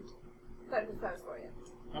 and you? Fighting with powers for you.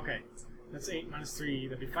 Okay, that's 8 minus 3.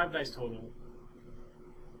 That'd be 5 dice total.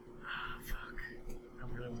 Ah, fuck.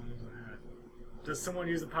 I really want to use that. Does someone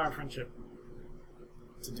use the power of friendship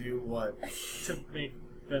To do what? to make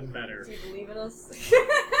them better? Do you believe in us?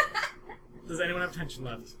 Does anyone have tension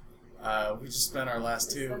left? We just spent our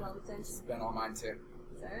last Spend 2. all the tension. Spent all mine too.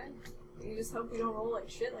 Is that right? You just hope we don't roll like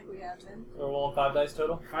shit like we have been. We're rolling 5 dice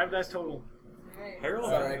total. 5 dice total. Alright. I rolled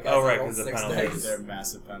Sorry, that. guys, Oh, I right, rolled because the 6 penalty. dice. They're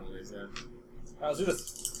massive penalties, yeah. Alright, let's do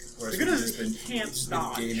this. Whereas The good we've is just he can't just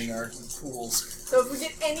dodge. been gaming our pools. So if we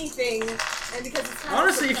get anything, and because it's not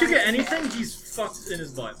Honestly, if you get surprising- anything, he's fucked in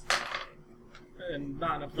his butt. And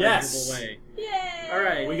not in a Yes. pleasurable way. Yay!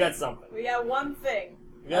 Alright. We got something. We got one thing.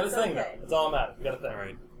 We got That's a thing. okay. That's all that matters. We got a thing.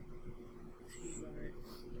 Alright.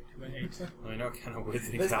 2 and 8. I know what kind of wood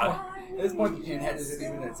they This got. At this point, the Pinhead isn't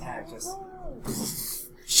even an attack, just.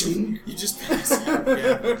 You just pass out,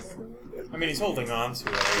 yeah. I mean, he's holding on to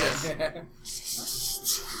it, I guess.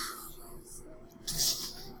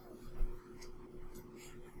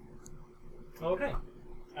 Okay.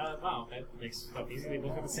 Wow, that makes it easy. They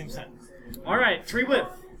both have the same set. Alright, 3 width.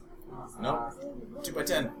 Nope. 2 by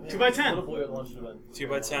 10. 2 by 10. Little boy with lunch to win. 2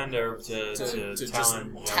 by 10 to just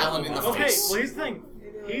talon. talon in the Okay, face. well here's the thing.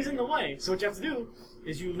 He's in the way, so what you have to do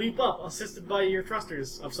is you leap up, assisted by your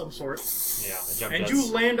thrusters of some sort, Yeah, the jump and jets.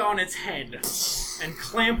 you land on its head and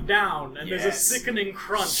clamp down, and there's a Yes. sickening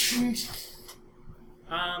crunch.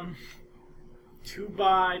 2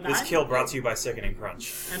 by 9. This kill brought to you by Sickening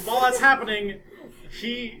Crunch. And while that's happening,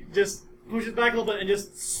 he just pushes back a little bit and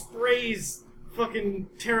just sprays fucking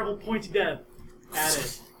terrible pointy death at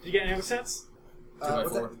it. Did you get any other sets? 2 by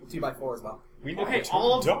what's 4. that? 2 by 4 as well. We know Okay, it's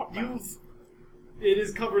all of dog you. mouth. It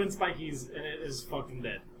is covered in spikies and it is fucking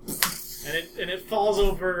dead. And it falls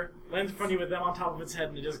over, lands in front of you with them on top of its head,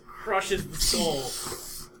 and it just crushes the skull.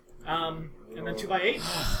 And then 2 by 8.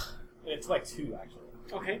 Yeah, 2 by 2 actually.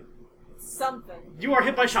 Okay, Something. you are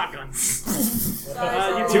hit by shotguns.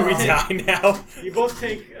 Sorry, you Do sorry. we die now? You both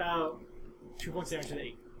take 2 points damage to the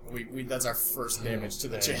 8. We that's our first damage to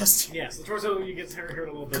the chest. Yes, the torso you get hurt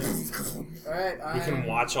a little bit. Alright, We can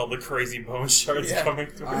watch all the crazy bone shards coming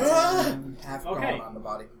through. I'm half Okay. gone on the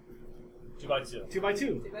body. 2 by 2. 2 by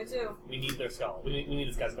 2. 2 by 2. We need their skull. We need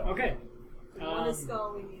this guy's skull. Okay. We want a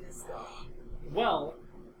skull, we need a skull. Well,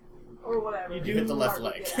 Or whatever. You do hit the left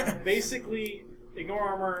Hard to leg. get out. basically, ignore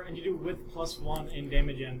armor, and you do width +1 in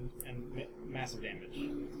damage and massive damage.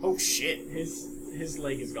 Oh shit. His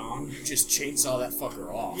leg is gone. You just chainsaw that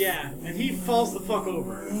fucker off. Yeah, and he falls the fuck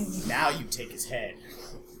over. Now you take his head.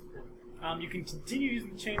 You can continue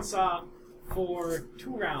using the chainsaw for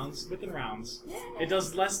 2 rounds, within rounds. Yeah. It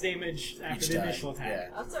does less damage after Each the time, initial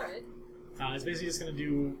attack. That's alright. It's basically just going to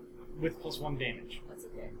do width +1 damage. That's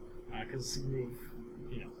okay. Because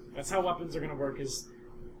that's how weapons are going to work, is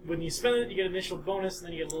when you spend it, you get initial bonus, and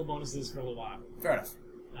then you get little bonuses for a little while. Fair enough.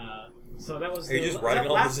 So that was Are you the just writing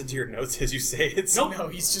all last- this into your notes as you say it? Nope. No,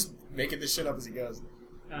 he's just making this shit up as he goes.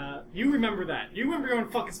 You remember that. You remember your own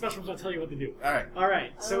fucking special moves. I'll tell you what to do. Alright.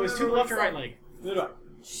 Alright, so it's to the remember left or what right he leg? Neither do I.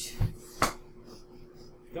 Is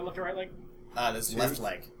that left or right leg? This left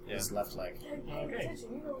leg. Yeah. This left leg. Pay Okay.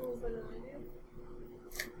 attention, you know rules better than I do.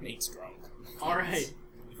 Nate's drunk. Alright.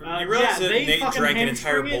 You realize that they Nate fucking drank an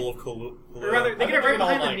entire hamstring it, bowl of Kahlua. Or rather, they I've get it been right drinking all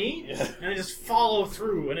behind the night. knee, Yeah. and they just follow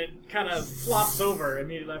through, and it kind of flops over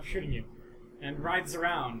immediately after shooting you, and rides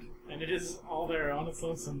around, and it is all there on its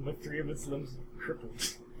lonesome with 3 of its limbs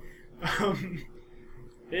crippled.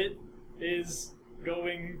 It is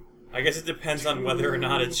going... I guess it depends on whether or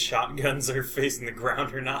not its shotguns are facing the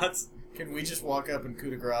ground or not. Can we just walk up and coup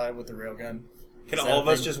de grace with the railgun? Can Is that all a of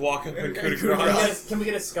us thing? just walk up and coup de Coup de grace? grace. Can we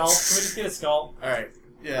get a skull? Can we just get a skull? Alright.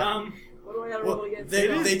 Yeah. What do I gotta Well, roll against? they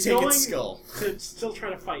It is take going- its skull. to still try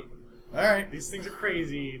to fight. Alright. These things are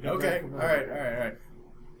crazy. They're Okay. very Alright.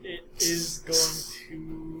 It is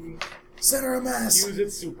going Center of to mass. use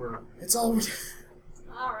its super. It's all.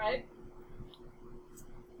 Alright.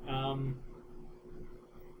 I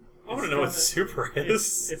want to know what super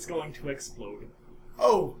is. It's going to explode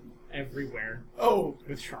Oh. everywhere Oh.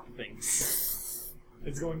 with sharp things.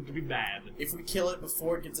 It's going to be bad. If we kill it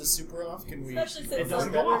before it gets a super off, can we? Especially since It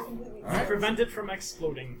doesn't we're go off. completely Alright. Prevent it from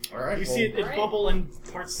exploding. Alright. You see it Alright. bubble and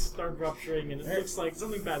parts start rupturing, and it Alright. looks like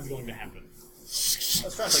something bad's going to happen.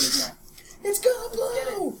 Let's try and take it down. It's gonna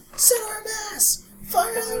blow! Set our mass!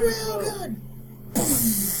 Fire the railgun!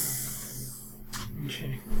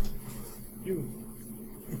 Okay. You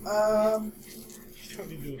Um. don't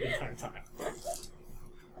need to do it the entire time.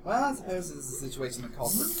 Well, I suppose this is a situation that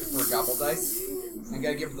calls for gobble dice. I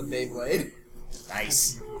gotta give it the Beyblade.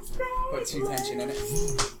 Nice. Put 2 tension in it.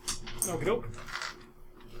 Okie doke.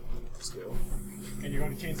 Let's go. And you're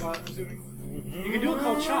going to chainsaw it, I'm assuming? You can do a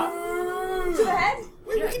cold shot. To the head?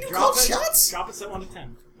 Wait, Yeah, we can do drop cold it, shots? Drop it, set 1 to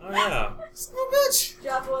 10. Oh yeah. Son of a bitch!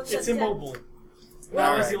 Drop one. It's immobile.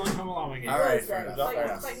 Well, That was Alright. the only time allowing it. All What right, is fair that? enough. Fair Fighting,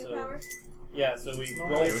 enough. fighting So- power? Yeah, so we No,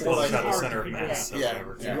 roll it's It four was dice. shot the hard center to of figure mass, out. so Yeah,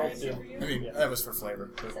 whatever. yeah. Roll Is two. it for you? I mean, that was for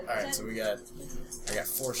flavor. Is that Alright, 10? so we got... I got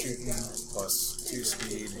 4 shooting plus 2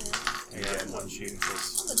 speed. And yeah, 1 shooting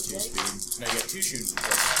plus 2 speed. No, you got 2 shooting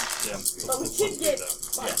plus yeah. 1 speed. But we Plus did speed, get though. 2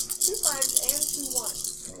 5s and 2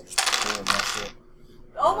 1s. I'll just pull that shit.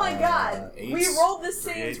 Oh my god! eights. We rolled the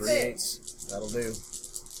same eights. 3 thing. 8s. That'll do.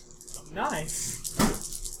 Nice.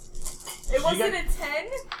 It wasn't a 10,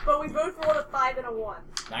 but we both rolled a 5 and a 1.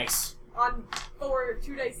 Nice. On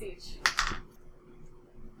 2 dice each.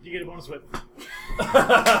 You get a bonus whip.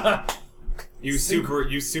 You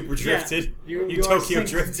super drifted. You You are Tokyo synced.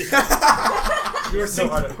 drifted. You are So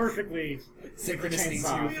hard. synced perfectly. Synchronicity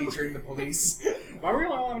Chainsaw. 2 featuring the police. Why were we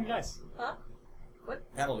only allowing dice? Huh?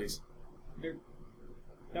 Penalties.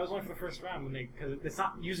 That was only for the first round because it's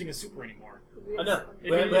not using a super anymore. I know.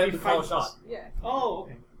 It We have immediately to call a fights shot. us. Yeah. Oh,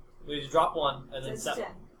 okay. We just drop 1 and then It's set 10.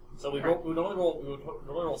 1. So we Right. would only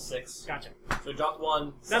roll 6. Gotcha. So we dropped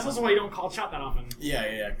 1. That's also why you don't call shot that often.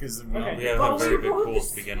 Yeah, because Okay. We have Well, a very we big rolled pool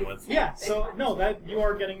this- to begin with. Yeah, so no, that you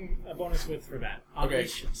are getting a bonus width for that on Okay.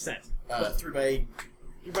 each set. 3 by 8.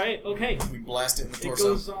 You're right. Okay. We blast it in the It torso.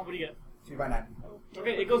 goes on. What do you get? 2 by 9.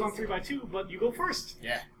 Okay, it goes on 3 by 2, but you go first.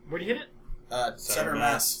 Yeah. Where do you hit it? Center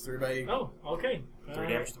mass. 3 by 8. Oh, okay. 3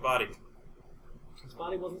 damage to the body. His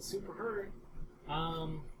body wasn't super hurt.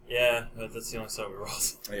 Yeah, that's the only side we rolled.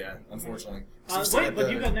 Oh, yeah, unfortunately. Wait,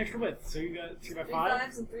 but you got an extra width, so you got 3 by 3 5.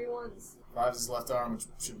 5s and 3 1s. 5 is left arm, which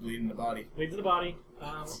should bleed in the body. Lead to the body.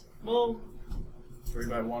 Well, 3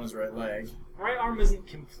 by 1 is right leg. right arm isn't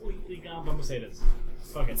completely gone, but I'm gonna say it is.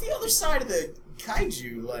 Fuck it. It's the other side of the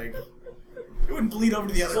kaiju, like... It wouldn't bleed over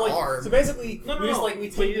to the other So, arm. so basically, No, we just we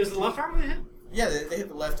take is the left arm that hit? Yeah, they hit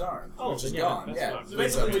the left arm, Oh, which is then yeah, gone. that's Yeah, fine. So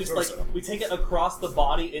bleeds out basically, we the just torso. we take it across the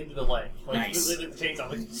body into the leg. Like, Nice. the chainsaw.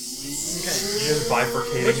 Like, Okay. You're just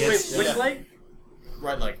bifurcating Which Yeah. leg?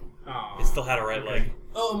 Right leg. Oh. It still had a right leg.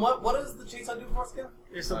 oh, and what does the chainsaw do for us again?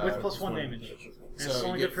 It's a width plus 1 damage. And So it's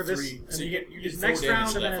only you good for get this. 3 And so you get use 4 next damage round,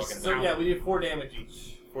 to and then that it's fucking So thing. yeah, we do 4 damage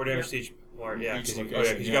each. 4 damage to each. Or, yeah, Each because you,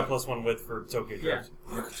 location, you got plus 1 width for Tokyo Yeah.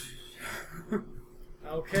 Drift.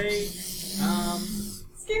 Okay.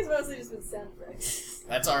 This game's mostly just been sound effects.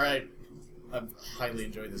 That's alright. I've highly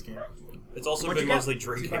enjoyed this game. It's also What'd been you get? mostly 2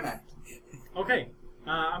 by drinking. 9. Okay.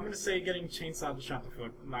 I'm gonna say getting chainsawed to shot the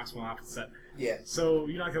foot knocks one off the set. Yeah. So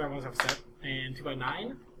you knock that one off the set, and 2 by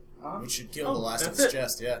 9. Which should kill Oh, the last of that's its it.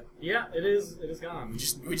 chest, yeah. Yeah, it is. It is gone.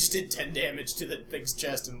 We just did 10 damage to the thing's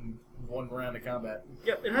chest in 1 round of combat.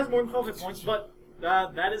 Yep, it has more than 12 hit points, but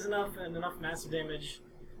that is enough and enough massive damage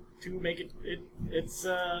to make it. It's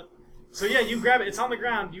So yeah, you grab it. It's on the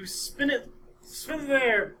ground. You spin it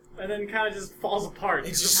there, and then kind of just falls apart. It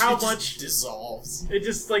Because just, of how it just much dissolves. it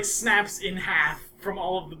just like snaps in half from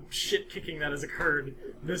all of the shit kicking that has occurred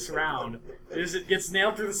this round. It gets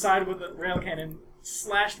nailed through the side with a rail cannon,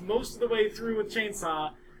 slashed most of the way through with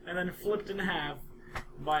chainsaw, and then flipped in half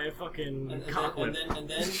by a fucking And cockwhip.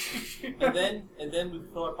 then we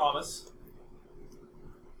fulfill our promise.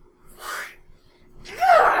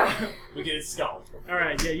 We get its skull. All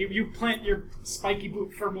right, yeah, you plant your spiky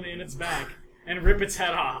boot firmly in its back and rip its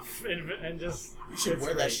head off, and just. You should it's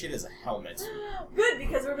wear great. that shit as a helmet. Good,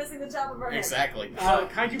 because we're missing the top of our head. Exactly.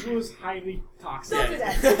 Kaiju glue is highly toxic. Don't do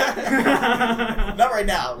that. Not right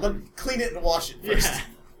now. Clean it and wash it first. Yeah.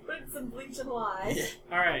 Put in some bleach and lye. Yeah.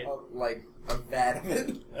 All right. Like a vat of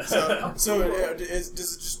it. So does it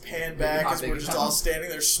just pan back Not as big we're just enough. all standing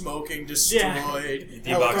there smoking, destroyed? Debox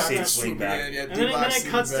Helicopters scene, swing swooping back. in, yeah, And then debox it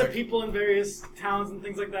scene cuts to back. people in various towns and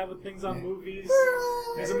things like that with things on movies.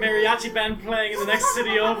 There's a mariachi band playing in the next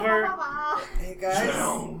city over. Hey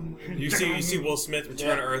guys. You see Will Smith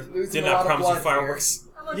return to Earth. Losing Did a not lot of promise you blood fireworks.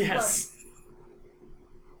 How much Yes.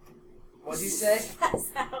 What'd you say? blood? Pass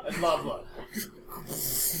out. And love blood.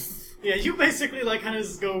 Yeah, you basically like kind of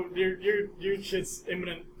just go. Your shit's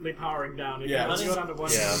imminently powering down. You Yeah. kind of go down to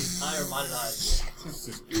one. Yeah. I are mine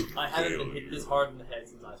and I haven't been hit this hard in the head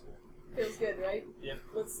since high school. Feels good, right? Yep.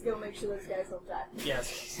 Let's go make sure those guys don't die.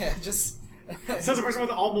 Yes. Yeah, just Says a person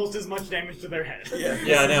with almost as much damage to their head.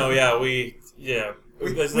 Yeah, no, yeah, we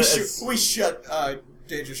We shut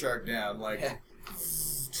Danger Shark down.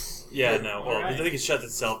 Yeah, no. Well, Alright. I think it shuts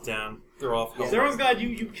itself down. They're off. So everyone's glad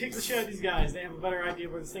you kicked the shit out of these guys. They have a better idea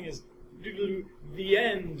where this thing is. The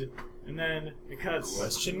end. And then it cuts.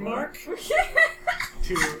 Question mark?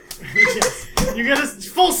 To. Yes. You get a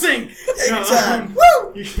full sync! Take time.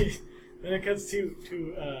 Woo! Then it cuts to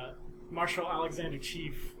Marshal Alexander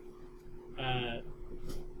Chief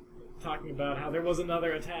talking about how there was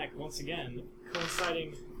another attack once again,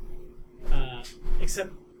 coinciding.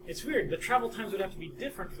 Except it's weird. The travel times would have to be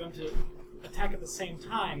different for them to attack at the same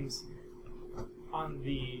times on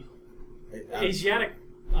the Asiatic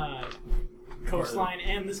coastline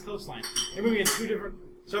and this coastline. They're moving at two different.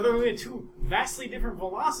 So they're moving at two vastly different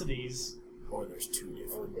velocities. Or there's two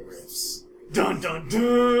different riffs. Dun dun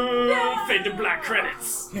dun! Fade to black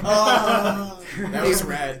credits. That was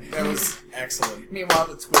rad. That was excellent. Meanwhile,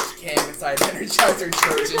 the Twitch cam inside Energizer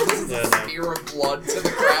Trojan uses Yeah, a no. spear of blood to the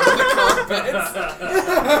ground of the cockpits.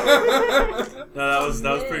 No,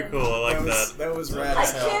 that was pretty cool. I like that. That was rad I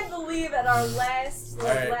as hell. can't believe at our last ditch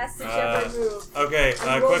effort move. Okay, we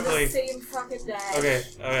rolled quickly. the same fucking die. Okay,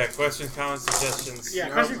 questions, comments, suggestions. Yeah,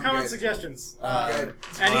 No, questions, I'm comments, good. suggestions. Good.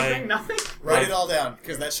 Anything? Nothing? Write it all down,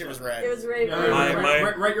 because that shit was rad. It was right.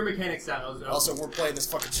 Write your mechanics down. Also, we're playing this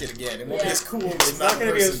fucking shit again. It won't be Yeah. as cool as It's not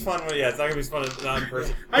gonna be as fun. It's not gonna be as fun as not in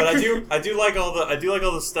person. But I do like all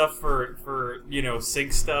the stuff for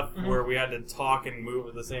sync stuff where we had to talk and move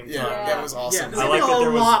at the same time. Yeah, that was Yeah, awesome. this I is like that a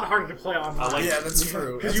there was- lot harder to play online. Yeah, that's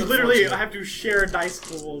true. Because That's you literally unfortunate. have to share dice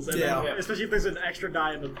pools, and Yeah. then, especially if there's an extra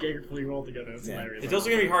die in the Jaeger pool you roll together. It's hilarious. It's also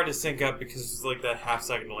gonna be hard to sync up because it's like that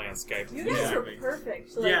half-second delay on Skype. You guys Yeah. were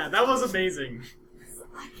perfect. Like, Yeah, that was amazing.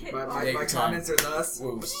 I can't But Take my your time. comments are thus.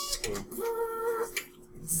 Woo.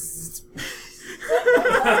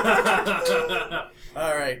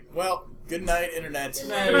 Alright, well, good night, Internet. Good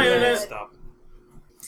night, Internet. Stop.